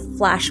like little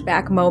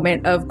flashback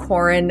moment of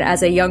Corin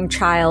as a young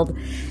child.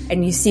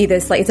 And you see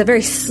this it's a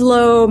very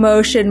slow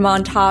motion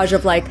montage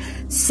of like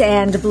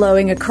sand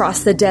blowing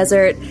across the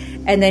desert.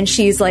 And then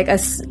she's like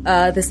this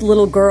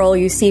little girl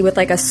you see with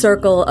like a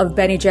circle of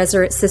Bene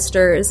Gesserit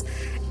sisters,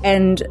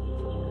 and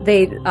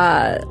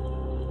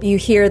you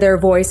hear their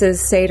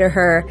voices say to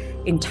her,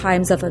 "In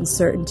times of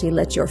uncertainty,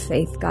 let your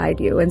faith guide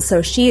you." And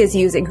so she is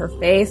using her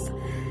faith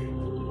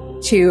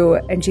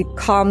and she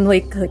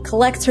calmly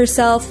collects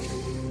herself,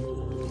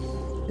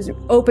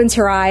 opens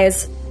her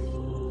eyes,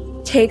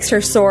 takes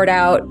her sword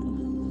out,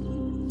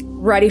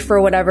 ready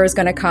for whatever is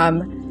going to come,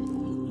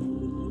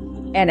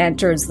 and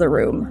enters the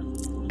room.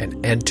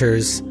 And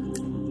enters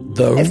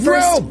the At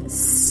first, room.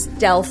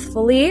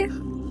 stealthily.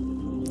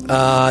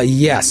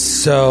 Yes.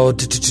 So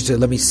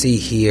let me see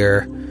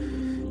here.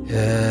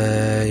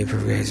 You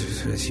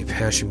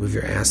pass, you move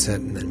your asset,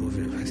 and then move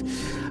it.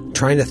 I'm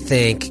trying to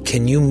think,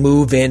 can you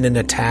move in and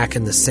attack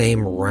in the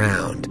same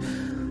round?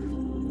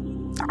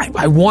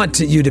 I want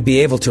you to be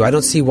able to. I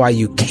don't see why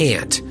you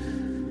can't.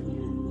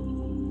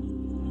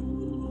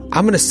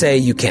 I'm going to say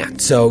you can.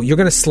 So you're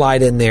going to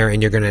slide in there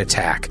and you're going to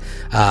attack.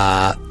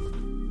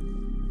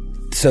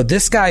 So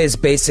this guy is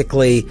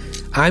basically,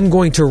 I'm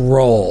going to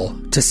roll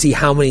to see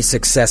how many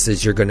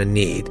successes you're going to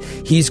need.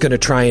 He's going to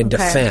try and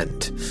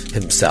defend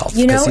himself.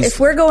 You know, if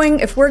we're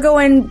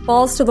going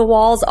balls to the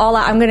walls, all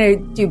out, I'm not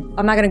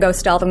going to go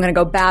stealth. I'm going to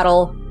go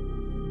battle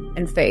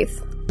and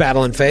faith.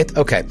 Battle and faith?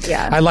 Okay.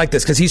 Yeah. I like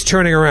this because he's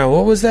turning around.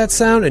 What was that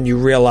sound? And you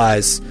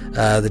realize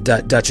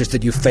the Duchess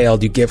that you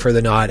failed. You give her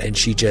the nod and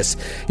she just...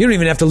 You don't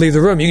even have to leave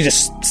the room. You can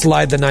just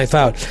slide the knife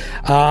out.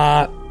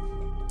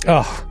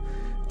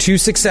 2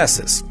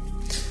 successes.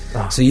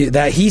 Oh. So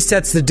that he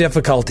sets the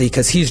difficulty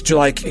because he's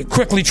like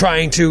quickly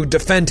trying to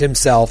defend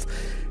himself.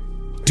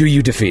 Do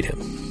you defeat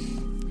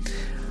him?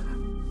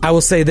 I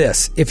will say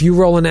this. If you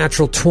roll a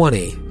natural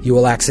 20, you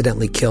will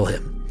accidentally kill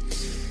him.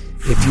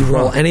 If you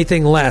roll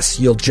anything less,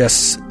 you'll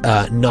just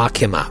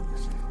knock him out.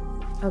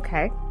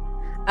 Okay.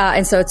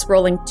 And so it's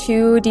rolling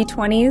 2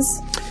 d20s?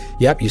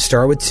 Yep, you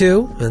start with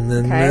 2, and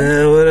then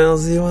what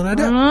else do you want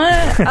to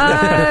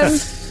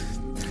do?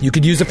 You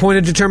could use a point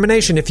of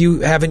determination if you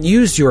haven't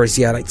used yours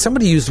yet.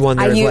 Somebody used one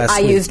there last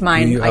week. I used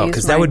mine.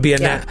 Because that would be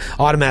an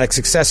automatic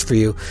success for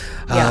you.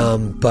 Yeah.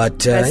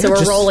 So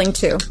we're rolling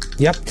 2.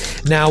 Yep.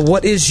 Now,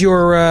 what is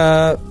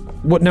your...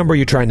 what number are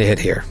you trying to hit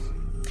here?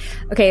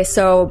 Okay,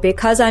 so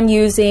because I'm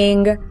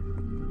using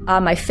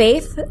my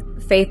faith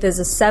is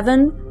a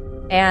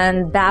 7,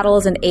 and battle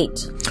is an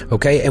 8.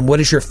 Okay, and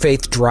what is your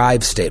faith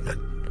drive statement?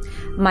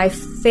 My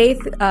faith,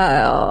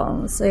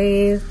 let's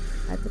see, I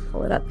have to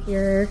pull it up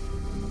here.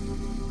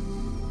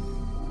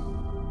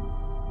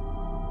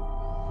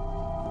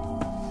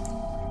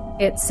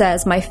 It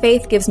says, my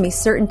faith gives me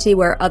certainty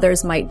where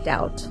others might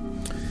doubt.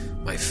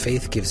 My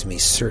faith gives me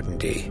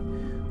certainty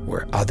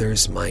where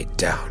others might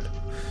doubt.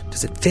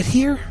 Does it fit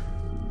here?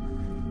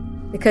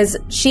 Because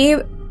she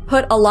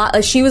put a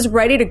lot, she was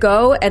ready to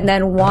go and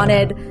then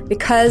wanted,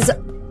 because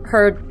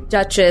her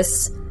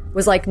Duchess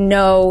was like,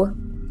 no,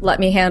 let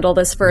me handle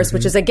this first,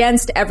 which is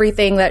against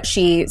everything that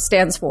she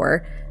stands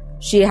for.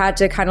 She had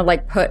to kind of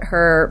like put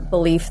her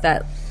belief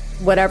that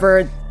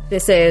whatever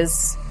this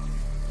is,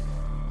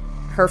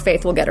 her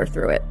faith will get her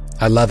through it.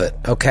 I love it.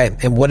 Okay.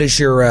 And what is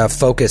your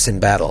focus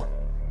in battle?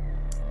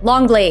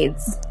 Long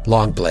blades.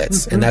 Long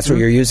blades. And that's what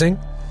you're using?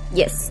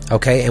 Yes.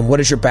 Okay. And what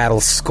is your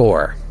battle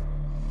score?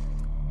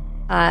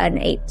 An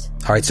 8.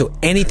 All right, so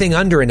anything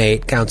under an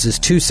 8 counts as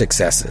 2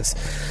 successes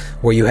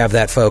where you have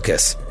that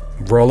focus.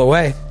 Roll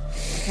away.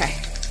 Okay.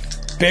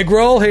 Big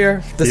roll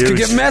here. This could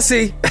get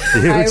messy.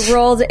 I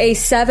rolled a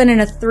 7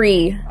 and a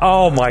 3.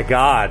 Oh, my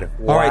God.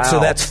 Wow. All right, so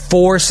that's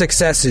 4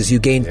 successes. You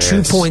gain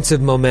 2 points of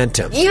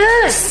momentum.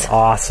 Yes!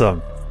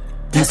 Awesome.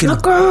 That's my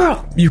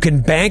girl! You can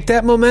bank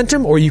that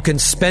momentum, or you can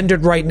spend it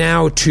right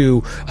now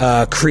to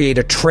create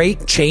a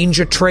trait,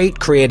 change a trait,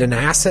 create an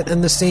asset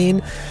in the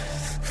scene.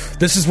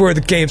 This is where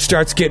the game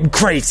starts getting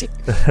crazy.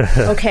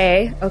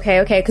 Okay.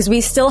 Because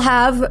we still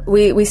have,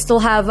 we're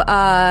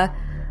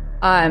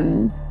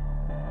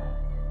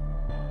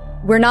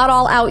not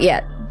all out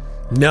yet.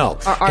 No,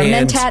 our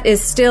Mentat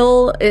is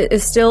still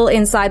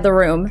inside the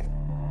room.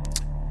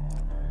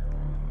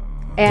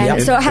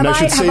 And so have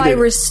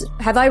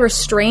I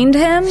restrained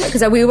him?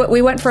 Because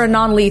we went for a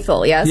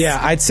non-lethal, yes? Yeah,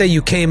 I'd say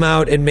you came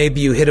out and maybe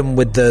you hit him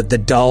with the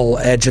dull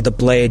edge of the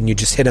blade and you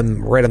just hit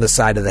him right on the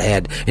side of the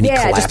head and he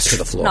collapsed to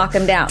the floor. Knock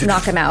him down,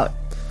 knock him out.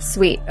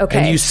 Sweet, okay.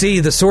 And you see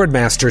the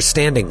Swordmaster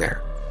standing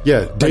there.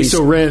 Yeah,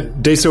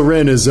 Deso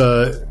Ren is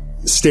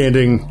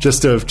standing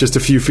just a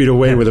few feet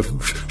away with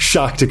a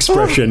shocked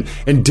expression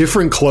and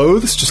different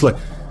clothes, just like...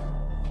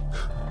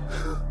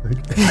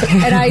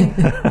 And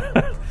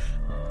I...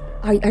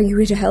 Are you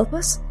ready to help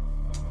us?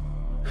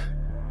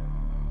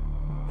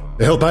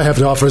 The help I have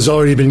to offer has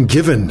already been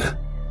given,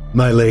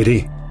 my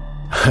lady.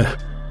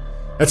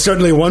 That's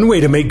certainly one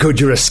way to make good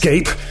your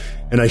escape.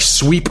 And I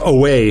sweep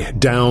away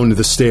down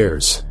the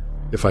stairs,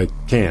 if I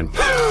can.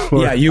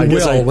 Yeah, you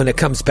will when it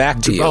comes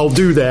back to you. I'll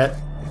do that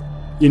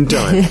in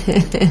time.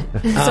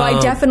 So I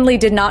definitely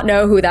did not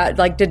know who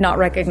that, did not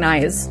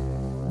recognize.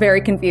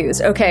 Very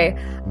confused. Okay,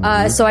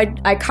 so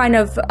I kind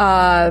of...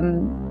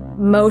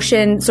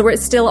 motion. So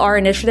it's still our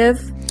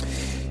initiative?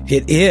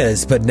 It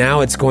is, but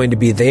now it's going to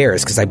be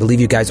theirs because I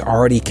believe you guys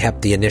already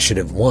kept the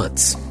initiative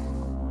once.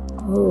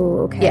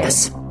 Oh, okay.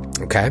 Yes.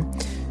 Okay.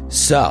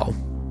 So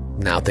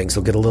now things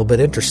will get a little bit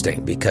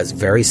interesting because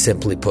very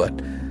simply put,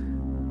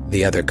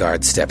 the other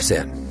guard steps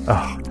in.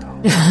 Oh,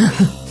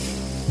 no.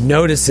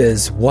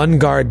 Notices one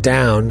guard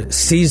down,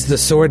 sees the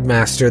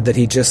Swordmaster that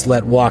he just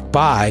let walk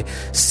by,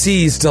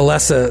 sees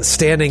Delessa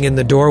standing in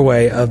the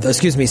doorway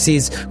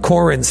sees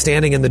Corin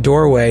standing in the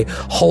doorway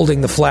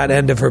holding the flat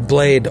end of her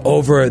blade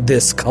over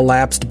this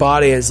collapsed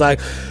body. It's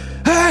like,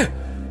 hey,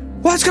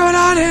 what's going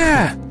on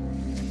here?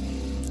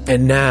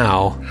 And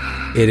now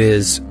it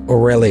is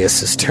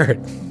Aurelius' turn.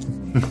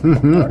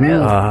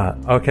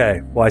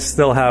 Okay, well, I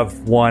still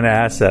have one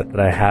asset that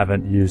I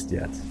haven't used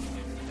yet.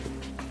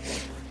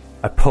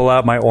 I pull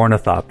out my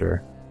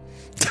ornithopter.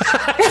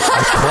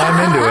 I climb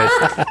into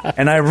it,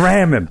 and I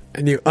ram him.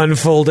 And you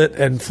unfold it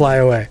and fly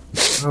away.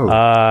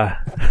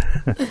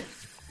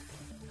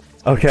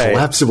 Okay.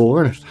 Collapsible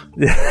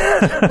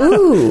ornithopter.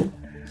 Ooh.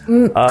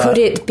 Could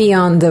it be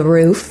on the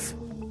roof?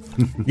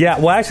 Yeah,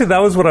 well, actually, that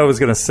was what I was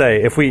going to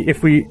say. If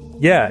we,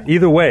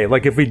 either way,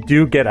 like if we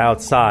do get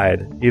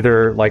outside,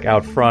 either like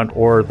out front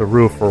or the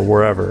roof or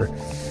wherever,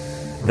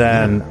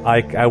 then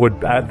I would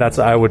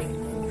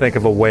think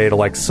of a way to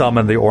like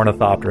summon the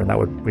ornithopter,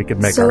 and we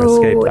could make our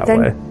escape that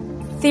way.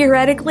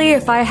 Theoretically,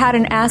 if I had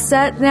an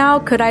asset now,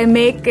 could I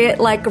make it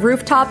like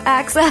rooftop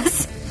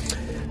access?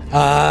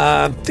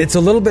 It's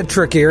a little bit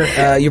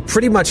trickier. You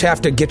pretty much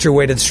have to get your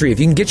way to the street. If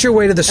you can get your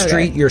way to the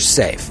street, you're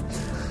safe.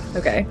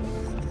 Okay.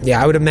 Yeah,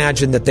 I would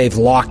imagine that they've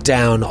locked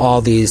down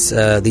all these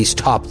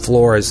top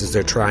floors as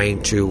they're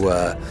trying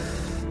to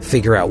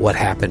figure out what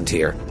happened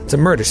here. It's a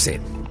murder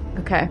scene.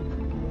 Okay.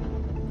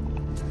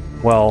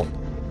 Well,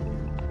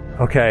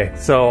 okay,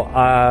 so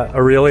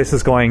Aurelius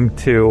is going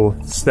to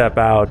step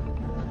out,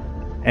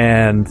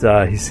 and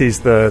he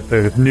sees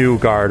the new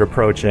guard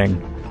approaching,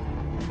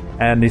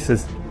 and he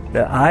says,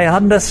 I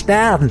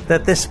understand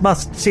that this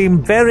must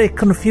seem very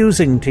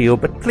confusing to you,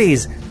 but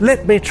please,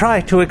 let me try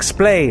to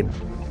explain.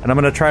 And I'm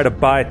going to try to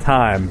buy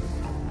time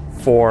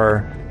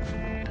for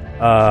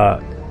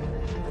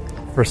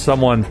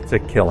someone to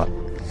kill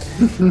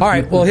him. All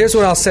right, well, here's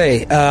what I'll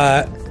say.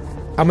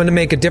 I'm going to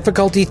make a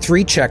difficulty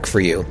 3 check for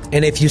you,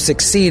 and if you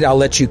succeed, I'll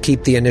let you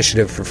keep the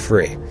initiative for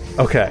free.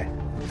 Okay.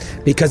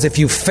 Because if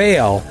you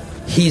fail,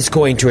 he's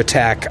going to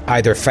attack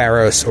either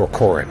Pharos or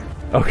Corin.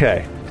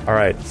 Okay. All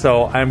right.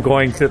 So I'm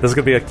going to... This is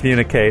going to be a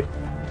communicate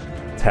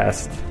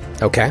test.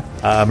 Okay.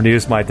 I'm going to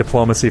use my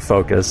diplomacy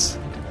focus.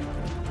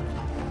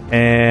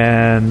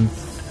 And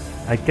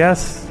I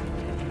guess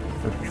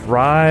for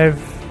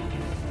drive,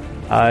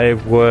 I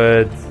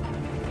would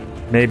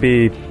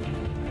maybe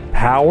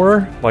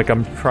power. Like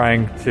I'm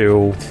trying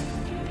to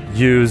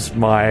use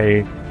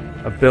my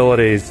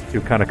abilities to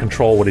kind of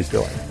control what he's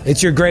doing.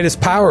 It's your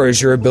greatest power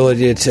is your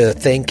ability to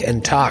think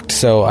and talk.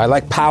 So I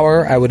like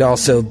power. I would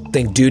also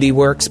think duty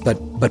works, but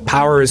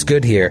power is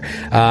good here.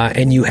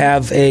 And you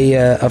have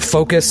a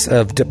focus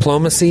of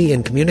diplomacy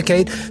and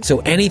communicate. So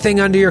anything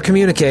under your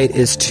communicate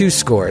is 2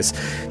 scores.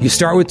 You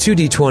start with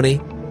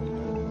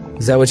 2d20.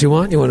 Is that what you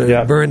want? You want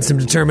to burn some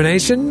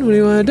determination? What do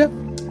you want to do?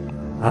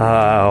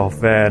 Oh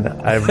man,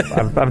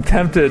 I'm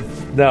tempted.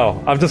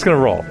 No, I'm just gonna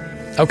roll.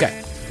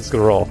 Okay, just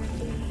gonna roll.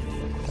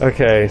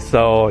 Okay,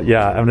 so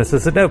yeah, I'm gonna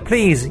say, no,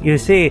 please. You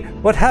see,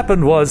 what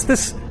happened was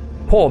this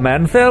poor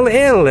man fell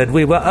ill, and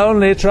we were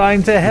only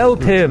trying to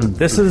help him.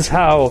 This is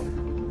how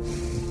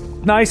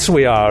nice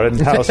we are in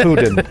House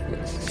Houdin.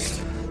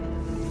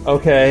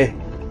 Okay.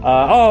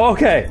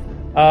 Okay.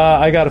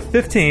 I got a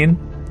 15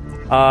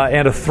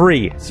 and a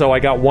 3, so I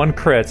got 1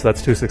 crit. So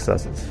that's 2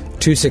 successes.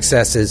 2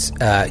 successes,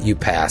 you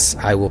pass.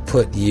 I will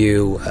put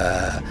you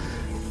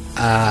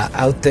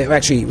out there.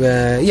 Actually,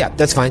 yeah,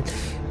 that's fine.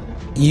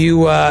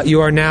 You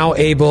are now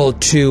able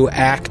to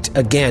act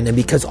again, and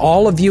because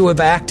all of you have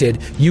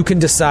acted, you can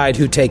decide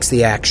who takes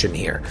the action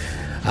here.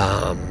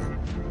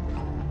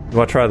 You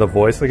want to try the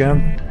voice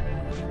again?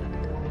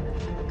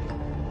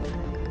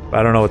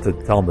 I don't know what to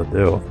tell him to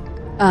do.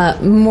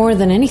 More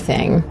than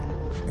anything,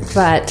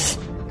 but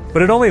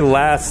it only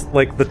lasts,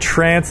 like, the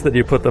trance that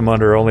you put them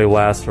under only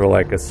lasts for,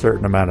 like, a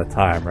certain amount of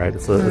time, right?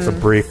 It's a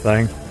brief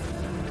thing.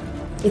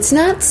 It's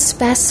not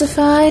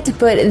specified,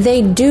 but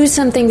they do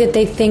something that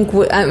they think...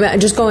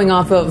 just going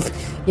off of,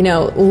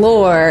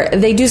 lore,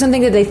 they do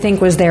something that they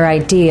think was their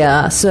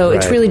idea, so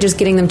it's really just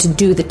getting them to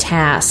do the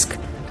task,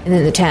 and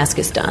then the task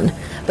is done.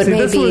 But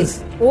maybe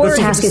the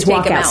task is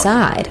walk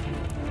outside.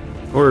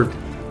 Or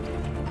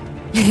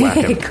whack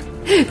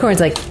him. Corin's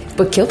like,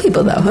 but kill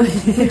people, though. Or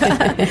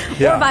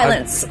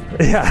violence.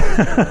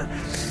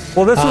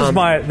 Well,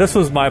 this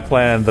was my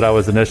plan that I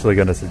was initially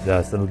going to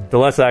suggest, and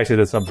Delessa actually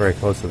did something very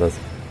close to this.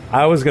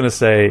 I was going to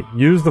say,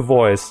 use the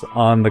voice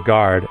on the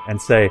guard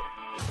and say,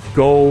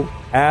 go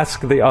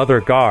ask the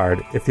other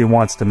guard if he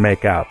wants to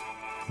make out.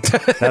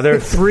 Now, there are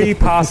 3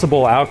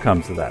 possible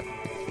outcomes of that.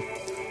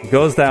 He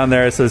goes down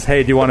there and says,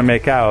 hey, do you want to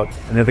make out?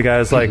 And the other guy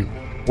is like,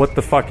 what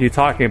the fuck are you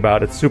talking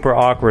about? It's super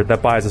awkward.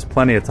 That buys us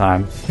plenty of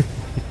time.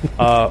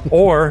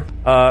 Well,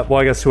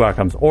 I guess 2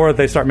 outcomes. Or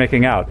they start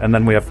making out, and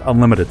then we have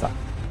unlimited time.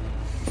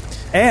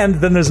 And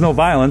then there's no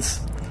violence.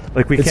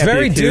 Like, we can't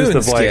be accused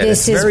of, like...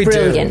 This is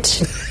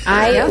brilliant.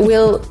 I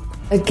will,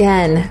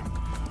 again,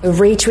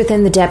 reach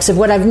within the depths of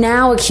what I've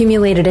now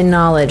accumulated in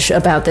knowledge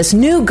about this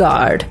new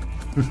guard.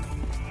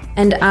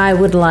 And I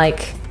would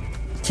like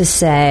to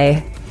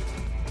say...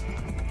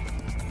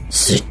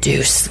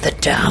 Seduce the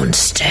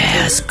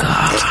downstairs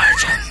guard.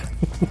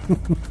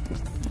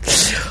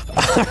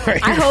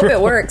 I hope it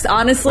works.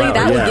 Honestly,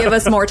 that would give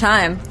us more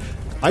time.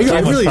 I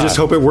really just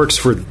hope it works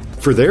for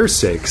their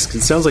sakes, 'cause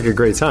it sounds like a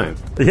great time.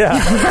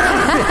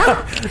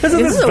 Yeah. This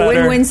is a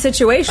win-win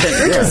situation.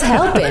 We're just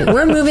helping.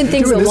 We're moving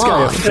things Doing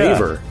along. this guy a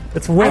favor.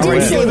 It's win-win. I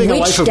didn't say living a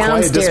which life of quiet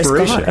downstairs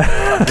desperation.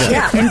 guard.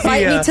 Yeah,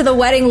 invite me to the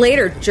wedding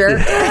later,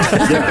 jerk.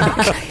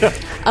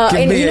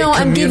 And me a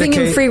I'm giving him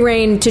communicate- free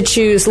reign to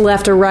choose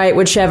left or right,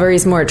 whichever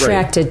he's more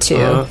attracted to.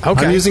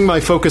 Okay. I'm using my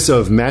focus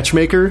of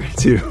matchmaker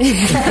to.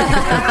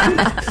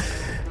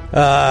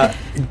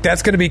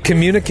 That's going to be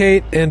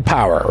communicate and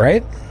power,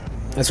 right?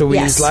 That's what we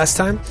Yes. used last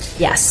time?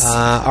 Yes.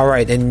 All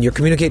right, and your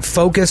communicate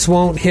focus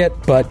won't hit,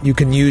 but you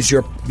can use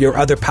your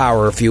other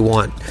power if you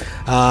want.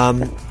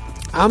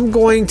 I'm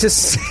going to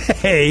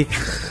say...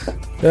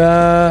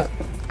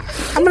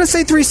 I'm going to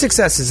say 3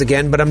 successes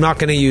again, but I'm not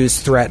going to use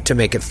threat to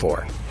make it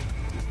 4.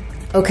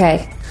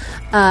 Okay.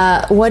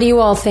 What do you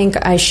all think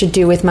I should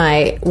do with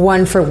my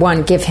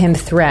 1-for-1 give him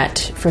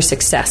threat for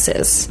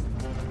successes?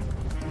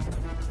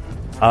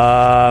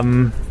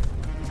 I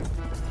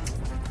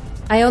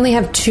only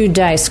have 2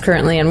 dice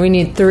currently, and we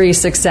need 3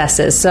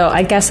 successes. So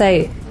I guess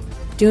I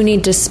do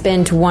need to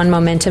spend 1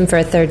 momentum for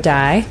a 3rd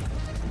die.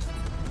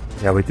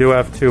 Yeah, we do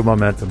have 2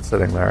 momentum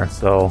sitting there,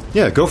 so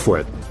Yeah, go for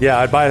it. yeah,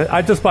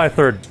 I'd just buy a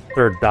third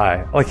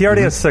die. Like he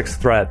already has 6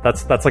 threat.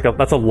 That's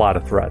a lot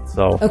of threat.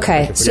 So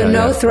Okay, so yeah,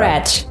 no yeah.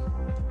 threat.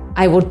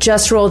 I will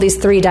just roll these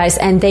 3 dice,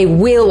 and they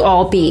will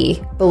all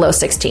be below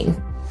 16.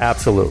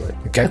 absolutely.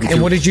 Okay.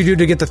 And what did you do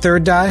to get the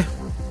 3rd die?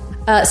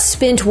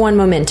 Spent 1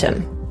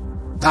 momentum.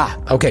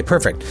 Okay,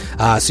 perfect.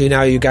 So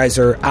now you guys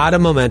are out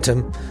of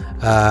momentum.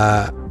 You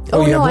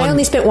have I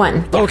only spent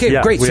 1. Okay,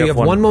 Yeah, great. we So you have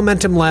have 1 one.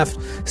 momentum left,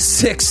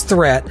 6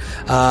 threat.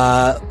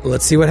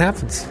 Let's see what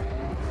happens.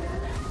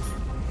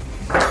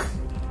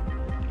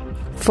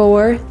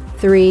 4,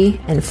 3,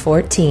 and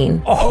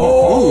 14.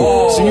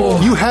 So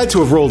you had to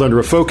have rolled under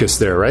a focus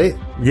there, right?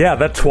 Yeah,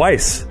 that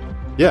twice.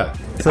 Yeah.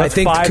 So I that's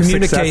think 5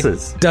 communicate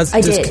successes.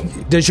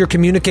 does your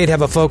communicate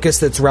have a focus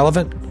that's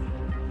relevant?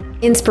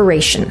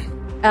 Inspiration.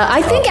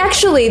 I think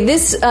actually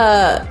this,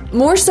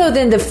 more so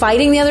than the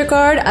fighting the other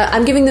guard,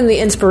 I'm giving them the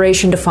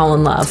inspiration to fall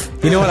in love.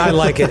 You know what? I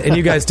like it, and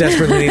you guys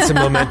desperately need some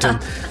momentum.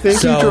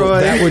 Thank you,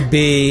 Troy. That would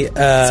be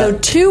So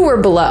 2 were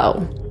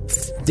below.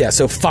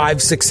 so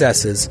 5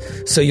 successes.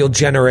 So you'll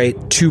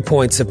generate 2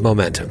 points of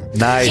momentum.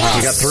 Nice.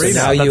 You got 3 So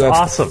now now. you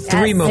That's have awesome.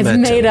 3 I've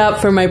momentum. made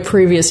up for my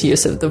previous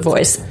use of the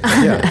voice.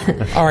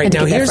 All right, Had to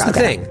now get that here's the frog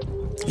thing.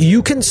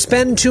 You can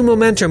spend 2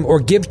 momentum or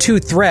give 2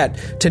 threat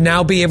to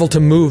now be able to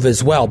move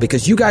as well,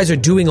 because you guys are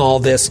doing all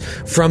this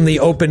from the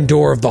open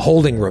door of the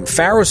holding room.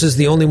 Pharos is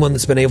the only one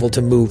that's been able to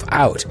move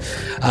out.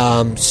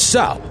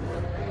 So,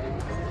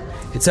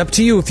 it's up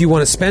to you if you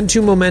want to spend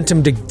 2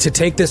 momentum to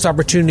take this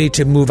opportunity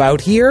to move out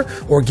here,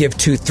 or give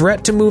 2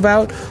 threat to move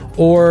out,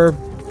 or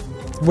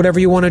whatever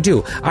you want to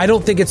do. I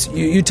don't think it's...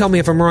 You tell me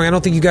if I'm wrong. I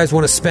don't think you guys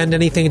want to spend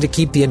anything to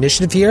keep the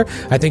initiative here.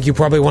 I think you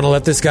probably want to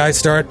let this guy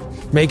start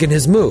making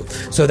his move.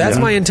 So that's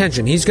my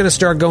intention. He's going to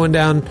start going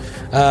down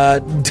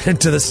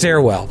to the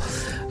stairwell.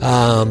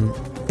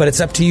 But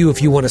it's up to you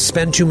if you want to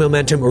spend 2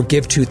 momentum or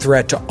give 2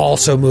 threat to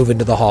also move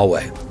into the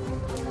hallway.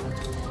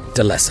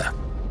 Delessa.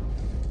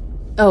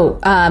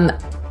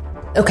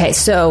 Okay,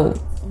 so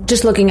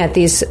just looking at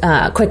these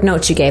quick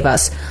notes you gave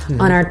us,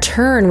 on our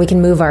turn we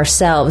can move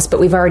ourselves, but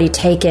we've already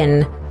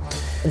taken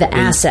the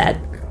asset.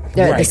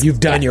 Right, you've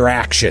done your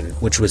action,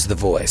 which was the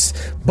voice.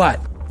 But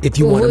if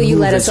you want to Will move you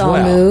let us as all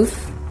well,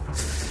 move?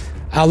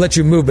 I'll let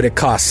you move, but it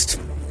costs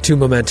 2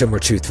 momentum or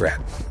 2 threat.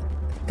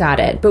 Got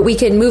it. But we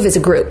can move as a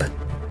group.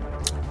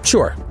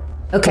 Sure.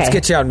 Okay. Let's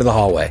get you out into the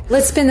hallway.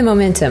 Let's spin the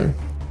momentum.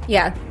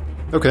 Yeah.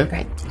 Okay.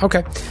 Right.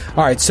 Okay.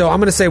 All right. So I'm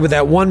going to say with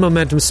that 1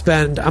 momentum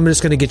spend, I'm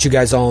just going to get you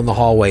guys all in the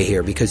hallway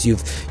here, because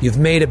you've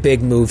made a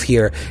big move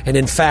here, and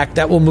in fact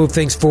that will move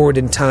things forward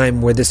in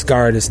time where this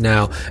guard is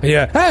now. And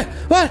you're, hey,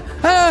 what?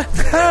 I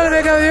don't want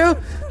to go with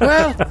you.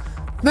 Well,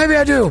 maybe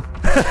I do.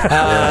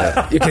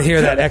 You can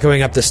hear that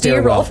echoing up the Do you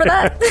roll stairwell. for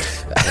that?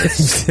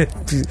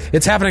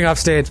 It's happening off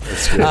stage.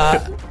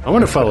 I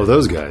want to follow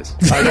those guys.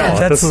 I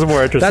know. This is a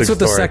more interesting That's what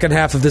the story. second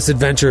half of this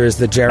adventure is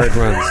that Jared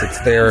runs. It's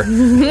their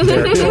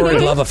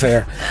torrid love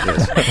affair.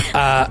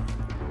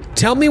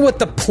 Tell me what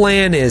the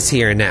plan is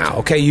here now.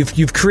 Okay,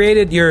 you've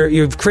created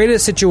a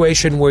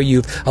situation where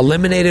you've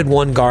eliminated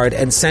 1 guard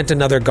and sent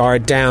another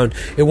guard down.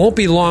 It won't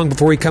be long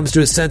before he comes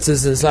to his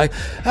senses and is like,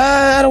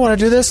 I don't want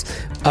to do this.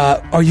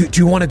 Do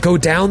you want to go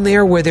down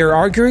there where they're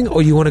arguing,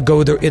 or you want to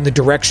go in the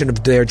direction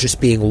of there just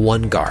being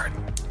 1 guard?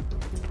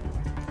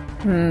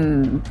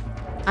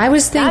 I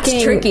was thinking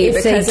That's tricky if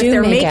because they if do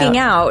they're make making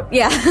out,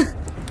 yeah.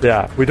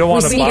 Yeah, we don't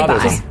want to We sneak bother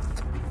by. them.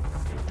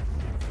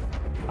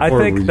 I Or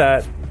think we-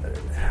 that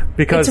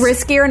because It's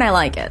riskier and I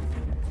like it.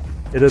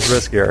 it is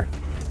riskier.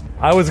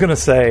 I was going to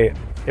say,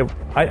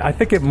 I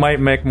think it might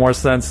make more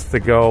sense to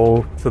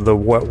go to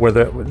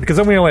because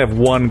then we only have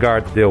 1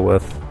 guard to deal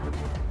with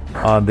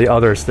on the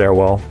other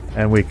stairwell,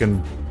 and we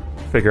can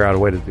figure out a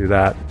way to do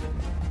that.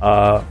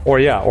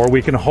 Or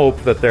we can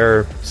hope that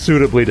they're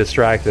suitably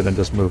distracted and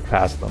just move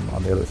past them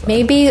on the other side.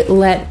 Maybe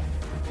let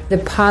the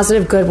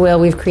positive goodwill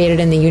we've created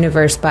in the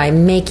universe by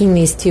making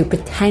these 2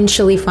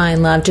 potentially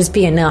find love just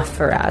be enough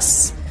for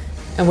us.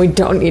 And we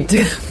don't need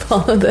to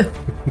follow them.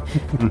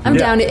 I'm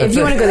down. If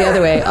you want to go the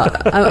other way,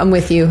 I'm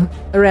with you.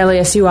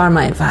 Aurelius, you are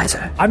my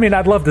advisor. I mean,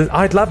 I'd love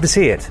to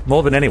see it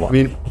more than anyone. I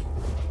mean,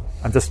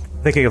 I'm just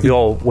thinking of the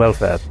old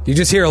welfare. You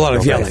just hear a lot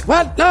of yelling.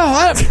 What?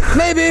 No,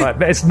 maybe.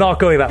 But it's not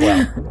going that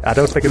well. I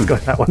don't think it's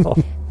going that well.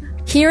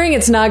 Hearing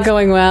it's not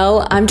going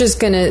well, I'm just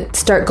going to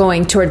start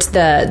going towards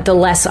the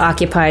less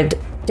occupied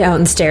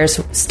downstairs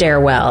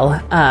stairwell,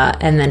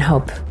 and then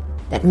hope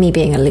that me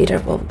being a leader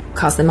will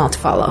cause them all to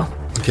follow.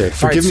 Okay,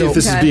 forgive me if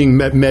this is being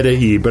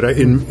meta-y, but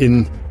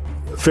in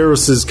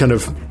Pharos' kind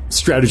of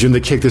stratagem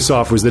that kicked this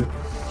off was that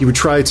he would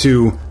try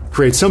to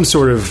create some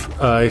sort of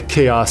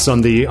chaos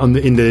in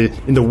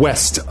the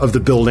west of the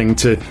building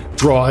to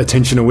draw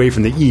attention away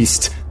from the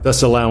east,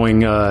 thus allowing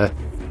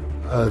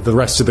the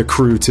rest of the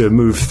crew to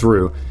move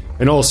through.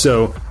 And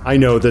also, I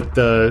know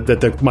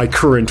that my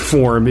current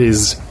form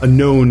is a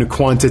known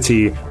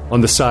quantity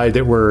on the side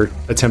that we're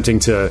attempting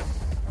to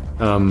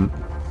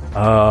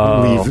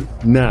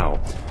leave now.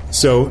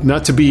 So,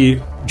 not to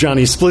be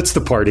Johnny splits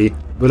the party,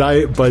 but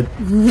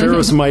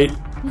Pharos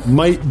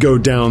might go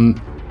down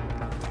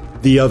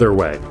the other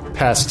way,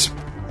 past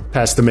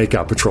the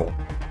makeout patrol.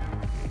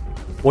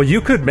 Well,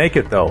 you could make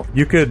it though.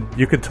 You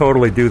could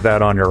totally do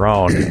that on your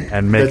own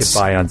and make it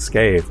by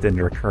unscathed in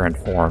your current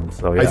form.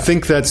 So yeah. I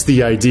think that's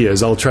the idea.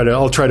 Is I'll try to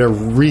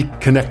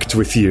reconnect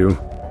with you.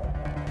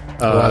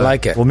 I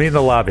like it. We'll meet in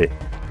the lobby.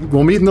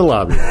 We'll meet in the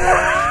lobby.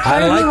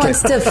 I like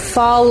wants it. to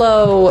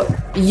follow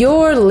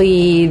your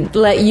lead,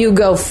 let you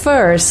go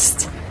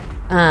first,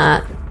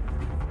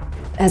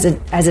 as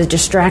a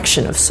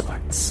distraction of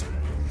sorts.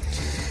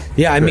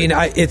 Yeah, I mean,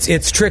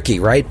 it's tricky,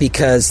 right?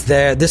 Because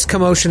this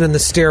commotion in the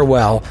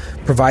stairwell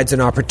provides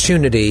an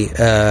opportunity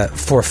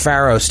for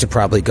Pharos to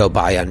probably go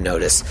by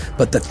unnoticed.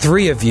 But the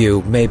three of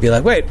you may be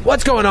like, wait,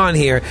 what's going on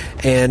here?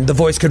 And the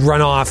voice could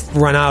run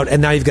out,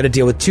 and now you've got to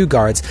deal with two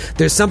guards.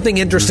 There's something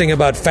interesting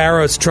about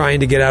Pharos trying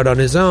to get out on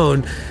his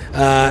own,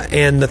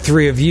 and the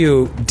three of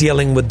you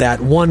dealing with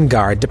that one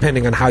guard,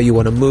 depending on how you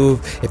want to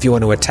move, if you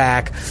want to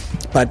attack.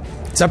 But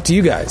it's up to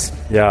you guys.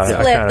 Yeah.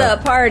 Split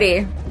the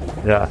party.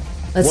 Yeah.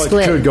 Let's What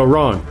split. could go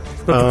wrong?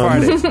 Split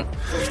the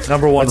party.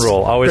 Number one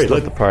rule: always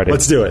split the party.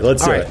 Let's do it. All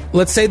right,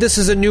 let's say this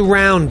is a new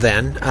round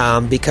then,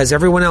 because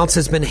everyone else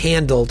has been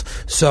handled.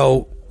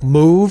 So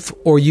move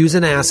or use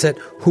an asset.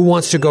 Who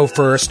wants to go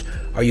first?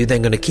 Are you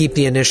then going to keep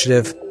the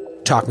initiative?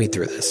 Talk me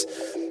through this.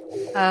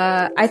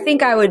 I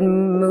think I would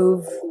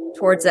move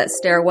towards that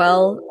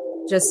stairwell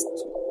just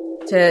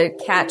to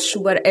catch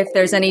if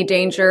there's any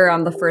danger.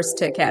 I'm the first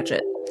to catch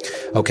it.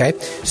 Okay,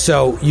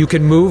 so you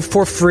can move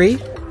for free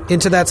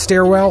into that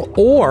stairwell,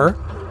 or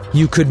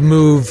you could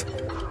move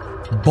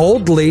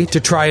boldly to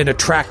try and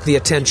attract the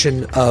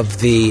attention of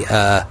the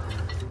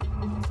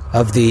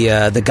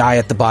guy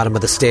at the bottom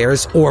of the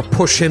stairs, or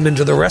push him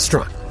into the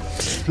restaurant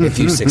if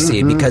you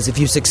succeed. Because if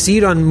you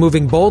succeed on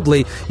moving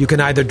boldly, you can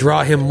either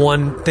draw him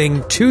one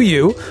thing to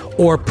you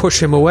or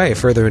push him away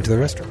further into the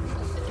restaurant.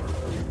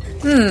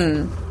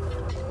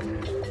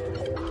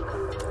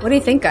 What do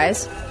you think,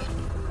 guys?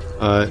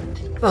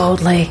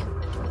 Boldly.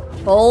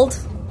 Bold?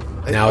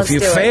 Now, Let's if you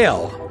do it.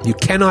 fail, you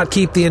cannot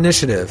keep the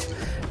initiative,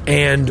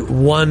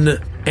 and one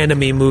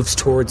enemy moves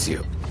towards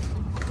you.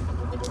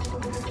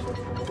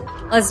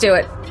 Let's do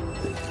it.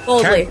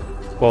 Boldly.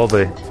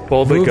 Boldly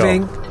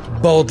Moving go.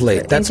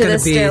 boldly. That's Into going the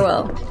to be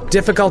stairwell.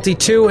 difficulty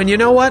 2, and you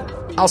know what?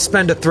 I'll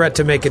spend a threat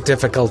to make it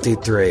difficulty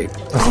 3.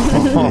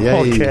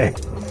 Okay.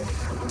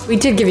 We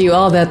did give you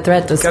all that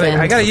threat to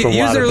spend. I gotta That's a use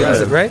lot it or of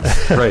lose it, right?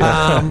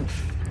 Right.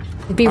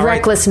 It'd be right.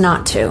 reckless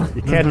not to.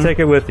 You can't take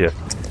it with you.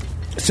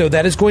 So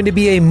that is going to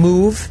be a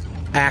move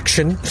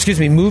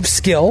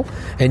skill,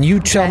 and you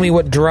tell me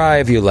what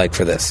drive you like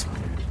for this.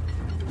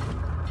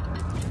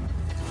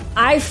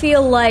 I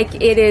feel like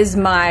it is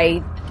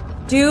my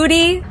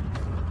duty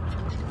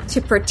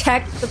to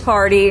protect the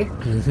party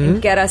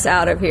and get us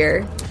out of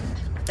here.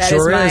 That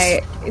Sure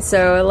is my.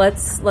 So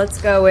let's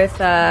go with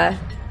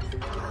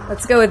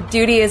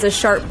duty as a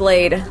sharp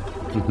blade.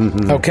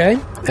 Okay.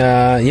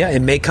 Yeah,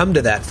 it may come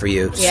to that for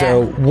you. Yeah.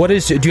 So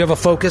do you have a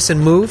focus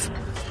and move?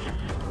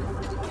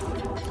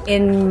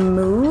 In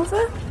move,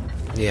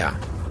 Yeah.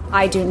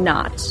 I do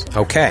not.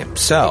 Okay.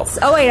 So.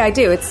 Oh wait, I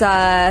do. It's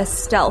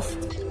stealth.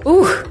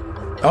 Ooh.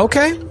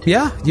 Okay.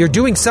 Yeah. You're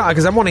doing so,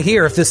 because I want to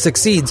hear if this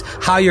succeeds,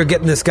 how you're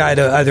getting this guy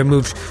to either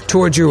move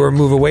towards you or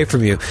move away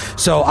from you.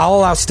 So I'll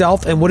allow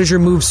stealth. And what is your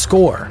move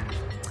score?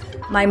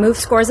 My move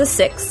score is a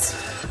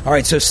 6. All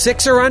right. So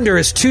 6 or under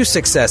is 2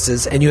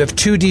 successes, and you have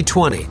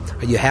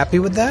 2d20. Are you happy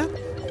with that?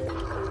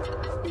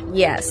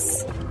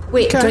 Yes.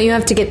 Wait, Okay. don't you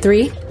have to get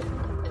 3?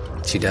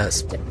 She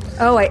does.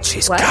 Oh wait,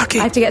 She's what? cocky.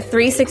 I have to get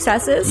 3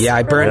 successes. Yeah,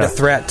 I burned Yeah. a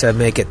threat to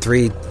make it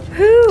 3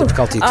 Whew.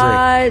 difficulty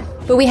 3.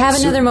 But we have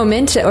another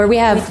momentum, or we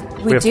have...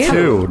 We have do.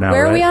 2 now.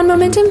 Where are we right? on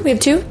momentum? We have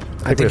 2?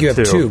 I think we you have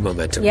have 2. 2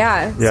 momentum.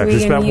 Yeah. Yeah, so we you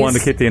can spent 1 to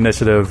use- keep the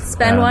initiative.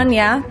 Spend and- 1,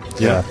 yeah.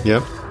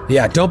 Yep.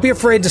 Yeah, don't be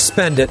afraid to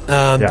spend it.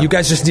 You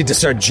guys just need to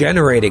start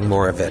generating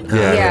more of it.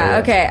 Yeah.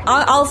 Okay.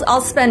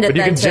 I'll spend it But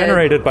you then. can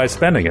generate it by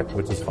spending it,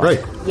 which is fine. Right.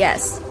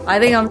 Yes, I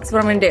think that's what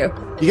I'm going to do.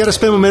 You got to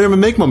spend momentum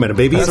and make momentum,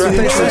 baby. That's what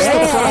they say.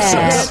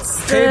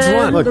 That's Page the,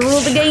 1. the rule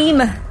of the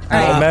game. All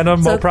right.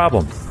 Momentum, So no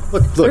problem.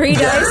 Look. 3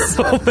 dice.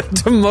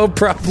 Momentum, no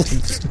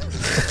problems.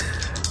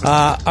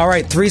 All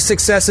right, 3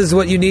 successes is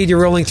what you need.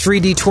 You're rolling 3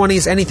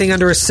 d20s. Anything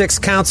under a 6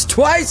 counts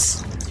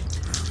twice.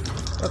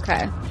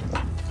 Okay.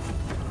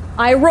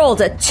 I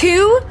rolled a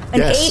 2, an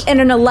Yes. 8,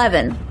 and an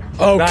 11.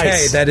 Okay,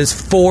 Nice. that is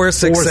 4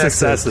 successes. 4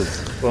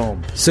 successes.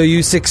 Boom. So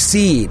you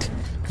succeed.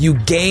 You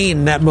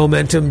gain that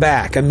momentum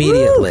back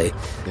immediately.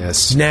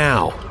 Yes.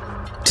 Now,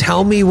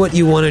 tell me what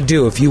you want to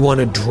do. If you want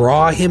to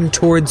draw him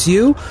towards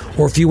you,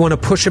 or if you want to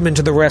push him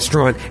into the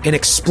restaurant, and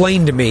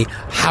explain to me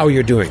how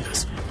you're doing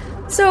this.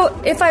 So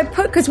if I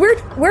put, because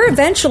we're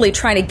eventually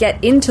trying to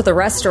get into the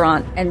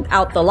restaurant and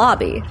out the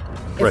lobby,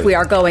 if Right. we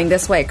are going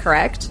this way,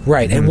 correct?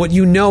 Right, and what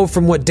you know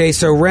from what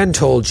Deso Ren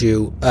told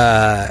you,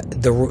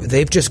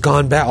 they've just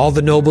gone back. All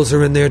the nobles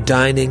are in there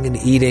dining and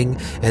eating,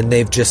 and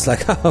they've just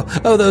like,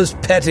 oh, those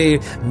petty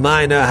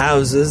minor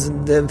houses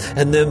and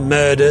their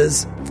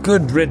murders.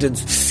 Good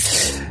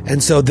riddance.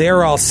 And so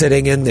they're all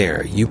sitting in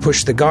there. You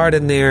push the guard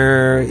in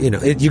there. You know,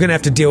 you're going to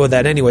have to deal with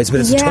that anyways. But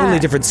it's a Yeah. totally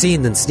different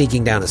scene than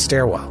sneaking down a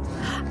stairwell.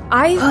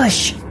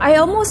 Push.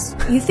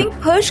 You think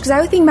push? Because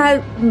I would think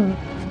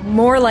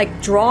more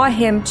like draw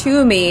him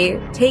to me,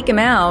 take him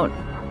out,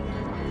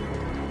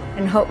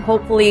 and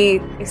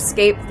hopefully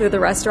escape through the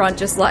restaurant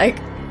just like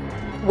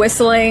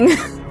whistling,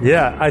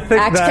 Yeah, I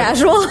think act that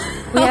casual.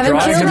 We haven't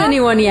Drive killed him.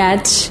 anyone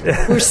yet.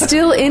 We're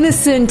still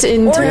innocent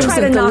in Or terms try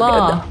of to the knock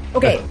law.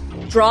 Okay,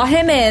 draw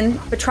him in,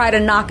 but try to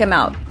knock him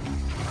out.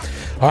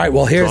 All right,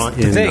 well, here's Draw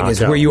the in, thing, knock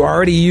is out. where you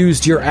already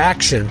used your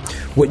action,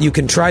 what you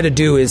can try to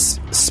do is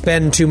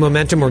spend 2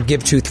 momentum or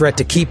give 2 threat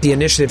to keep the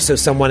initiative so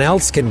someone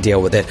else can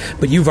deal with it,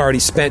 but you've already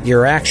spent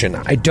your action.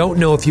 I don't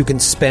know if you can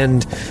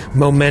spend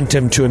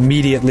momentum to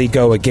immediately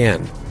go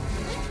again.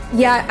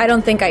 Yeah, I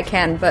don't think I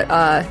can,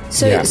 but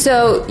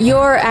So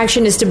your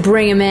action is to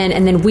bring him in,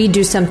 and then we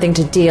do something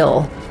to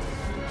deal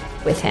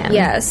with him.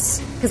 yes,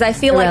 because I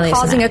feel like Aurelius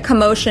and causing I. a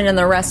commotion in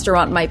the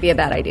restaurant might be a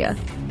bad idea.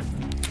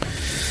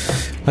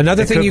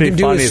 Another it thing could you be can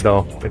do funny, is...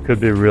 though. It could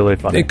be really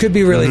funny. It could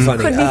be really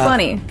funny. Could be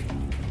funny,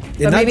 but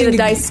another maybe thing the you-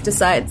 dice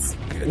decides.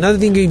 Another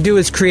thing you can do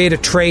is create a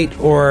trait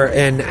or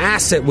an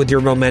asset with your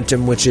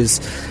momentum, which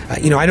is, I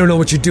don't know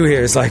what you do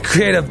here. It's like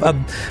create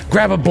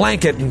grab a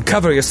blanket and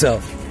cover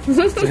yourself. So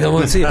you don't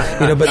want to see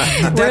it. But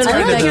that's I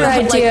kind like of your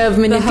like idea of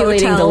the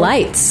manipulating the hotel.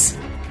 lights.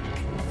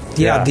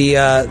 Yeah,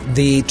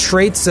 the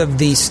traits of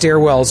the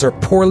stairwells are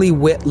poorly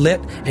lit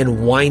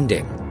and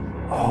winding.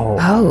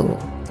 Oh.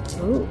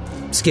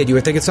 Skid, you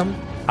were thinking something?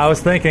 I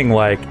was thinking,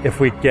 like, if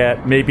we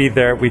get maybe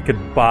we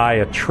could buy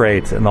a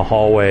trait in the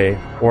hallway,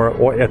 or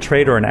a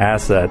trait or an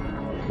asset,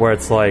 where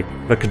it's like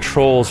the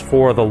controls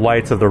for the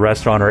lights of the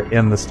restaurant are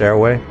in the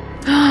stairway,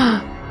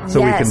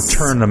 so we can Yes.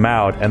 turn them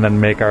out and then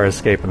make our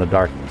escape in the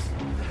darkness.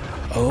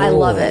 I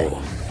love it.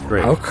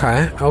 Great.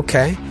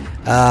 Okay.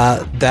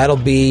 That'll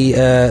be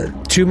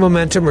 2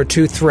 momentum or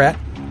 2 threat.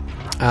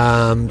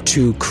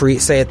 To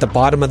create, say, at the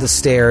bottom of the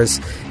stairs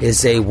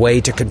is a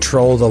way to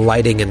control the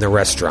lighting in the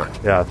restaurant.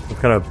 Yeah, some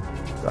kind of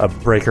a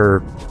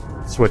breaker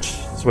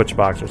switch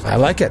box or something. I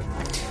like it.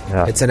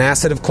 Yeah. It's an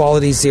asset of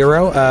quality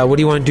 0. What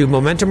do you want to do,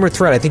 momentum or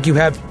threat? I think you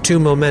have 2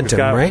 momentum,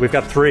 right? We've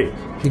got 3.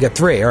 You got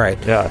 3, all right.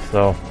 Yeah.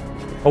 So,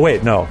 oh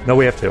wait, no,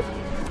 we have 2.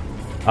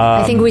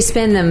 I think we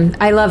spin them.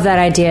 I love that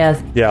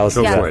idea. Yeah, let's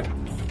Go do for that. it.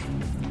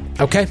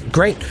 Okay,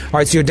 great. All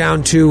right, so you're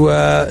down to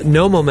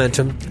no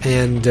momentum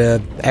and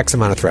X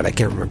amount of threat. I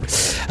can't remember.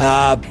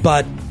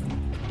 But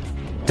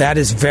that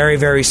is very,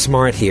 very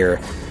smart here.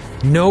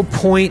 No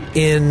point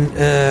in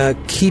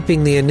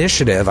keeping the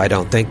initiative, I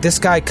don't think. This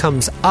guy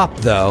comes up,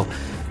 though,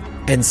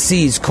 and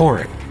sees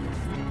Corin.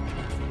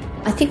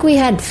 I think we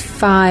had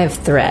 5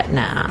 threat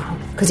now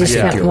because he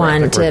Yeah, spent you're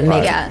right. 1 I to think we're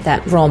make five.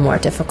 that roll more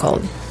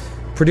difficult.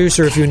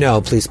 Producer, if you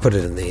know, please put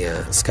it in the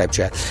Skype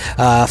chat.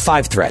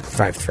 5 threat.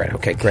 5 threat.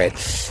 Okay, great.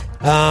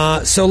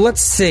 So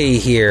let's see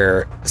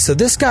here. So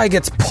this guy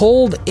gets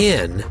pulled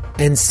in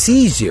and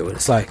sees you, and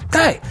it's like,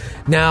 hey,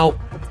 now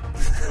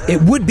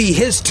it would be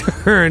his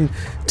turn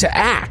to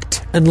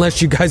act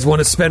unless you guys want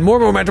to spend more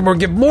momentum or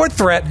give more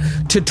threat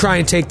to try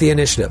and take the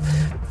initiative.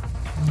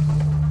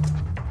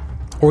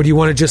 Or do you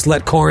want to just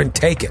let Corin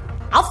take it?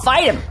 I'll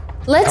fight him.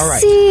 Let's All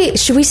right. see.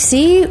 Should we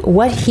see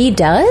what he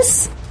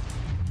does?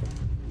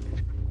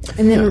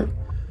 And then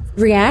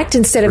react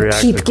instead of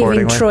React keep giving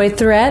accordingly. Troy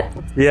threat?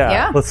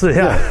 Yeah. Let's see.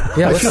 Yeah,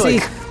 Yeah, I let's feel see.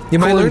 like You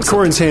might learn something.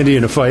 Corin's handy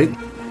in a fight.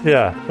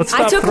 yeah. Let's I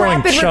stop took throwing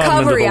rapid chum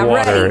recovery, into the I'm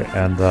water ready.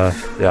 and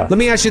yeah. Let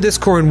me ask you this,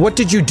 Corin. What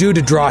did you do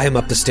to draw him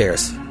up the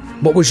stairs?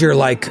 What was your,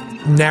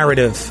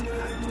 narrative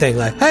thing?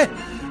 Like, hey,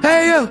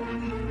 you!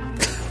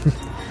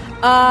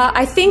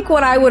 I think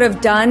what I would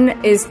have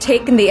done is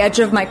taken the edge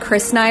of my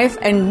Chris knife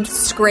and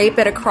scrape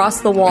it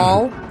across the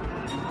wall.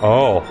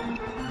 Oh,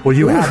 well,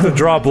 you have to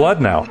draw blood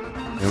now.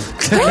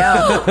 I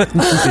know. You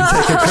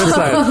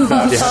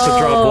have to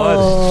draw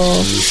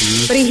blood.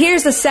 But he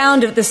hears the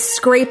sound of the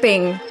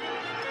scraping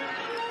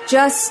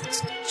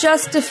just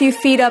a few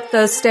feet up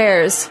those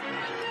stairs.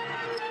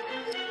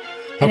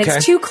 And Okay.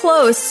 it's too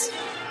close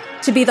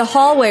to be the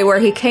hallway where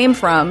he came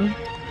from.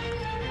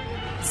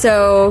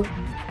 So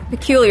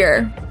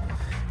peculiar.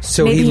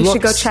 So Maybe he you looks,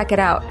 should go check it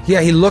out.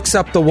 Yeah, he looks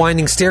up the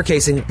winding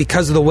staircase, and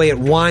because of the way it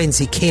winds,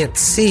 he can't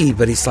see,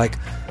 but he's like,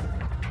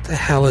 the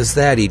hell is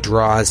that? He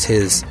draws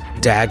his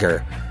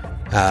dagger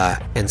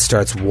and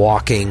starts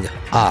walking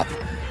up.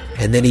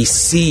 And then he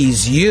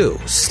sees you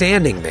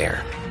standing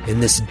there in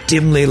this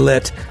dimly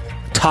lit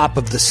top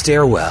of the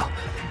stairwell.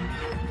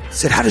 He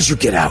said, how did you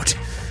get out?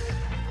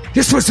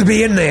 You're supposed to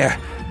be in there.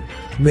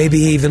 Maybe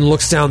he even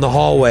looks down the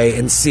hallway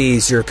and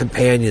sees your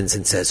companions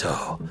and says,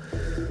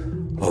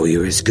 Oh,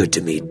 you're as good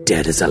to me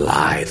dead as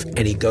alive.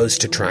 And he goes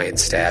to try and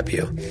stab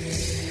you.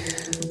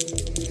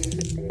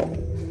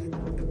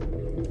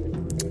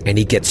 And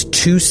he gets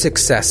 2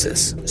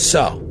 successes.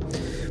 So,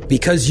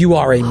 because you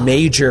are a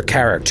major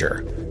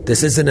character,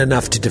 this isn't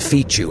enough to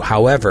defeat you.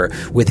 However,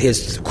 with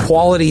his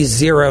quality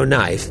 0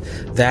 knife,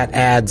 that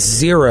adds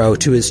 0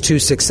 to his 2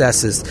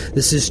 successes.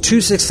 This is 2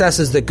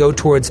 successes that go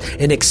towards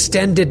an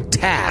extended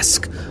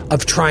task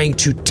of trying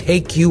to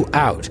take you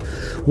out.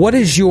 What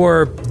is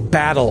your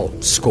battle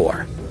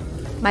score?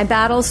 My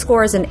battle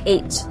score is an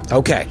 8.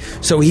 Okay,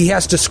 so he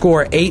has to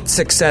score 8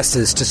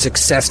 successes to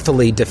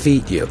successfully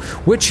defeat you,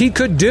 which he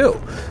could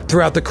do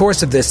throughout the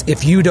course of this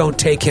if you don't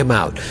take him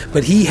out.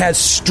 But he has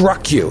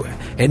struck you,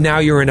 and now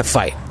you're in a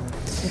fight.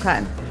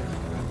 Okay.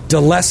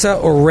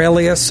 Delessa,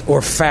 Aurelius,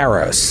 or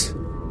Pharos,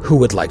 who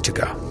would like to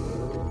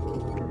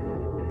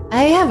go?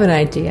 I have an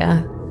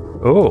idea.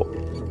 Oh.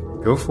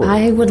 Go for it.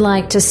 I would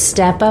like to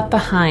step up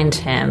behind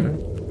him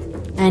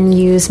and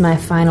use my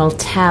final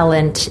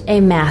talent,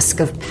 a mask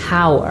of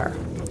power.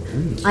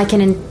 I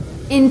can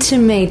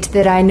intimate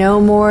that I know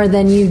more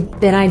than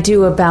I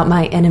do about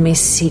my enemy's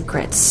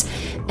secrets.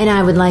 And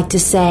I would like to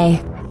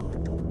say,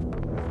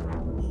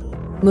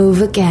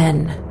 move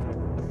again,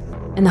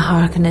 and the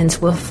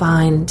Harkonnens will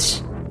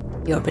find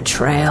your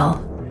betrayal,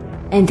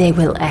 and they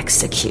will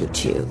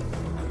execute you.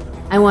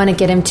 I want to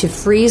get him to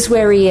freeze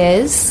where he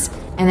is,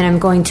 and then I'm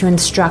going to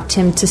instruct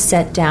him to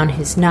set down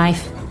his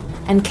knife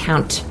and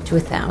count to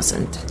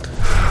 1,000.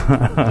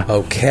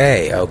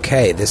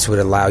 Okay. This would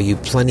allow you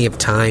plenty of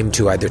time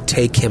to either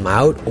take him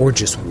out or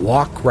just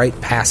walk right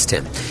past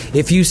him.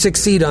 If you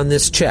succeed on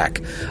this check,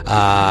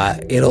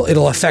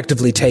 it'll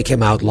effectively take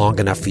him out long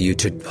enough for you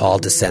to all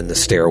descend the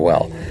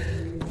stairwell.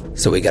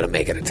 So we got to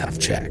make it a tough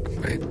check,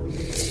 right?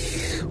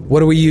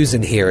 What are we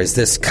using here? Is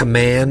this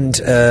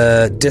command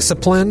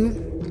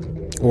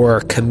discipline or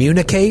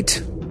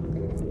communicate?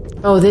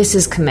 Oh, this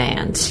is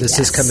command. This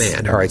is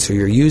command. All right, so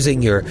you're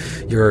using your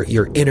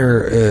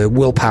inner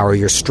willpower,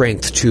 your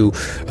strength to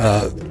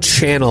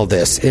channel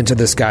this into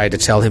this guy to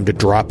tell him to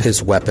drop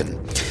his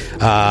weapon.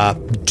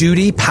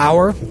 Duty,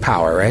 power,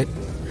 right?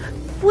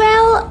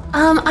 Well,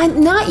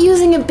 I'm not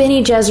using a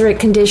Bene Gesserit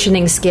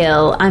conditioning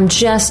skill. I'm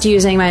just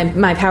using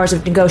my powers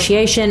of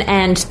negotiation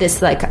and this,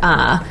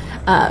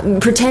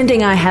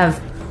 pretending I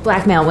have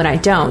blackmail when I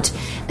don't.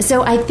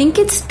 So I think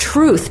it's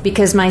truth,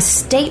 because my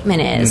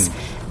statement is...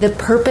 The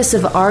purpose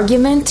of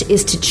argument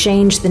is to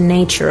change the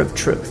nature of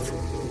truth.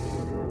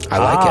 I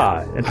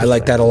like it. I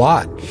like that a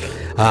lot.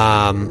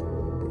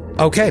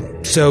 Okay,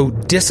 so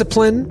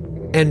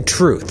discipline and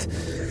truth.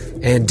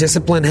 And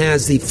discipline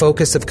has the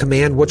focus of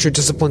command. What's your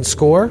discipline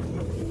score?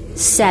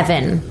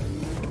 7.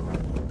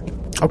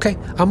 Okay,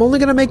 I'm only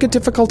going to make it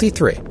difficulty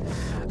 3.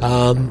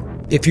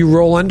 If you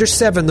roll under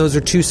 7, those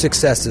are 2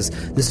 successes.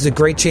 This is a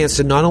great chance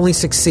to not only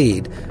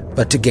succeed,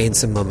 but to gain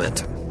some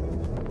momentum.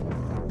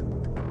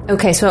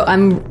 Okay, so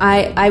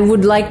I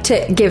would like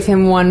to give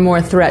him one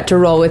more threat to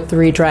roll with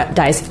 3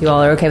 dice, if you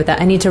all are okay with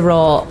that. I need to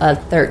roll a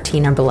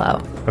 13 or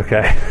below.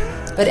 Okay.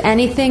 But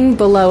anything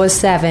below a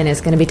 7 is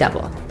going to be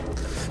double.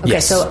 Okay,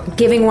 yes. So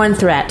giving one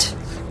threat.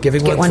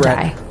 Giving get one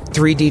threat. Die.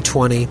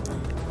 3d20.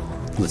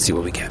 Let's see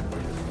what we get.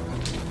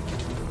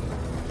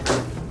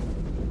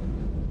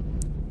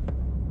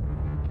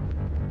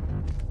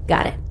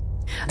 Got it.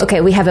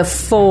 Okay, we have a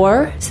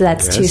 4, so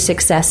that's 2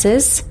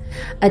 successes.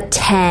 A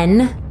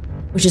 10...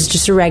 which is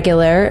just a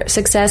regular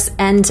success,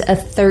 and a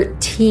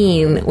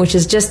 13, which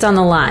is just on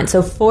the line.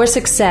 So 4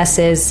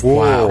 successes.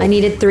 Wow. I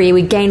needed 3.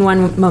 We gain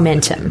 1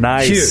 momentum.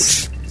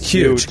 Nice.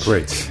 Huge.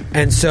 Great.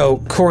 And so,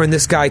 Corin,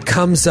 this guy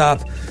comes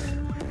up,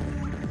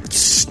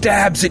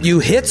 stabs at you,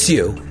 hits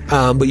you,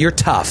 but you're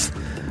tough.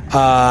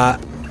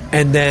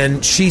 And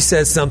then she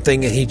says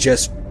something, and he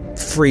just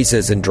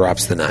freezes and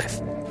drops the knife.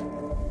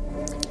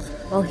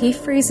 Well, he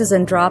freezes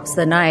and drops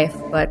the knife,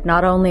 but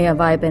not only have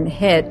I been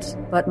hit,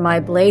 but my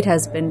blade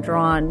has been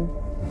drawn.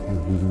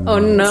 Oh,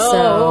 no.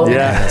 So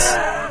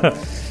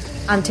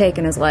Yes. I'm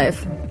taking his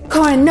life.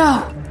 Corin,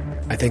 no.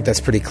 I think that's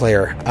pretty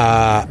clear.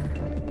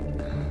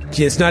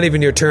 It's not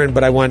even your turn,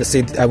 but I want to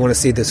see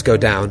this go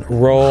down.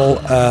 Roll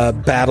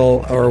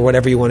battle or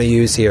whatever you want to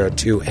use here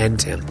to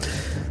end him.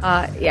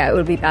 Yeah, it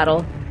would be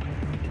battle.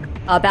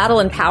 Battle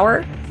and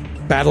power?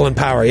 Battle and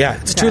power, yeah.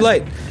 It's too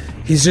late.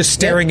 He's just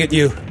staring at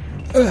you.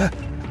 I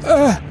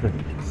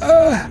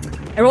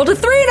rolled a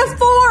 3 and a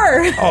 4!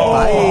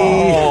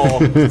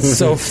 Oh!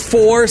 So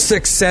 4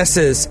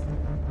 successes,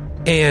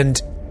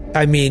 and,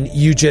 I mean,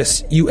 you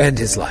end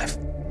his life.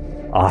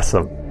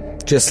 Awesome.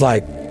 Just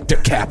like,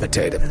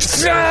 decapitate him.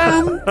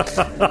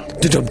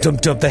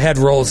 The head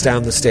rolls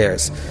down the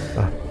stairs.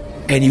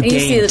 And you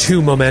gain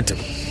 2 momentum.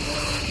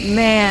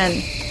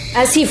 Man.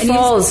 As he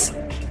falls,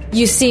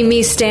 you see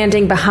me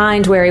standing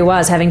behind where he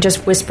was, having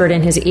just whispered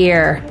in his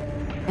ear.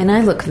 And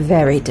I look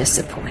very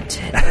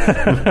disappointed.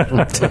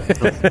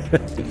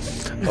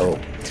 Oh.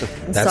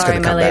 That's Sorry,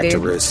 going to come my lady. back to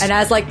roost. And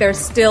as there's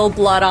still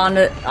blood on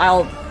it,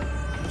 I'll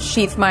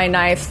sheath my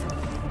knife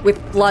with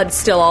blood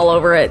still all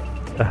over it.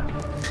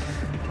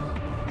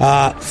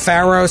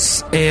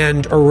 Pharos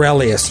and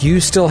Aurelius,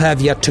 you still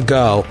have yet to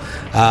go.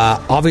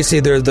 Obviously,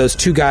 there are those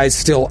 2 guys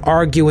still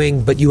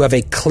arguing, but you have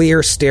a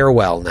clear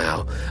stairwell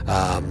now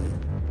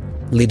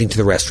leading to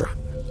the restaurant.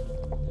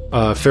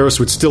 Pharos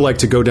would still like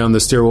to go down the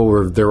stairwell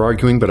where they're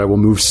arguing, but I will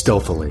move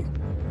stealthily.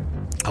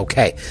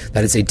 Okay,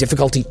 that is a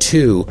difficulty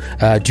 2.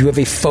 Do you have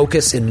a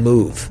focus and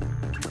move?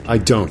 I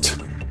don't.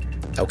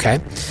 Okay.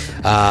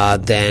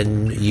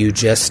 Then you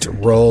just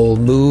roll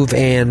move,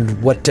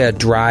 and what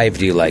drive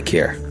do you like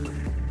here?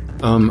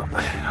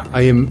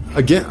 I am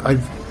again.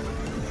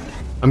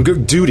 I'm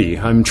good duty.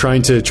 I'm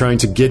trying to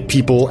get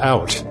people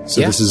out. So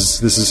Yeah. this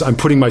is. I'm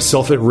putting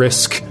myself at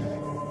risk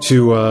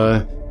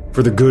to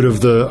for the good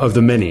of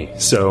the many.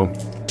 So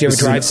Do you have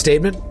a drive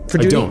statement for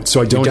duty? I don't. So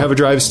I don't have a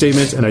drive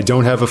statement, and I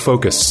don't have a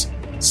focus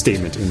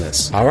statement in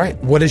this. All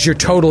right. What is your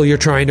total you're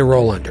trying to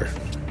roll under?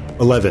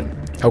 11.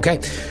 Okay.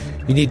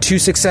 You need 2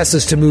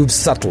 successes to move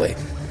subtly.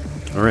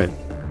 All right.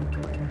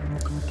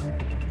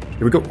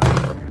 Here we go.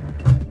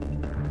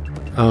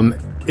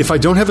 If I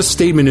don't have a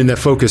statement in that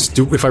focus,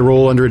 if I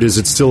roll under it, is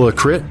it still a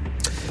crit?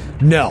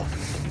 No.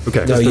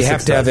 Okay. No, you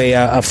have to have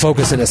a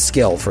focus and a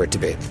skill for it to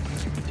be.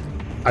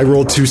 I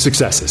rolled 2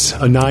 successes,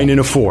 a 9 and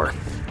a 4.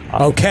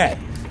 Okay.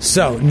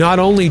 So, not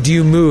only do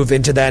you move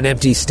into that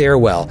empty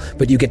stairwell,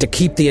 but you get to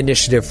keep the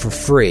initiative for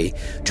free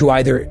to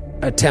either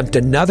attempt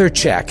another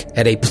check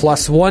at a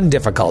 +1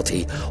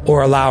 difficulty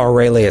or allow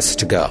Aurelius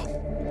to go.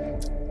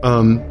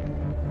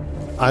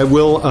 I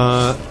will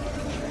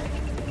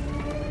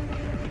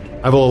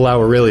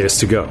allow Aurelius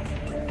to go.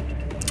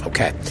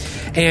 Okay.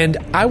 And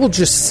I will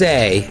just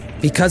say,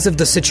 because of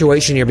the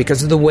situation here,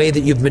 because of the way that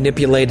you've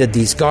manipulated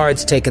these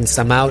guards, taken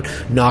some out,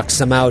 knocked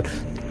some out,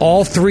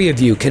 all 3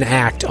 of you can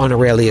act on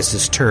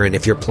Aurelius's turn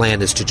if your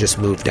plan is to just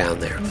move down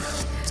there.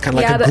 It's kind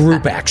of like a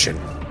group action.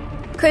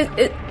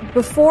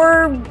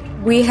 Before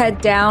we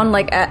head down,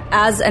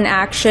 as an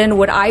action,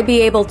 would I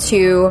be able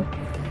to...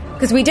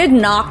 Because we did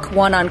knock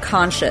one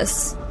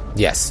unconscious.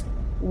 Yes.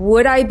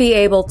 Would I be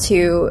able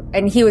to...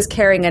 And he was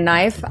carrying a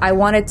knife. I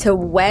wanted to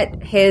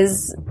wet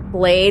his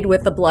blade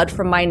with the blood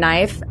from my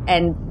knife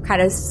and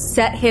kind of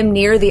set him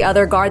near the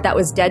other guard that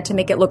was dead to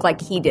make it look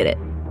like he did it.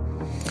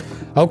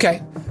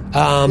 Okay.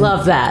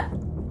 Love that.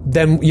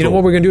 Then, you know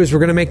what we're going to do is we're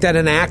going to make that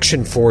an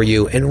action for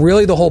you. And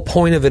really the whole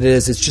point of it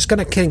is it's just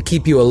going to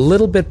keep you a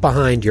little bit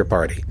behind your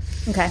party.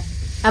 Okay.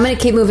 I'm going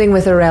to keep moving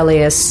with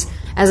Aurelius,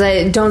 as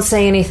I don't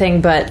say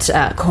anything, but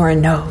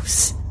Corin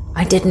knows.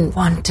 I didn't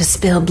want to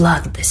spill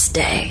blood this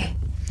day.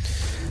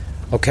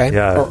 Okay.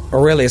 Yeah.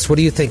 Aurelius, what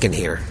are you thinking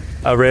here?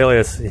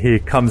 Aurelius, he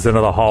comes into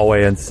the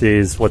hallway and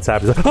sees what's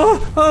happening.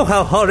 Oh,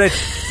 how horrid!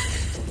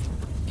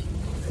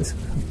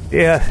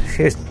 Yeah,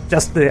 he's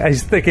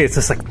thinking it's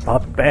just like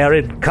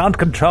barbarian, can't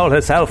control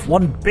herself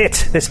one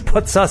bit. This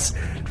puts us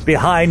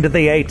behind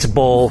the 8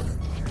 ball.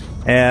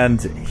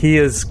 And he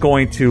is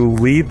going to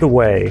lead the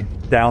way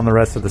down the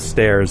rest of the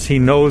stairs. He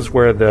knows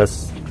where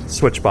this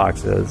switch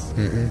box is.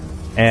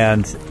 Mm-hmm.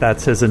 And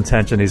that's his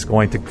intention. He's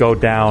going to go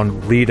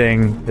down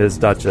leading his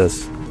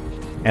Duchess.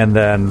 And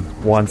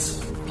then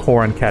once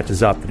Corin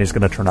catches up, then he's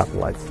going to turn off the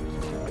lights.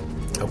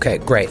 Okay,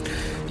 great.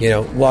 You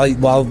know,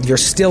 while you're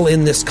still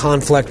in this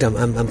conflict,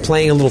 I'm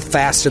playing a little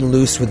fast and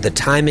loose with the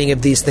timing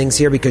of these things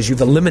here because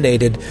you've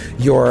eliminated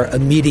your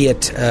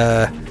immediate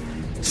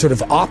sort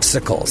of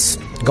obstacles.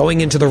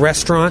 Going into the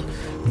restaurant,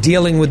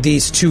 dealing with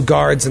these 2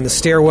 guards in the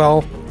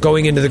stairwell,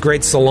 going into the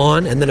great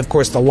salon, and then, of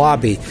course, the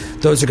lobby.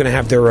 Those are going to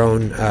have their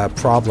own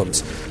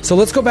problems. So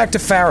let's go back to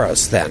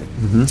Pharos then.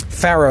 Mm-hmm.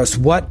 Pharos,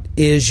 what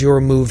is your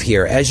move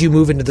here? As you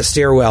move into the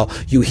stairwell,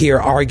 you hear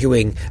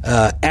arguing,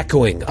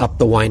 echoing up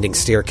the winding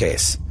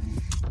staircase.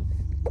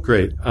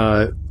 Great.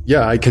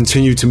 Yeah, I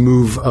continue to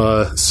move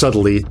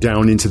subtly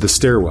down into the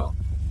stairwell.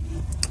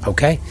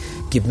 Okay.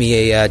 Give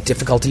me a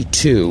difficulty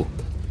 2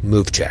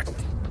 move check.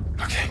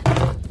 Okay.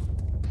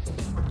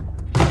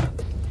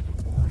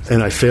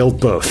 And I failed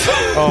both.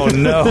 Oh,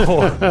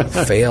 no.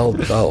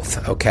 Failed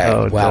both. Okay.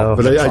 Oh, well, no.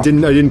 But I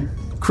didn't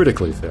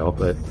critically fail,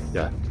 but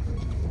yeah.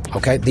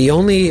 Okay. The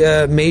only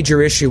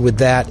major issue with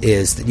that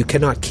is that you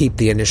cannot keep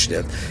the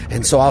initiative.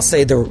 And so I'll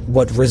say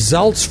what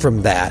results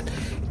from that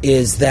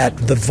is that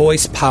the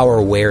voice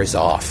power wears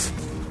off.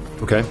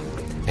 Okay.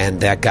 And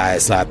that guy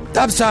is like,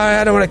 I'm sorry,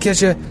 I don't want to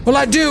kiss you. Well,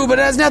 I do, but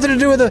it has nothing to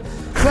do with it.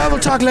 Well, we'll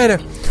talk later.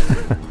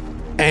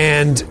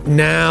 And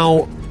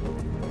now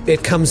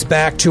it comes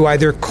back to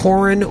either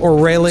Corin,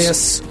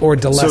 Aurelius, or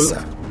Delessa.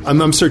 So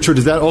I'm sorry,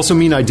 does that also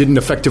mean I didn't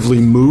effectively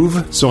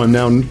move? So I'm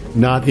now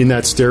not in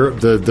that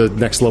the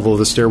next level of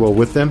the stairwell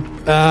with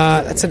them?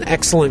 That's an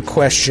excellent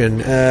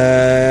question.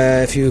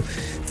 If you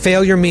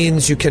Failure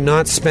means you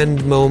cannot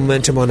spend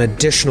momentum on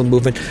additional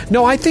movement.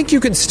 No, I think you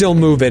can still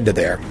move into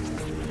there.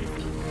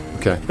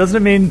 Okay. Doesn't it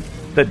mean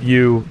that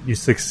you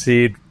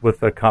succeed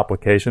with a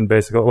complication,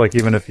 basically? Like,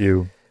 even if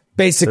you...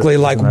 Basically,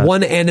 like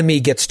one enemy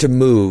gets to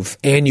move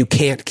and you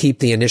can't keep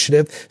the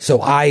initiative. So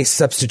I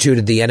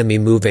substituted the enemy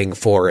moving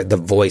for the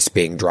voice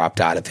being dropped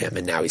out of him,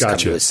 and now he's come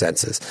to his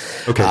senses.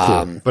 Okay,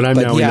 cool. But I'm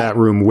now in that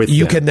room with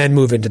you. them. Can then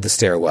move into the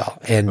stairwell,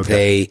 and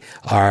they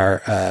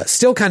are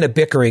still kind of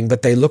bickering,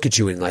 but they look at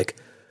you and like,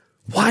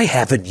 why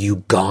haven't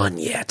you gone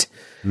yet?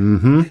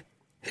 Mm-hmm.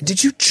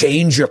 Did you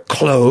change your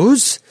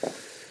clothes?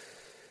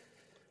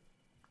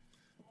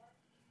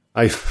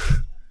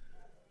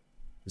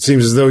 It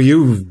seems as though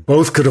you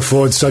both could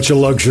afford such a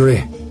luxury.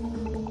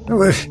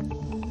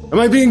 Am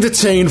I being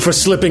detained for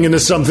slipping into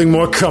something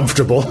more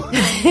comfortable?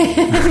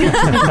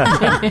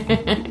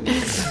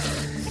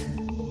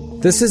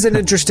 This is an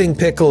interesting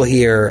pickle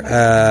here.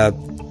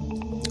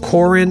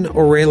 Corin,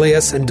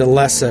 Aurelius, and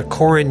Delessa.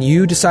 Corin,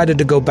 you decided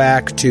to go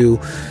back to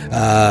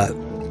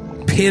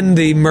pin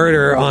the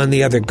murder on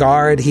the other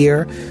guard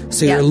here.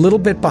 So you're a little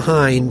bit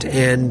behind,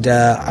 and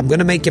I'm going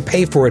to make you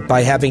pay for it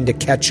by having to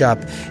catch up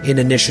in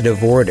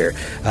initiative order.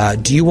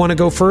 Do you want to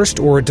go first,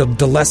 or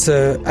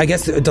Delessa? I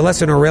guess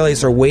Delessa and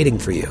Aurelius are waiting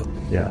for you.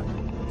 Yeah.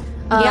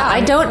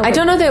 I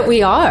don't know that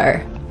we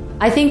are.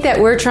 I think that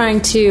we're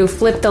trying to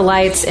flip the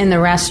lights in the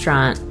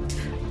restaurant.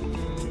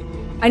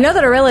 I know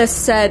that Aurelius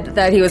said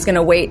that he was going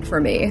to wait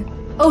for me.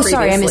 Oh,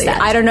 sorry, I missed that.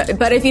 I don't know,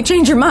 but if you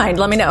change your mind,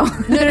 let me know.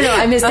 No,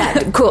 I missed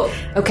that. Cool.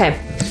 Okay.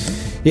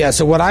 Yeah,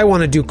 so what I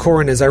want to do,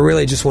 Corin, is I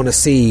really just want to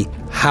see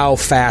how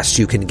fast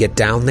you can get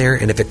down there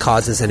and if it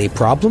causes any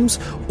problems,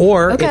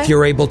 or if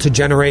you're able to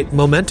generate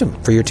momentum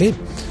for your team.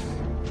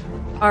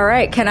 All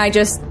right, can I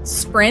just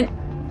sprint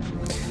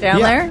down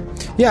there?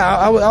 Yeah,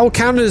 I'll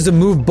count it as a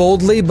move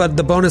boldly, but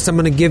the bonus I'm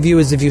going to give you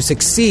is if you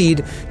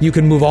succeed, you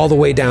can move all the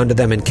way down to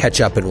them and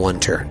catch up in one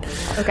turn.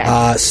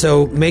 Okay.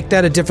 So make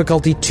that a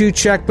difficulty 2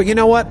 check, but you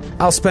know what?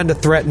 I'll spend a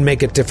threat and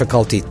make it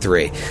difficulty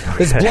 3.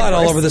 There's blood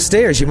all over the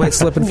stairs. You might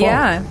slip and fall.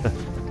 Yeah.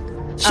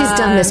 She's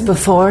done this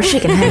before. She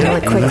can handle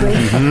it quickly.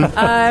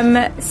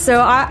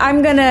 So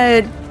I'm going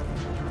to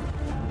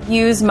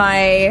use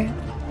my,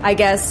 I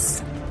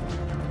guess...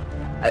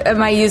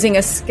 Am I using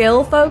a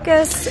skill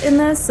focus in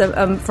this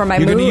for my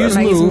you're move? Use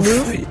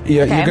move.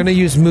 Yeah, you're going to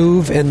use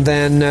move, and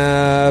then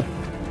I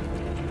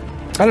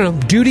don't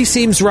know. Duty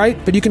seems right,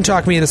 but you can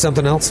talk me into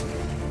something else.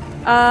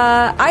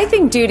 I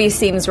think duty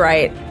seems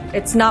right.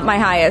 It's not my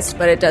highest,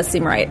 but it does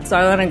seem right, so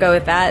I want to go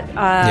with that.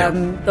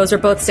 Those are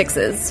both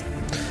 6s.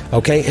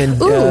 Okay, and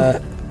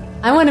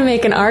I want to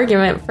make an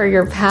argument for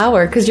your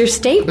power because your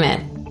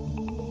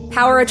statement.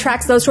 Power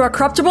attracts those who are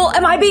corruptible.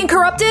 Am I being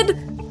corrupted?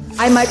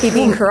 I might be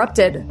being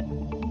corrupted.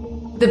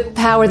 The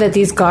power that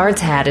these guards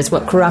had is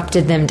what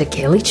corrupted them to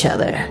kill each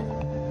other.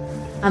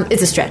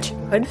 It's a stretch.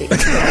 Could be.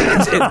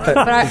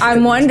 But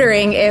I'm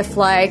wondering if,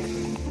 like,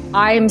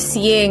 I'm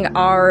seeing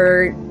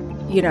our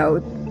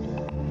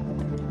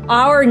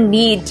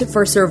need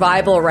for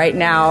survival right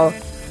now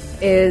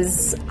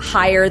is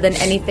higher than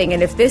anything.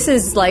 And if this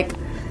is, like,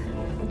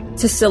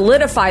 to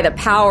solidify the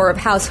power of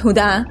House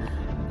Houdin,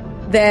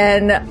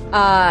 then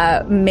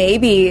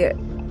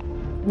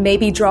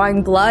maybe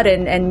drawing blood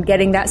and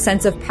getting that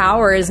sense of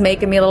power is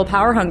making me a little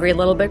power hungry, a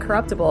little bit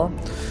corruptible.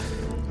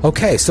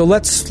 Okay, so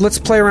let's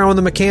play around with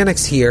the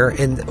mechanics here,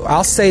 and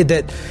I'll say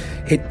that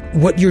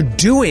what you're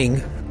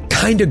doing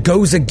kind of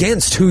goes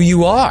against who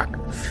you are.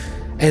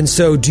 And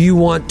so do you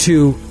want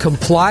to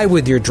comply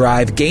with your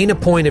drive, gain a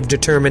point of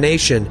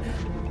determination,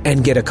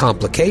 and get a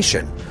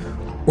complication?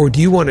 Or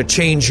do you want to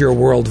change your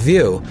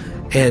worldview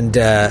and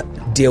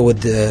deal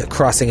with the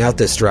crossing out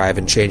this drive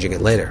and changing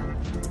it later?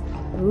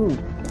 Ooh.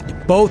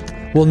 Both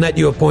will net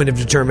you a point of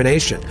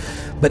determination.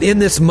 But in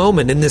this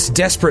moment, in this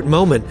desperate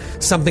moment,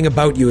 something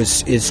about you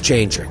is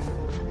changing.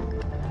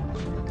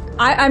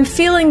 I'm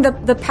feeling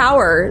the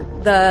power,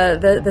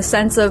 the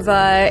sense of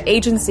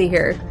agency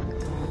here.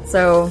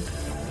 So,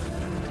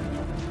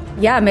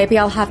 yeah, maybe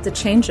I'll have to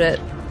change it.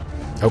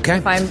 Okay.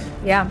 If I'm,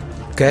 yeah.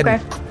 Go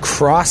ahead and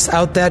cross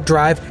out that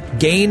drive,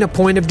 gain a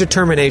point of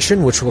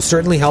determination, which will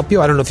certainly help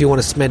you. I don't know if you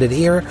want to spend it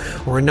here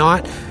or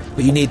not,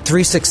 but you need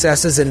 3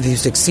 successes, and if you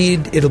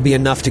succeed, it'll be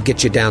enough to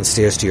get you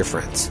downstairs to your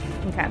friends.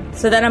 Okay.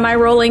 So then am I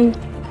rolling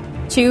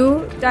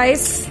 2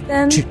 dice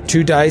then?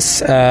 2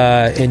 dice,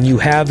 and you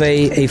have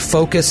a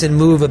focus and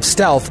move of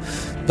stealth,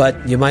 but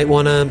you might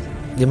want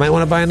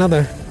to buy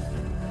another.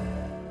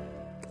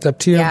 It's up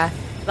to you. Yeah.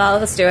 Well,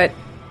 let's do it.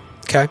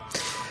 Okay.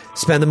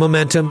 Spend the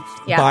momentum.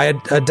 Yeah. Buy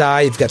a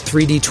die. You've got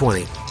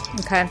 3d20.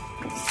 Okay.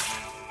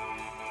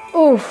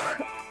 Ooh.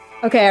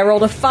 Okay, I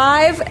rolled a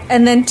 5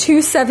 and then 2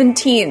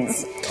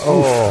 17s.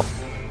 Oh.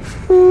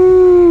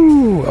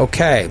 Ooh.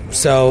 Okay.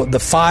 So the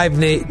 5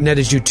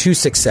 netted you 2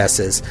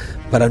 successes,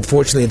 but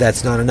unfortunately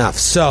that's not enough.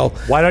 So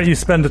why don't you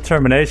spend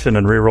determination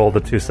and re-roll the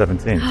 2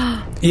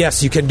 17s?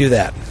 Yes, you can do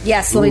that.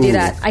 Yes, let me do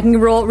that. I can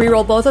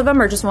re-roll both of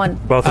them or just one?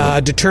 Both of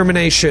them.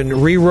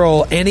 Determination,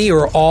 re-roll any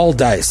or all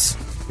dice.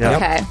 Yep.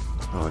 Okay.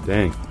 Oh,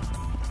 dang.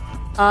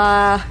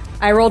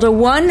 I rolled a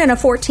 1 and a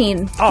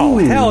 14. Oh,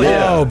 hell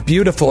yeah. Oh,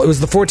 beautiful. It was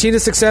the 14 a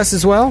success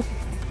as well?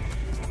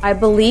 I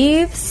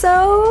believe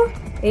so.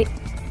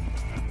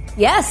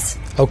 Yes.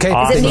 Okay.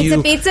 Is it then meets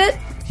it beats it?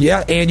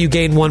 Yeah, and you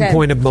gain 1 Okay.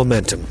 point of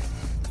momentum.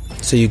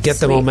 So you get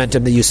the Sweet.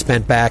 momentum that you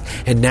spent back,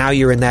 and now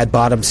you're in that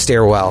bottom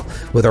stairwell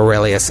with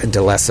Aurelius and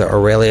Delessa.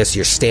 Aurelius,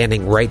 you're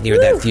standing right near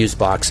that fuse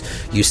box.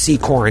 You see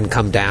Corin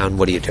come down.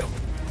 What do you do?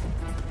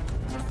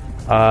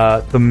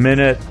 The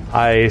minute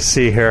I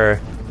see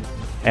her,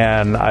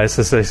 and I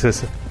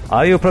says,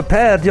 "Are you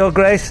prepared, Your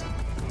Grace?"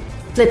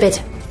 Flip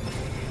it.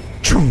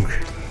 Chung.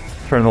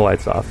 Turn the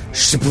lights off.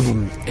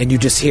 And you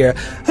just hear,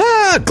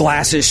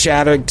 glasses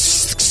shattered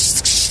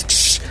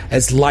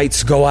as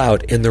lights go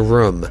out in the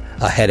room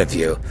ahead of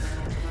you,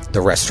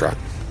 the restaurant.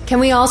 Can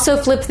we also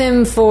flip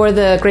them for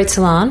the Great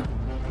Salon?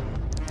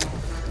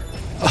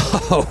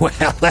 Oh,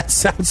 well, that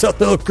sounds a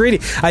little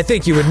greedy. I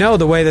think you would know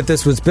the way that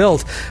this was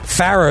built.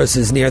 Pharaoh's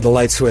is near the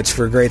light switch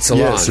for Great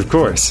Salon. Yes, of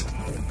course.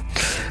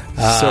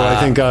 So I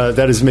think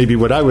that is maybe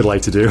what I would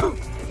like to do.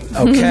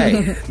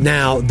 Okay.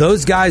 Now,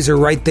 those guys are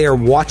right there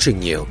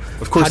watching you.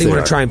 Of course How do you they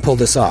want are. to try and pull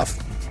this off?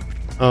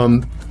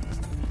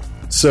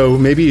 So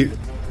maybe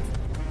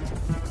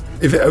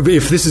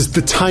if this is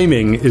the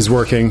timing is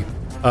working,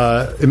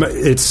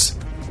 it's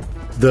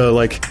the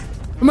like.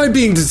 Am I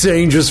being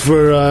detained just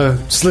for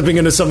slipping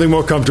into something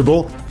more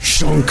comfortable?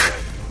 Shunk.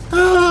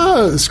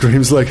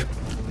 Screams like,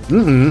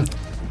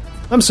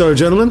 I'm sorry,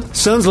 gentlemen.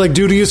 Sounds like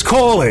duty is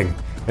calling.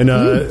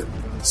 And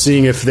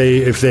seeing if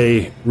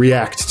they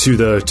react to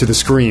the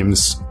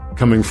screams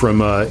coming from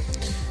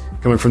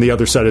the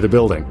other side of the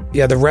building.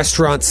 Yeah, the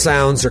restaurant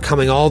sounds are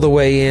coming all the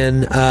way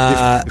in.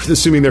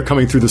 Assuming they're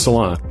coming through the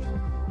salon.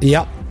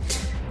 Yep.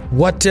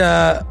 What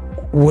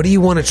do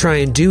you want to try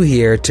and do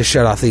here to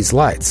shut off these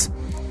lights?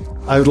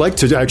 I would like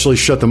to actually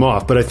shut them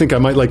off, but I think I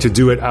might like to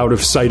do it out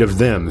of sight of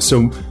them.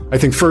 So I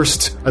think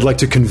first I'd like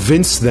to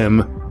convince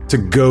them to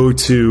go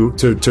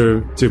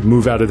to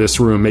move out of this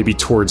room, maybe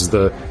towards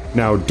the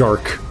now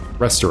dark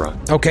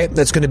restaurant. Okay,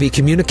 that's going to be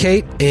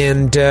communicate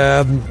and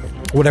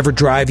whatever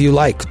drive you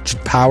like.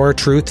 Power,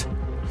 truth.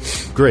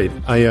 Great.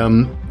 I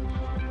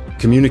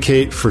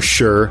communicate for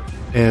sure,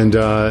 and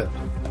a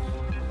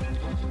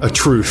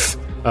truth.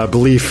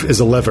 Belief is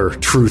a lever.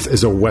 Truth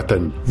is a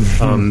weapon.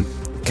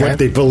 Okay. What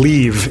they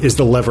believe is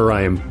the lever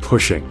I am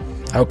pushing.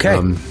 Okay.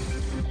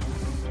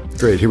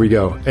 Great. Here we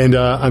go. And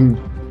I'm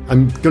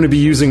going to be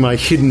using my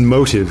hidden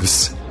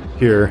motives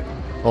here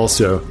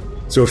also.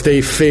 So if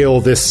they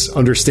fail this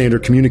understand or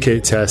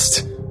communicate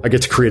test, I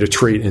get to create a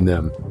trait in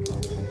them.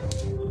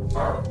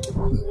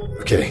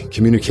 Okay.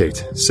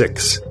 Communicate.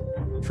 6.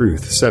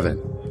 Truth.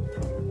 7.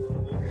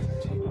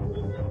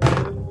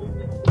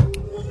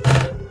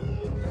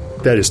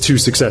 That is 2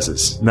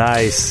 successes.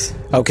 Nice.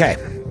 Okay.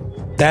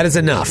 That is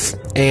enough.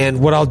 And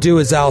what I'll do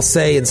is I'll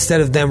say,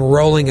 instead of them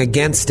rolling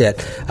against it,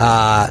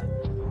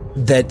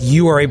 that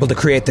you are able to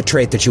create the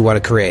trait that you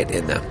want to create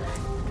in them.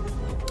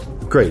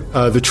 Great.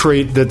 The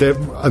trait that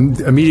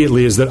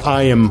immediately is that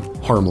I am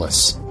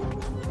harmless.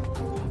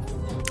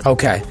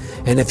 Okay.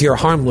 And if you're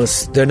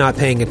harmless, they're not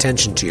paying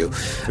attention to you.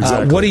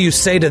 Exactly. What do you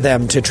say to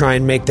them to try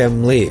and make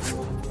them leave?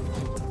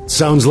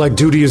 Sounds like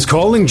duty is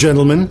calling,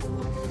 gentlemen.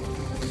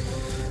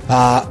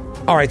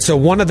 All right, so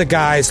one of the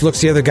guys looks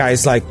at the other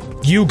guy's like,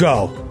 you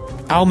go.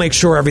 I'll make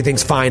sure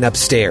everything's fine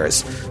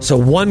upstairs. So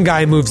one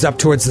guy moves up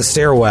towards the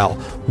stairwell.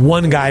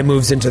 One guy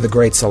moves into the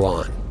Great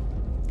Salon.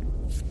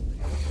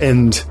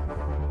 And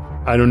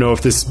I don't know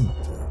if this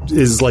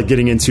is like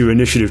getting into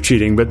initiative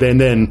cheating, but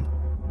then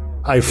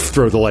I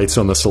throw the lights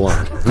on the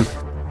salon.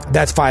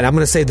 That's fine. I'm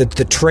going to say that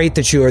the trait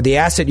that you, or the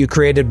asset you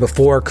created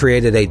before,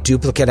 created a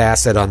duplicate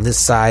asset on this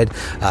side,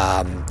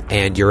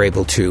 and you're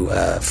able to,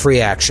 free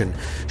action,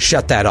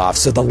 shut that off.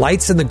 So the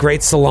lights in the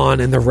Great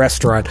Salon and the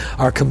restaurant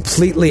are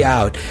completely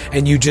out,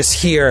 and you just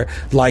hear,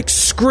 like,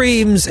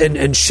 screams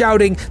and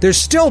shouting. There's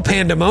still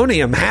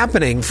pandemonium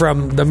happening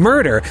from the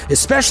murder,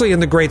 especially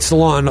in the Great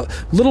Salon, a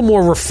little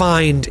more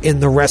refined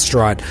in the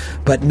restaurant,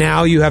 but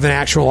now you have an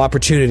actual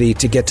opportunity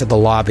to get to the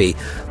lobby.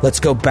 Let's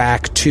go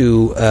back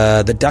to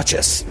the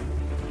Duchess.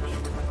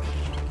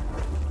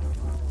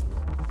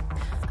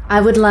 I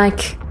would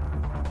like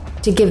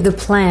to give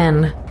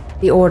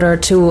the order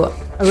to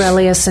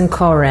Aurelius and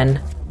Corin,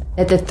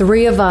 that the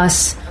 3 of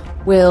us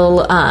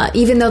will,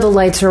 even though the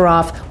lights are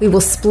off, we will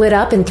split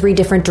up in 3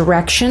 different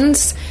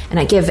directions, and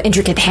I give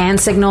intricate hand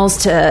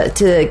signals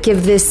to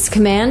give this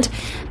command,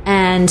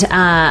 and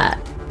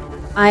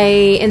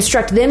I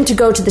instruct them to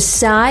go to the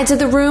sides of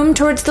the room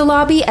towards the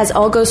lobby, as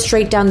I'll go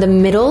straight down the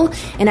middle,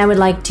 and I would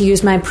like to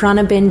use my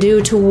Prana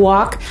Bindu to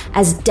walk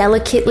as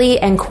delicately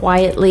and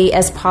quietly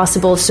as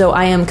possible so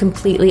I am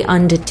completely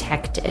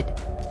undetected.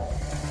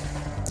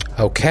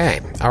 Okay.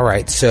 All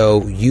right. So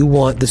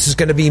this is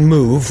going to be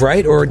move,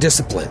 right? Or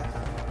discipline?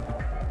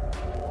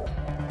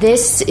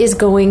 This is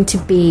going to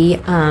be,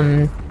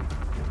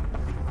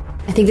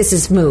 I think this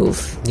is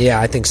move.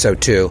 Yeah, I think so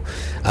too.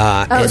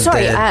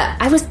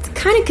 I was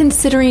kind of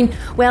considering,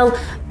 well,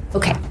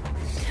 okay.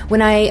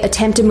 when I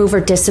attempt to move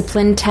or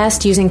discipline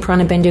test using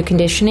Pranabindhu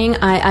conditioning,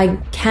 I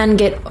can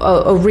get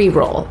a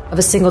reroll of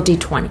a single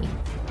d20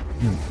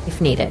 if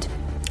needed.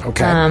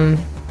 Okay.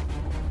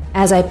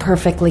 As I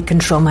perfectly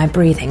control my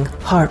breathing,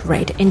 heart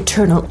rate,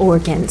 internal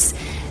organs.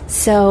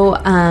 So,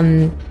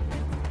 I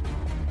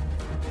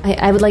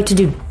would like to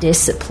do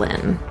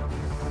discipline.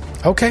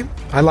 Okay,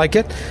 I like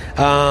it.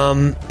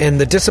 And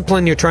the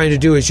discipline you're trying to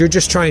do is you're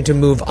just trying to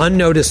move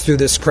unnoticed through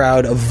this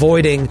crowd,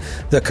 avoiding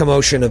the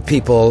commotion of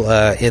people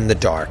in the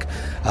dark.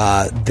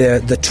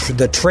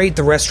 The trait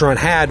the restaurant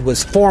had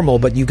was formal,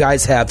 but you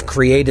guys have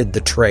created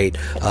the trait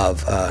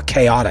of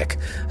chaotic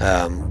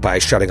by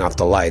shutting off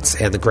the lights,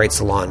 and the Great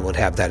Salon would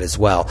have that as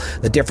well.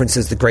 The difference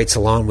is the Great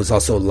Salon was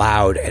also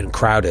loud and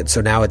crowded,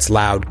 so now it's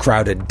loud,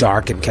 crowded,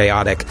 dark, and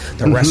chaotic.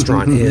 The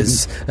restaurant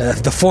is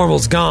the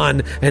formal's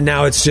gone, and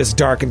now it's just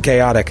dark and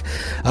chaotic.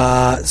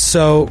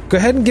 So go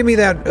ahead and give me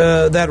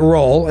that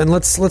roll, and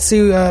let's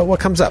see what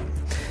comes up.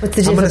 What's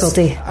the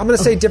difficulty? I'm going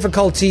to say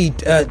difficulty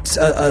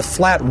a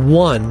flat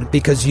 1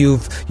 because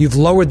you've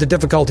lowered the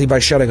difficulty by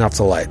shutting off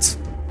the lights.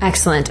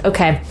 Excellent.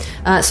 Okay,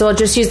 so I'll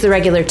just use the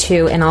regular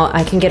 2, and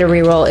I can get a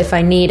reroll if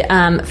I need.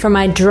 For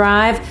my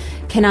drive,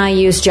 can I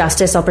use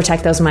justice? I'll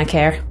protect those in my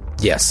care.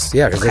 Yes,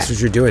 yeah, because that's what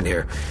you're doing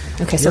here.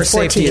 Okay, so your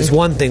 14. Safety is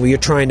one thing, but you're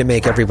trying to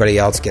make everybody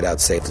else get out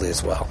safely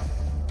as well.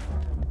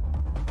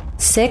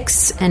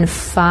 6 and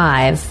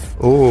 5.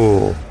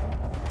 Ooh.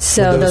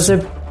 So those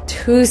are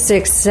 2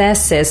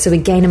 successes, so we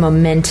gain a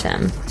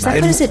momentum.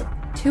 What is it,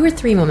 2 or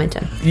 3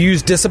 momentum? You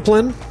use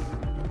discipline?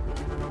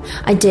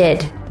 I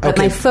did, but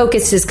Okay. my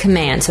focus is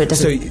command, so it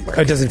doesn't work.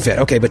 It doesn't fit.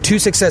 Okay, but 2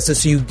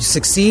 successes, so you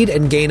succeed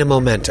and gain a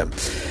momentum.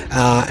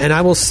 And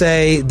I will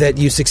say that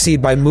you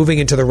succeed by moving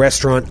into the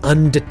restaurant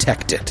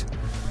undetected.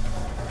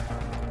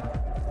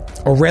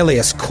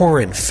 Aurelius,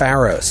 Corin,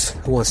 Pharos,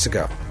 who wants to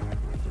go?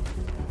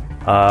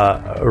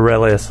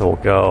 Aurelius will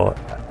go.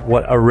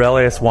 What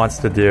Aurelius wants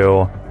to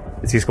do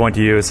is he's going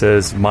to use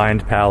his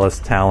Mind Palace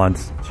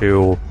talent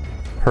to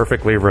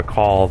perfectly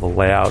recall the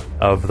layout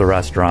of the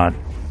restaurant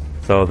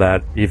so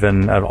that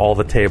even at all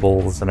the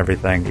tables and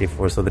everything,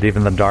 so that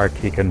even in the dark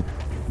he can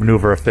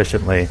maneuver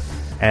efficiently.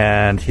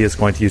 And he is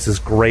going to use his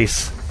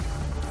grace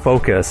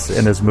focus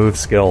in his move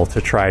skill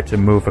to try to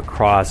move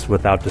across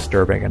without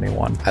disturbing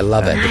anyone. I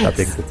love it. Without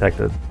being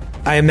detected.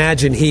 I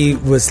imagine he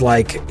was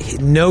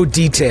no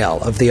detail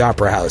of the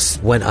opera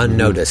house went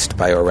unnoticed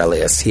by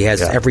Aurelius. He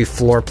has every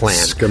floor plan.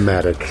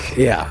 Schematic.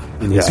 Yeah.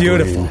 It's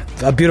beautiful.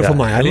 A beautiful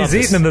mind. And I he's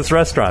love eaten in this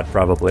restaurant,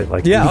 probably.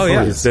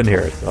 He's been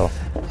here. So,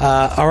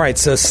 all right,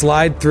 so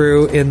slide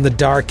through in the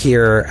dark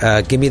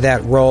here. Give me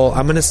that roll.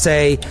 I'm going to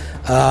say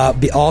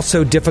be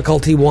also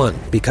difficulty 1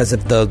 because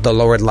of the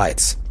lowered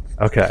lights.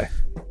 Okay.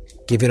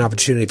 Give you an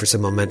opportunity for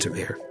some momentum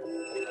here.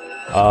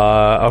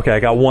 Okay,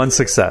 I got 1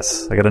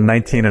 success. I got a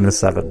 19 and a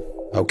 7.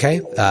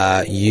 Okay,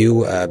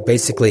 you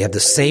basically have the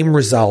same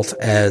result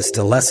as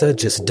Delessa,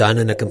 just done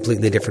in a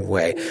completely different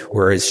way.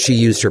 Whereas she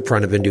used her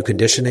Pranabindhu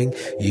conditioning,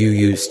 you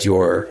used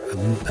your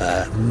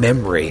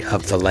memory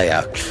of the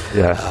layout.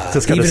 Yeah,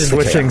 just kind of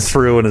switching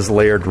through in his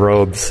layered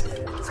robes.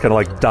 It's kind of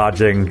like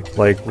dodging,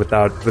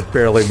 with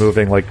barely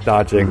moving,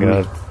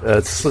 dodging,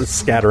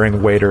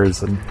 scattering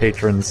waiters and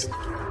patrons.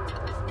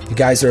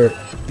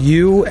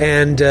 You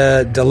and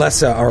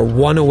Delessa are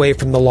 1 away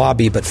from the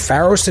lobby, but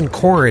Pharos and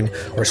Corin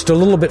are still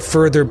a little bit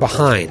further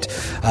behind.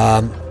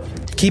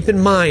 Keep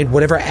in mind,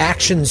 whatever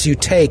actions you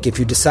take, if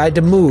you decide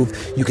to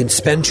move, you can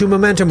spend 2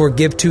 momentum or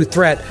give 2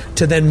 threat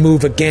to then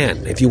move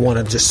again if you want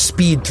to just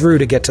speed through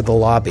to get to the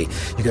lobby.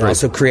 You can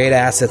also create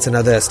assets and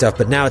other stuff,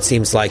 but now it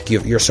seems like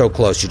you're so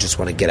close, you just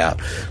want to get out.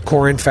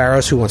 Corin,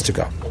 Pharos, who wants to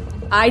go?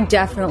 I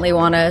definitely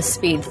want to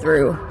speed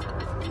through.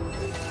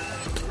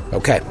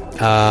 Okay.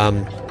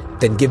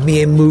 Then give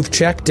me a move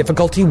check,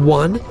 difficulty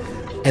 1,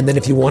 and then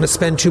if you want to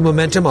spend 2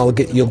 momentum,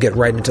 you'll get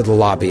right into the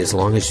lobby as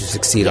long as you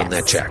succeed on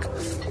that check.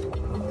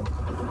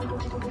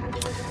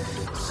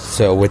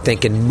 So we're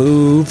thinking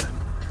move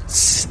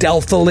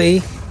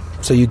stealthily,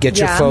 so you get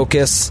your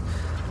focus,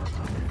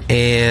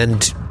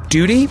 and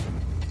duty.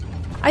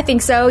 I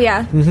think so.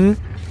 Yeah. Mm-hmm.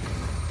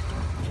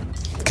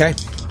 Okay.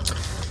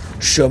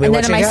 Show me and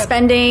what then you am got. I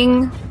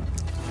spending?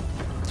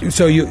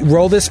 So you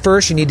roll this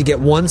first. You need to get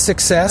 1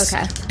 success,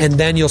 and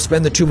then you'll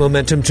spend the 2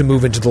 momentum to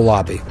move into the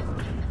lobby.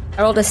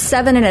 I rolled a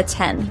 7 and a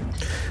 10.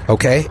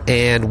 Okay,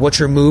 and what's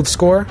your move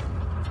score?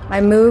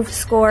 My move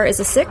score is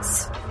a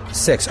 6.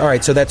 6. All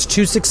right, so that's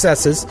 2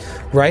 successes,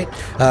 right?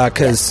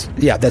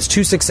 That's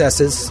 2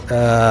 successes.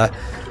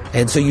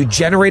 And so you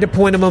generate a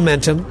point of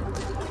momentum,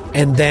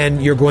 and then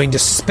you're going to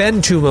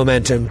spend 2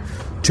 momentum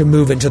to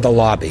move into the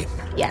lobby.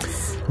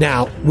 Yes.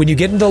 Now, when you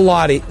get into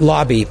the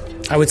lobby,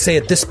 I would say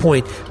at this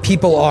point,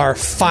 people are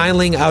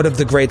filing out of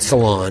the Great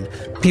Salon.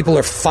 People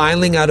are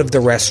filing out of the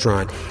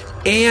restaurant.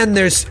 And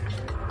there's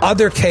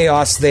other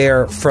chaos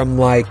there from,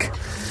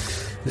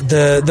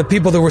 the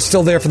people that were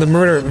still there for the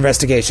murder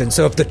investigation.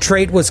 So if the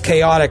trait was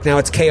chaotic, now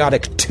it's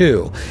chaotic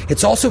too.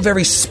 It's also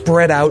very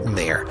spread out in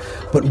there.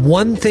 But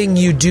one thing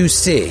you do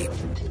see,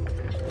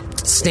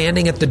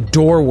 standing at the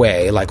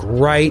doorway,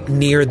 right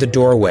near the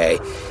doorway,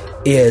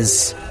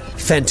 is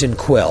Fenton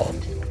Quill.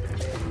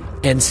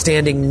 And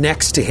standing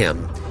next to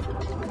him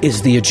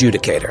is the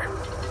adjudicator.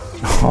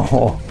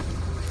 Oh.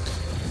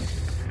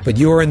 But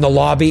you're in the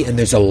lobby, and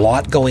there's a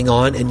lot going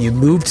on, and you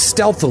moved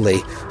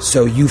stealthily,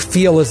 so you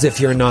feel as if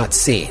you're not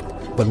seen.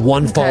 But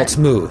one false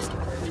move.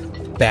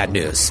 Bad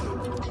news.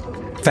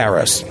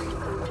 Pharos.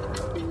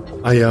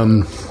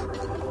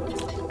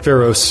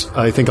 Pharos,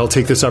 I think I'll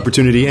take this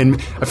opportunity,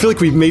 and I feel like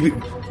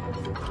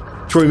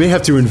Troy may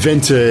have to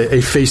invent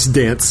a face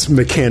dance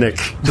mechanic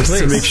just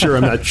to make sure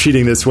I'm not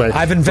cheating this way.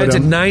 I've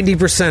invented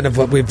 90% of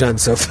what we've done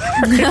so far.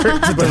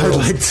 But I'd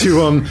like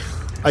to,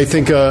 I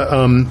think,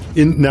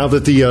 now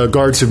that the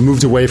guards have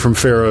moved away from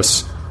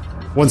Pharos,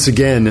 once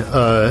again,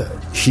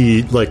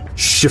 he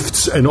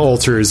shifts and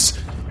alters,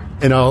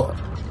 and I'll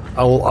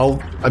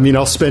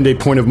spend a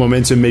point of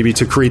momentum maybe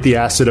to create the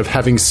asset of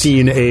having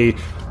seen a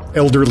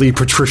elderly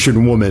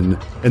patrician woman,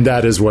 and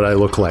that is what I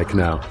look like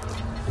now.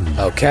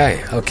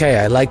 Okay,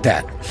 I like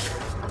that.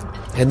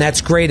 And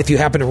that's great. If you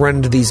happen to run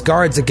into these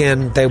guards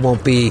again, they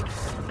won't be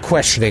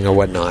questioning or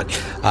whatnot.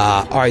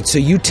 All right, so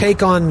you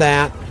take on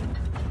that,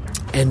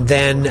 and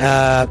then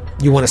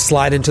you want to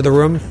slide into the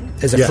room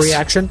as a free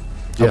action?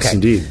 Yes, okay.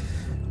 Indeed.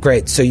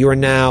 Great. So you are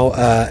now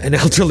an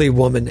elderly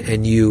woman,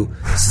 and you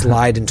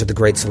slide into the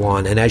Great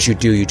Salon, and as you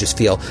do, you just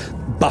feel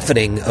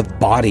buffeting of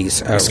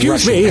bodies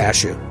rushing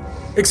past you.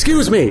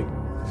 Excuse me,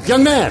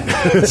 young man.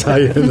 as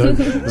I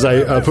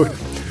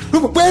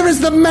where is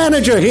the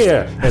manager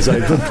here? As I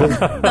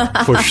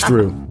push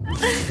through.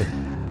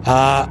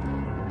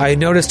 I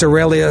noticed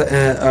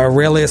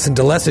Aurelius and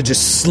Delessa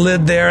just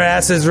slid their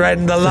asses right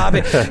in the lobby.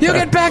 You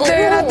get back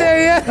there, you're not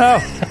there yet.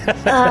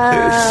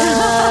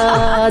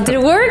 Did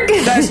it work?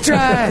 Nice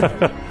try.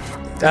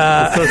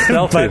 It's so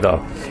stealthy,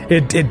 though.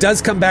 It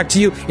does come back to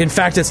you. In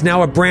fact, it's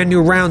now a brand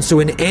new round,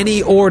 so in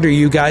any order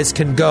you guys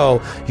can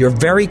go. You're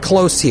very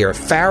close here.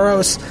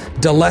 Pharos,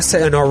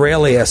 Delessa, and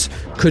Aurelius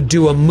could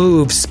do a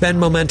move, spend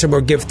momentum,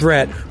 or give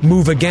threat,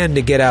 move again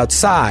to get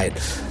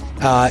outside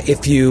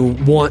if you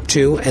want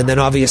to. And then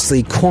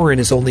obviously Corin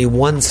is only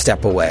one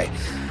step away.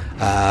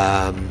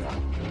 I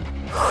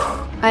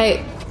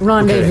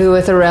rendezvous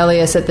with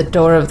Aurelius at the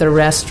door of the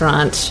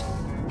restaurant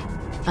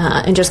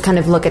and just kind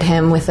of look at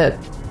him with a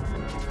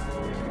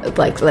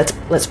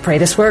let's pray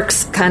this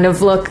works kind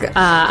of look.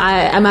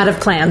 I'm out of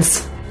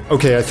plans.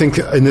 Okay, I think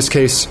in this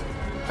case,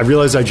 I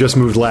realize I just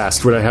moved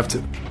last. Would I have to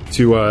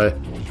I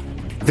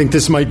think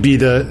this might be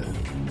the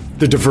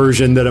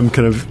diversion that I'm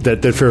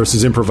that Pharos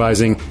is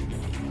improvising.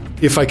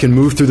 If I can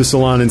move through the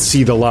salon and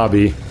see the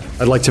lobby,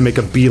 I'd like to make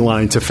a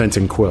beeline to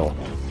Fenton Quill.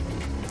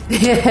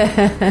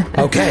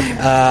 Okay,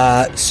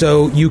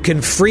 so you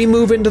can free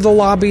move into the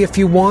lobby if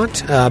you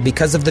want.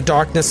 Because of the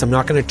darkness, I'm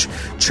not going to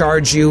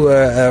charge you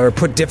or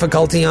put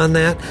difficulty on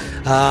that.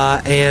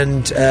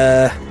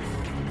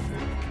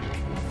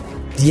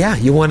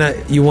 You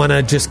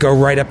wanna just go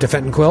right up to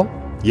Fenton Quill?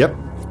 Yep.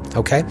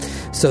 Okay,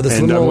 so this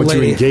and little I want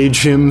lady to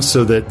engage him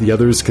so that the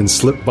others can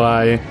slip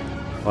by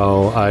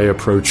while I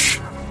approach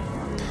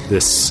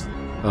this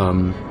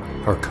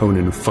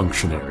Harkonnen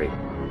functionary.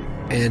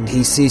 And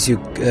he sees you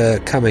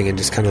coming and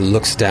just kind of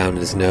looks down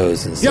his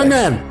nose and says, Young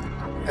man!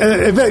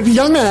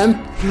 Young man!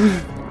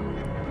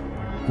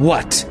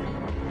 What?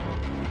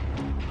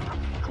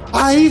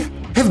 I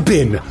have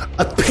been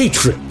a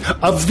patron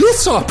of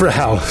this opera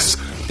house.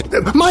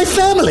 My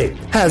family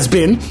has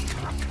been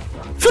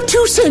for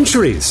 2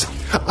 centuries.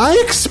 I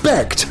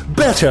expect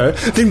better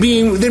than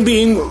being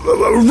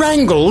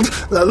wrangled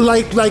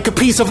like a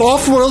piece of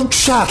off-world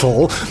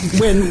chattel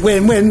when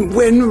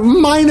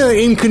minor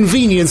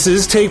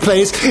inconveniences take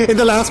place in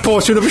the last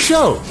portion of a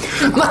show.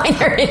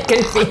 Minor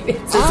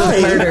inconveniences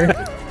of murder.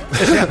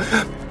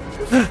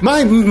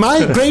 My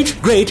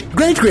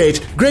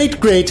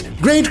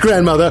great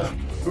grandmother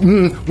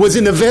was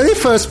in the very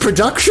first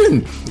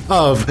production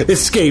of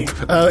Escape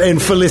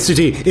and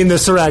Felicity in the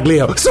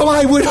Seraglio. So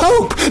I would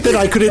hope that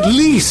I could at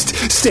least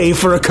stay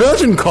for a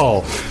curtain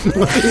call.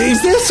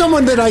 Is there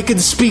someone that I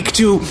could speak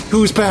to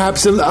who's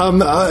perhaps in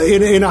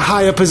a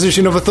higher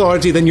position of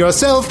authority than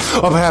yourself,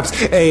 or perhaps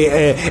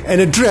an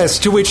address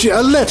to which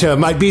a letter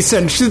might be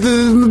sent to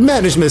the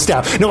management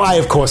staff? No, I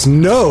of course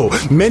know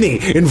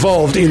many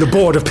involved in the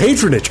board of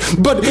patronage,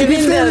 but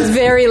given the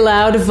very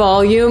loud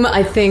volume,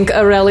 I think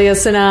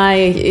Aurelius and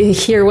I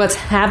hear what's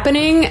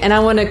happening, and I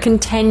want to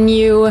continue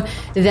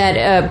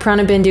that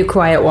Pranabindu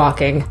quiet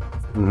walking.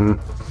 Mm-hmm.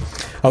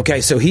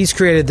 Okay, so he's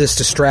created this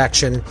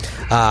distraction,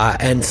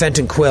 and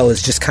Fenton Quill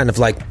is just kind of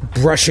like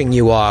brushing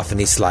you off, and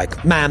he's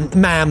like,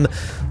 Ma'am,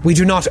 we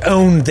do not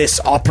own this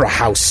opera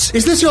house.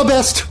 Is this your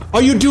best?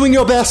 Are you doing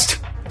your best?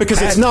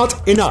 Because it's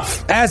not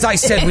enough. As I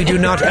said, we do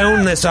not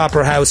own this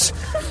opera house.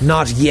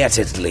 Not yet,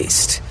 at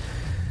least.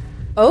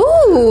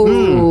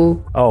 Oh.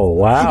 Oh,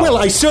 wow. Well,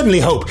 I certainly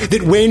hope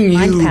that when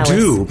you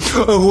do,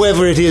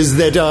 whoever it is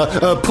that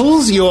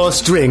pulls your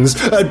strings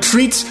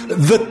treats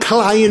the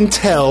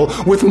clientele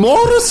with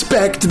more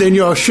respect than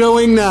you're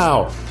showing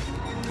now.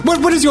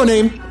 What is your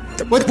name?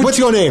 What's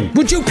your name?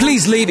 Would you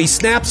please leave? He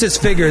snaps his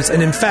fingers,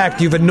 and in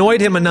fact, you've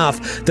annoyed him enough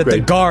that the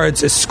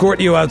guards escort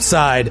you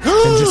outside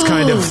and just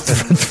kind of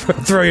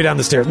throw you down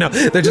the stairs. No,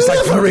 they're just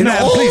like, Never in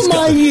 "Man, all please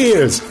my go."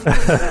 years.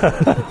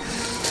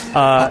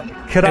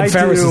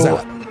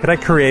 Could I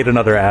create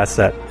another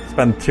asset?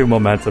 Spend 2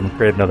 momentum,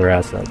 create another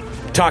asset.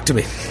 Talk to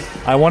me.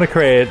 I want to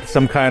create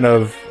some kind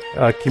of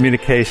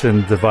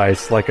communication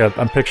device,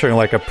 I'm picturing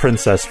like a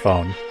princess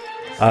phone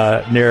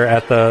near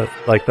at the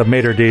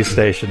maitre d'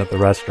 station at the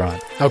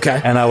restaurant.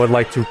 Okay. And I would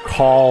like to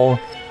call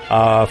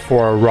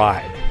for a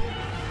ride,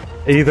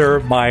 either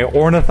my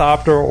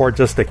ornithopter or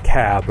just a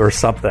cab or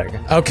something.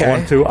 Okay. I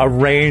want to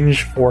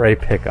arrange for a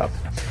pickup.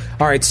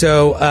 All right,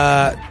 so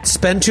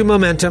spend 2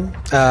 momentum.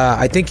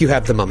 I think you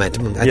have the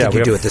momentum. I think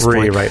you do at this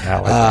 3 point. right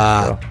now.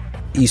 I think so.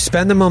 You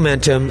spend the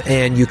momentum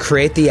and you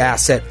create the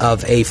asset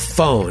of a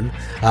phone,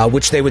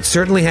 which they would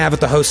certainly have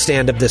at the host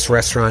stand of this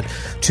restaurant,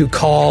 to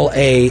call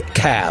a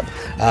cab.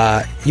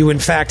 You, in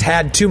fact,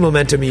 had 2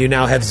 momentum and you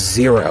now have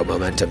 0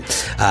 momentum.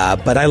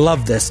 But I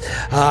love this.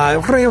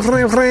 Ring,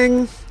 ring,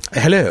 ring.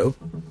 Hello.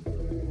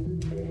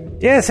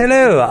 Yes,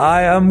 hello.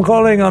 I am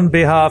calling on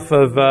behalf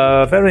of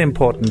a very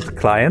important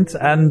client,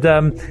 and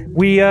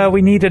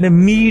we need an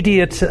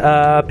immediate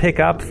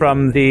pickup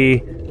from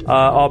the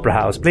Opera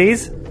House,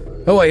 please.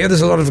 Oh, I hear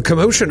there's a lot of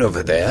commotion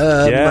over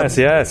there.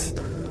 Yes.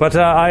 But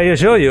I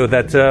assure you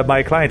that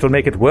my client will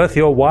make it worth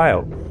your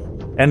while,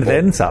 and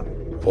then some.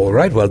 All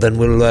right, well, then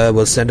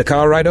we'll send a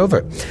car right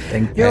over.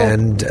 Thank you.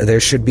 And there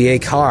should be a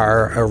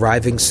car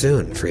arriving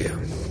soon for you.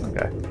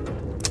 Okay.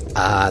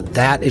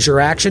 That is your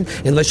action,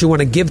 unless you want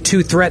to give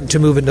 2 threat to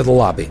move into the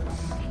lobby.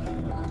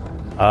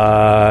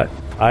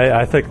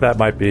 I think that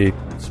might be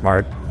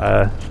smart.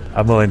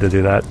 I'm willing to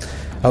do that.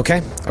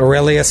 Okay.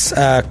 Aurelius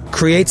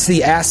creates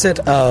the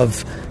asset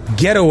of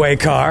getaway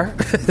car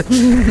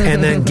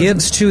and then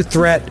gives 2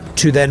 threat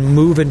to then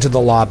move into the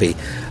lobby.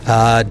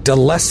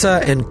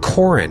 Delessa and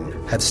Corin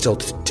have still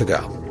to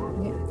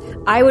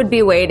go. I would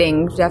be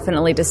waiting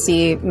definitely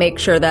to make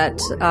sure that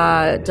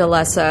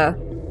Delessa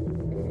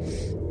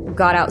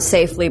got out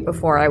safely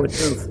before I would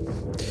move.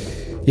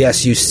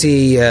 Yes, you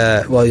see,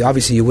 well,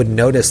 obviously you wouldn't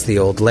notice the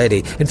old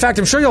lady. In fact,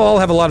 I'm sure you'll all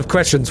have a lot of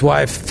questions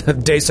why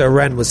Desa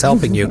Ren was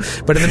helping you.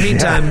 But in the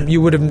meantime,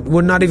 you would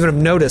not even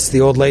have noticed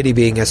the old lady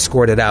being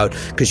escorted out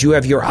because you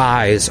have your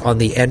eyes on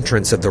the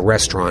entrance of the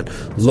restaurant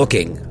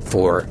looking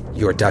for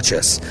your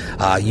Duchess.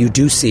 You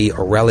do see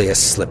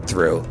Aurelius slip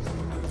through.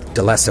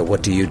 Delessa,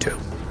 what do you do?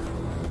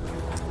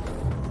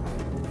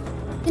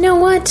 You know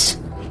what?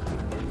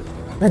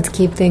 Let's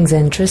keep things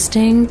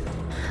interesting.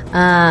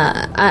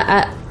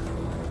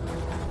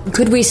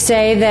 Could we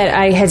say that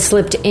I had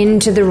slipped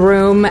into the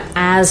room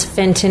as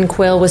Fenton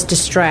Quill was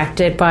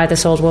distracted by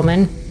this old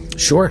woman?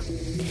 Sure.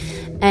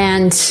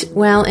 And,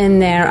 well, in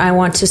there, I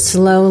want to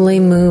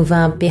slowly move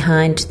up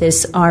behind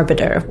this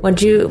arbiter. What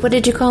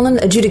did you call him?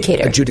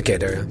 Adjudicator.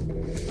 Adjudicator.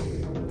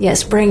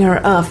 Yes, bringer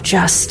of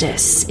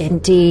justice,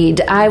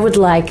 indeed. I would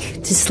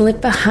like to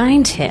slip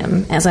behind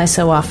him, as I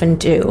so often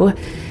do,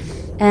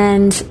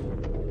 and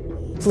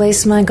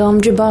place my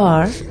Gom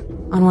Jabbar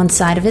on one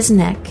side of his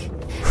neck,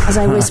 as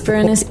I whisper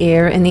in his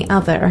ear in the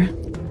other.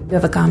 You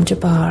have a Gom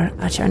Jabbar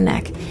at your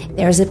neck.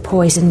 There is a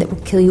poison that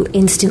will kill you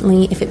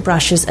instantly if it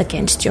brushes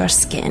against your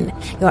skin.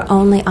 Your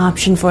only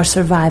option for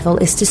survival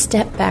is to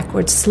step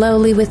backwards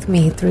slowly with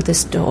me through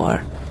this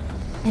door,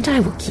 and I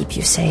will keep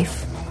you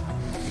safe.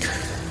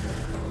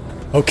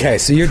 Okay,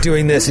 so you're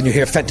doing this, and you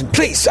hear Fenton,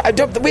 please,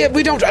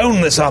 we don't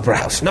own this opera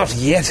house. Not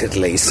yet, at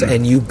least.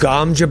 And you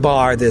Gom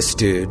Jabbar this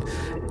dude,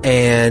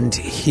 and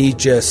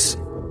he's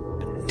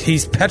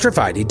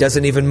petrified. He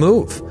doesn't even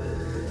move.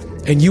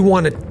 And you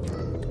want to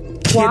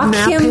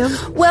kidnap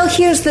him? Well,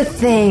 here's the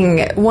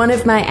thing. One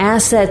of my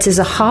assets is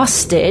a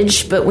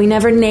hostage, but we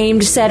never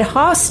named said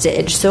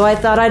hostage, so I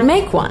thought I'd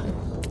make one.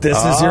 This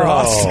is your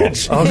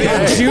hostage. Okay. The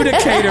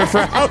adjudicator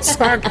for House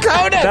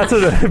Harkonnen. That's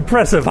an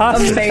impressive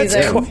hostage.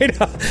 Amazing.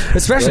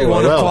 Especially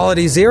one of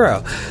quality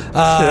 0.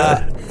 All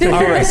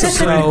right,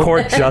 Supreme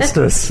Court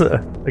justice,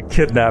 a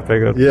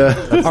kidnapping.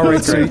 All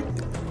right, so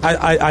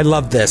I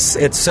love this.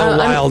 It's so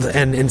wild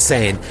and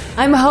insane.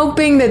 I'm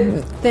hoping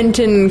that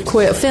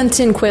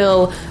Fenton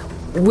Quill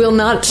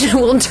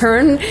will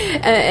turn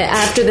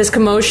after this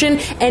commotion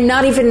and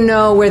not even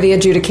know where the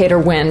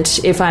adjudicator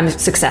went if I'm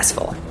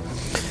successful.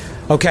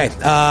 Okay,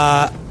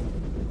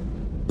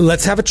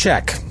 let's have a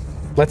check.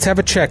 Let's have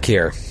a check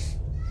here.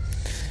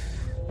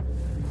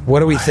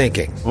 What are we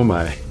thinking? Oh,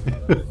 my.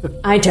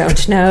 I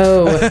don't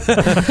know.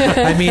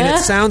 I mean, it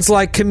sounds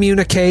like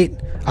communicate.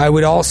 I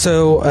would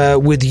also,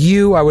 with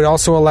you, I would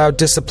also allow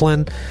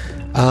discipline.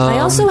 I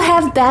also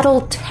have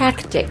battle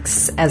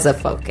tactics as a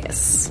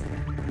focus.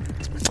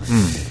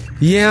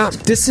 Yeah,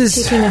 this is...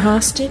 Taking a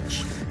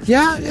hostage?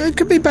 Yeah, it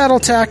could be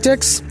battle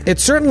tactics.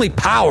 It's certainly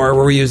power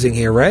we're using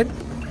here, right?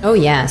 Oh,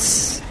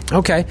 yes.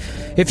 Okay.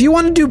 If you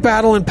want to do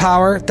battle and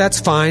power, that's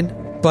fine.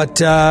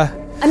 But, I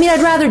mean,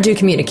 I'd rather do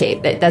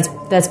communicate.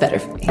 That's better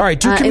for me. all right,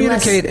 do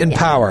communicate and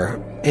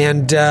power.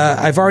 And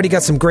I've already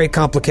got some great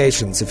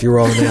complications if you're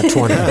rolling that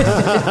 20.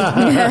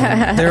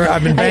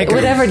 I've been banking.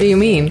 Whatever do you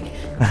mean?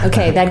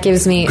 Okay, that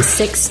gives me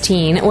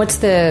 16. What's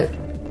the...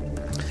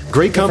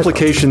 Great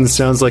Complications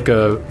sounds like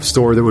a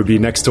store that would be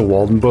next to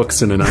Walden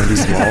Books in a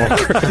 90s mall.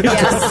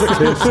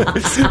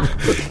 Yes.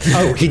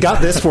 Oh, he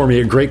got this for me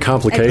at Great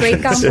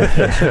Complications.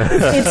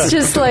 It's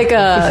just like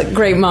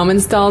Great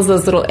Moments dolls,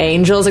 those little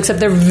angels, except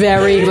they're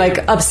very,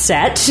 like,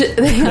 upset.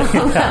 They all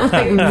have,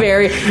 like,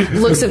 very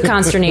looks of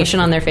consternation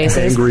on their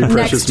faces. Angry,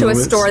 precious Next to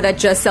moments. a store that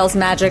just sells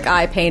magic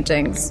eye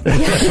paintings.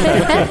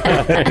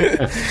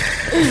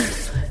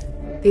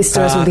 These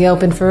stores will be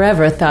open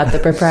forever, thought the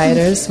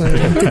proprietors.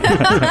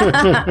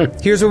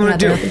 Here's what I'm going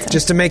to do,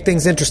 just to make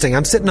things interesting.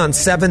 I'm sitting on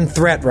 7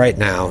 threat right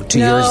now to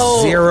No.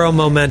 your 0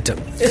 momentum.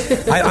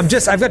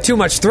 I've got too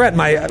much threat.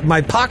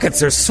 My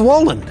pockets are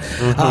swollen.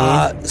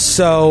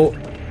 So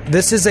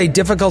this is a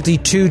difficulty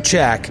 2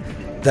 check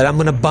that I'm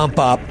going to bump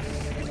up.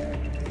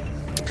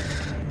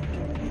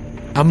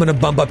 I'm going to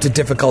bump up to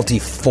difficulty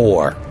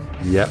 4.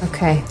 Yep.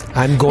 Okay.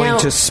 I'm going Now-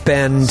 to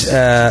spend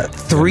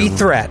 3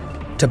 threat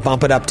to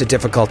bump it up to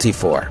difficulty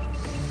 4.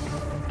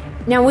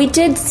 Now, we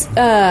did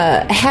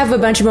have a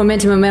bunch of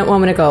momentum a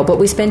moment ago, but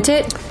we spent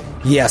it.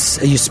 Yes,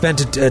 you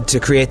spent it to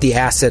create the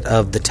asset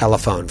of the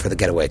telephone for the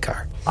getaway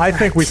car. I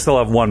think we still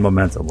have 1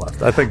 momentum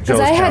left. I think Joe's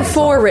Because I had count is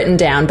 4 on. written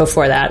down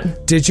before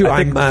that. Did you?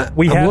 I think I'm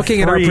had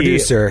looking at our 3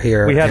 producer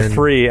here. We had and,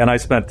 3, and I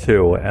spent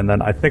 2, and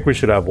then I think we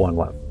should have 1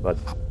 left. But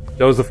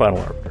Joe's the final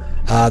arbiter.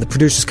 The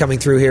producer's coming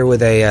through here with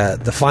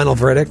the final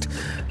verdict.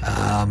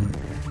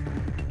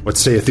 What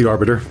sayeth the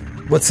arbiter?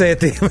 Let's say it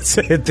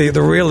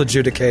the real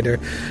adjudicator.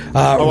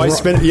 I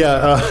spent.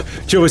 Yeah,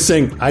 Joe was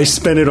saying I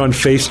spent it on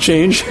face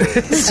change.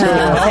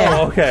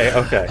 Oh, okay.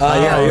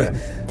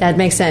 That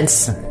makes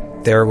sense.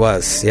 There it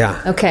was.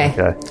 Yeah. Okay.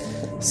 Okay.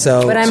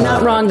 So, But I'm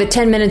not wrong that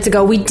 10 minutes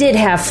ago we did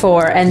have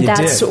 4, and You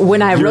that's did.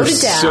 when I You're wrote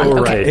it down. so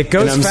Okay. right. It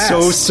goes and I'm fast.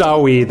 so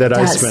sorry that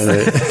I Yes. spent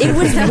it. It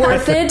was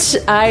worth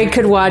it. I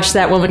could watch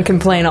that woman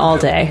complain all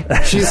day.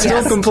 She's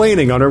still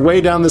complaining on her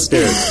way down the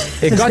stairs.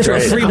 It got you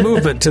a free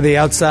movement to the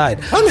outside.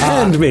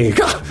 Unhand me.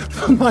 God,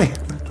 my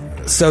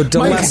So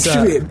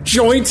Delessa,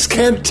 joints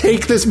can't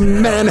take this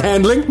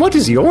manhandling. What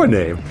is your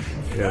name?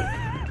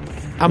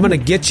 I'm going to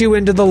get you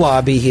into the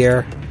lobby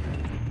here.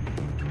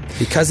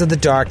 Because of the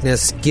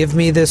darkness, give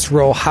me this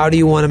roll. How do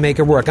you want to make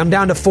it work? I'm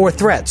down to 4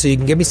 threat, so you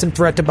can give me some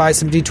threat to buy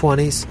some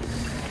D20s.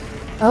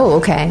 Oh,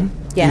 okay.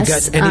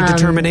 Yes. You got any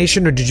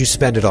determination, or did you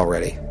spend it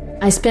already?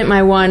 I spent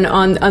my 1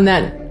 on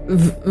that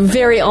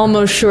very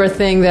almost sure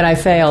thing that I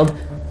failed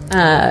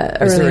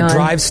early Is there a on.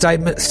 drive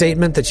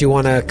statement that you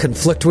want to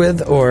conflict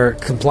with or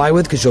comply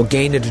with? Because you'll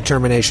gain a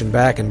determination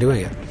back in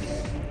doing it.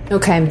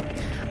 Okay.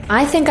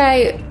 I think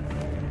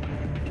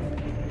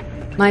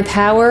my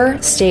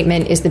power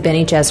statement is the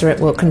Bene Gesserit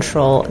will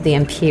control the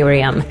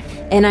Imperium.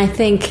 And I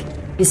think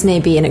this may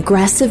be an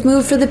aggressive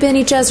move for the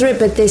Bene Gesserit,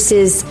 but this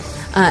is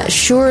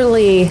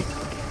surely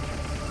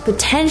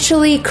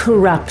potentially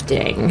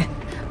corrupting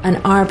an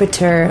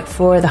arbiter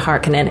for the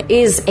Harkonnen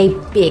is a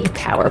big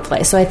power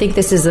play. So I think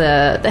this is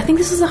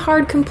a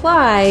hard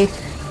comply.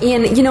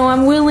 And,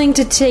 I'm willing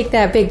to take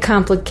that big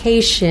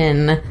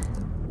complication.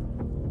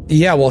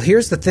 Yeah, well,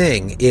 here's the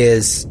thing,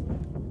 is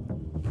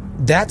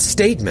that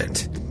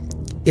statement,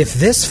 if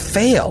this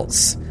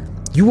fails,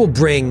 you will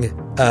bring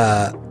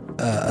a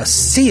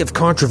sea of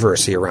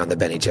controversy around the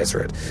Bene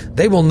Gesserit.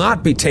 They will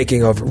not be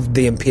taking over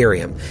the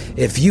Imperium.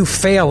 If you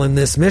fail in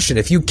this mission,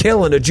 if you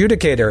kill an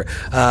adjudicator,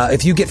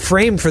 if you get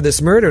framed for this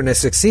murder and it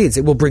succeeds,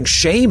 it will bring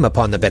shame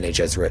upon the Bene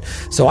Gesserit.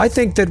 So I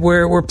think that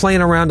we're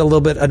playing around a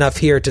little bit enough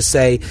here to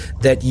say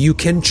that you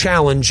can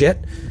challenge it,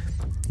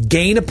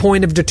 gain a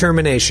point of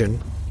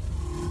determination,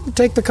 and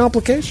take the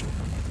complication.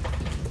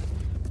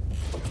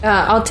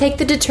 I'll take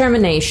the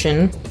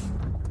determination,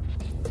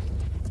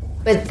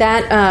 but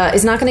that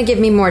is not going to give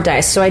me more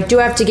dice. So I do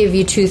have to give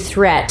you 2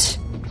 threat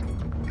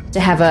to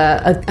have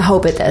a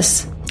hope at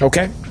this.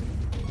 Okay.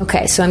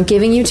 Okay, so I'm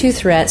giving you 2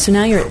 threat. So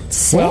now you're at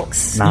 6. Well,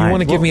 you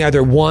want to give me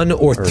either 1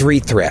 or 3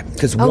 threat,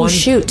 because Oh,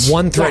 shoot.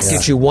 1 threat Yes.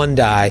 gets you 1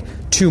 die,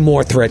 2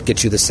 more threat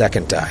gets you the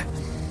second die.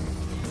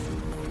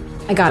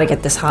 I got to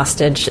get this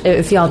hostage,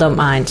 if y'all don't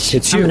mind.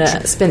 It's I'm huge.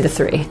 going to spend the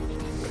 3.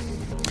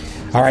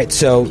 All right,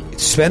 so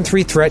spend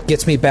 3 threat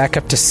gets me back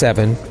up to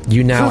 7.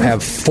 You now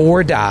have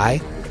 4 die.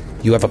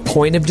 You have a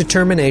point of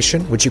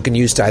determination, which you can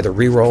use to either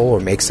reroll or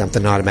make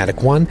something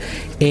automatic 1,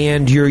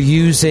 and you're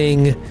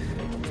using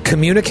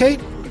communicate.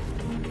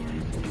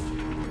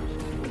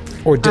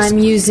 Or I'm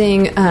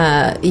using,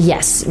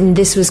 yes,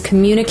 this was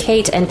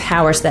communicate and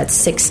power, so that's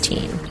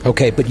 16.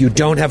 Okay, but you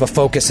don't have a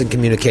focus and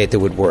communicate that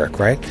would work,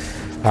 right?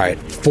 All right,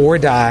 4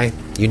 die.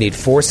 You need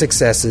 4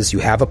 successes. You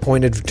have a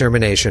point of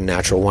determination.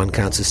 Natural 1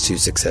 counts as 2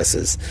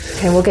 successes.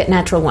 Okay, we'll get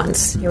natural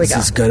ones. Here we This go.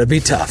 is going to be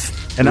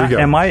tough. And Here we go.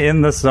 am I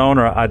in this zone,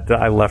 or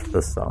I left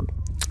this zone?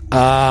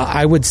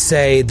 I would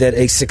say that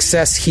a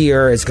success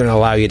here is going to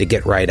allow you to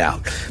get right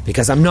out,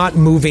 because I'm not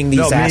moving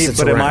these assets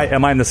but around.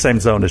 am I in the same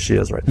zone as she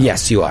is right now?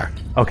 Yes, you are.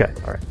 Okay,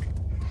 all right.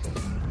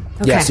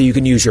 Yeah, Okay. so you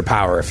can use your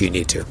power if you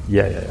need to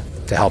Yeah.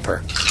 help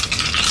her.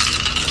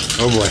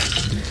 Oh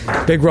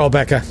boy. Big roll,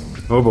 Becca.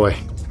 Oh boy.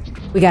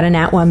 We got a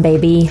nat 1,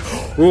 baby.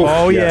 Ooh,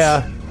 Oh,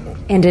 yes. yeah.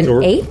 And an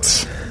Sure.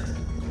 8.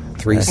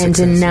 3 And successes.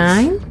 a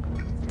 9.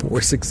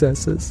 4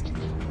 successes.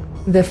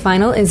 The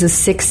final is a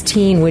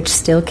 16, which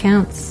still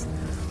counts.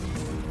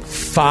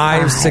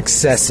 5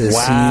 successes.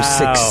 Wow.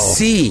 So you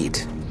succeed.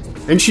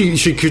 And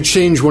she could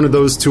change one of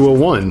those to a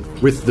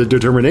 1 with the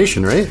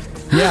determination, right?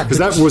 Yeah, Because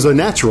that was a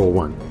natural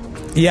 1.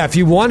 Yeah, if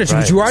you wanted to,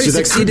 but you already So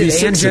that could be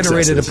succeeded and 6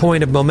 generated a successes.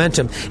 point of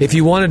momentum. If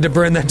you wanted to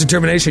burn that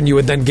determination, you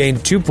would then gain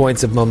 2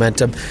 points of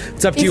momentum.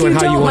 It's up to If you you and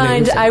how you don't want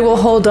mind, to use it. I will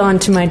hold on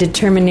to my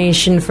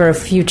determination for a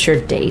future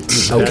date. Okay.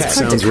 It's hard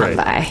Sounds to come right.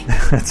 by.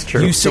 That's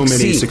true. You So many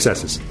succeed,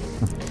 successes.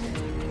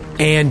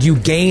 and you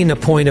gain a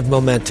point of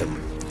momentum.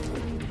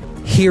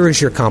 Here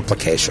is your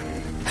complication.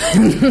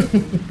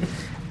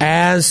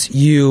 As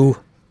you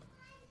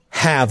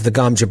have the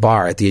Gom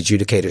Jabbar at the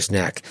adjudicator's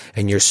neck,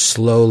 and you're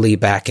slowly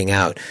backing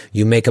out,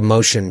 you make a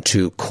motion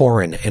to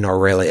Corin and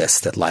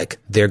Aurelius that, like,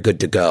 they're good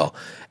to go.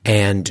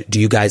 And do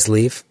you guys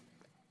leave?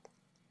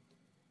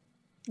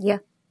 Yeah.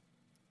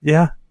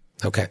 Yeah.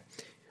 Okay.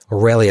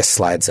 Aurelius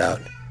slides out.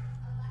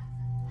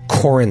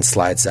 Corin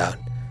slides out.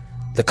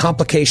 The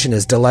complication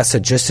is, Delessa,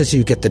 just as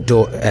you get to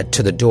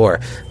the door,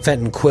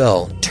 Fenton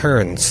Quill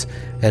turns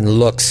and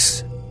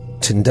looks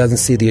doesn't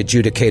see the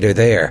adjudicator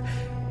there,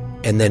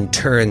 and then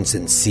turns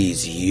and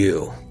sees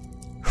you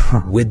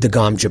with the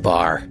Gom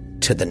Jabbar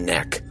to the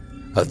neck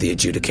of the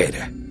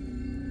adjudicator.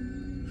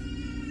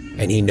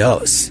 And he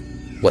knows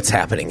what's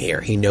happening here.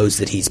 He knows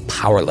that he's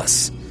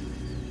powerless.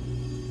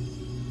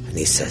 And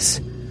he says,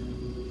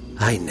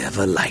 I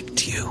never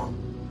liked you.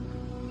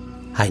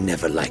 I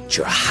never liked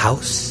your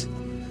house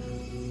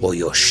or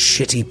your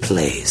shitty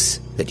plays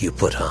that you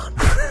put on.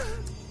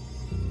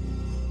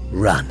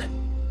 Run.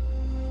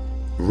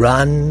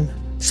 Run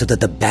so that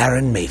the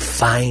Baron may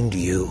find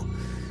you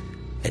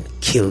and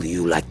kill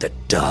you like the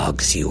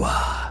dogs you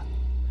are.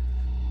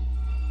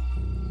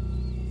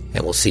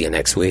 And we'll see you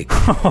next week.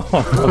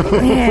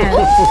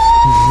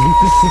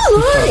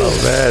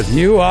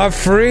 You are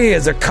free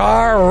as a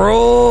car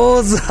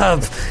rolls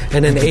up,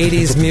 and an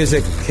 80s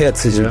music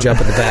hits as you jump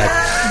in the back.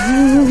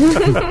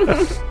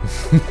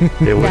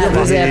 It was That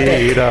was the epic.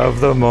 heat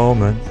of the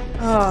moment.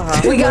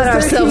 We got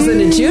ourselves an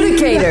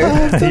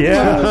adjudicator.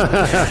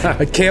 Yeah.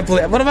 I can't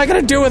believe. What am I going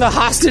to do with a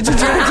hostage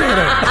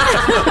adjudicator?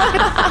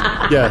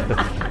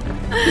 Yeah.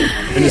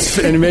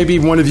 And maybe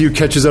one of you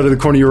catches out of the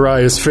corner of your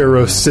eye as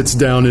Pharaoh sits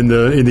down in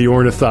the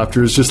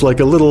ornithopters, just like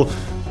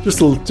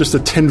just a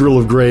tendril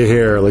of gray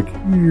hair, like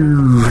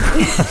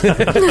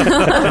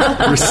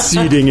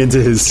receding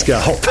into his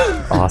scalp.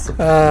 Awesome.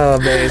 Oh,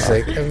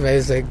 amazing,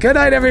 amazing. Good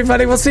night,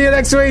 everybody. We'll see you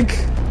next week.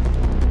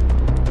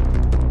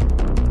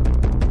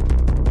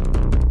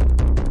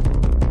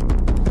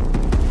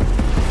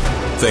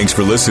 Thanks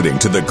for listening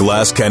to the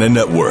Glass Cannon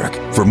Network.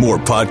 For more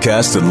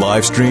podcasts and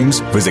live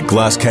streams, visit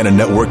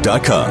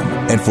glasscannonnetwork.com.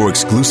 And for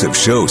exclusive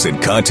shows and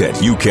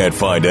content you can't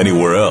find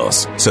anywhere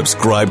else,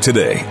 subscribe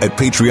today at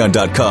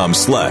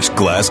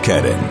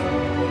patreon.com/glasscannon.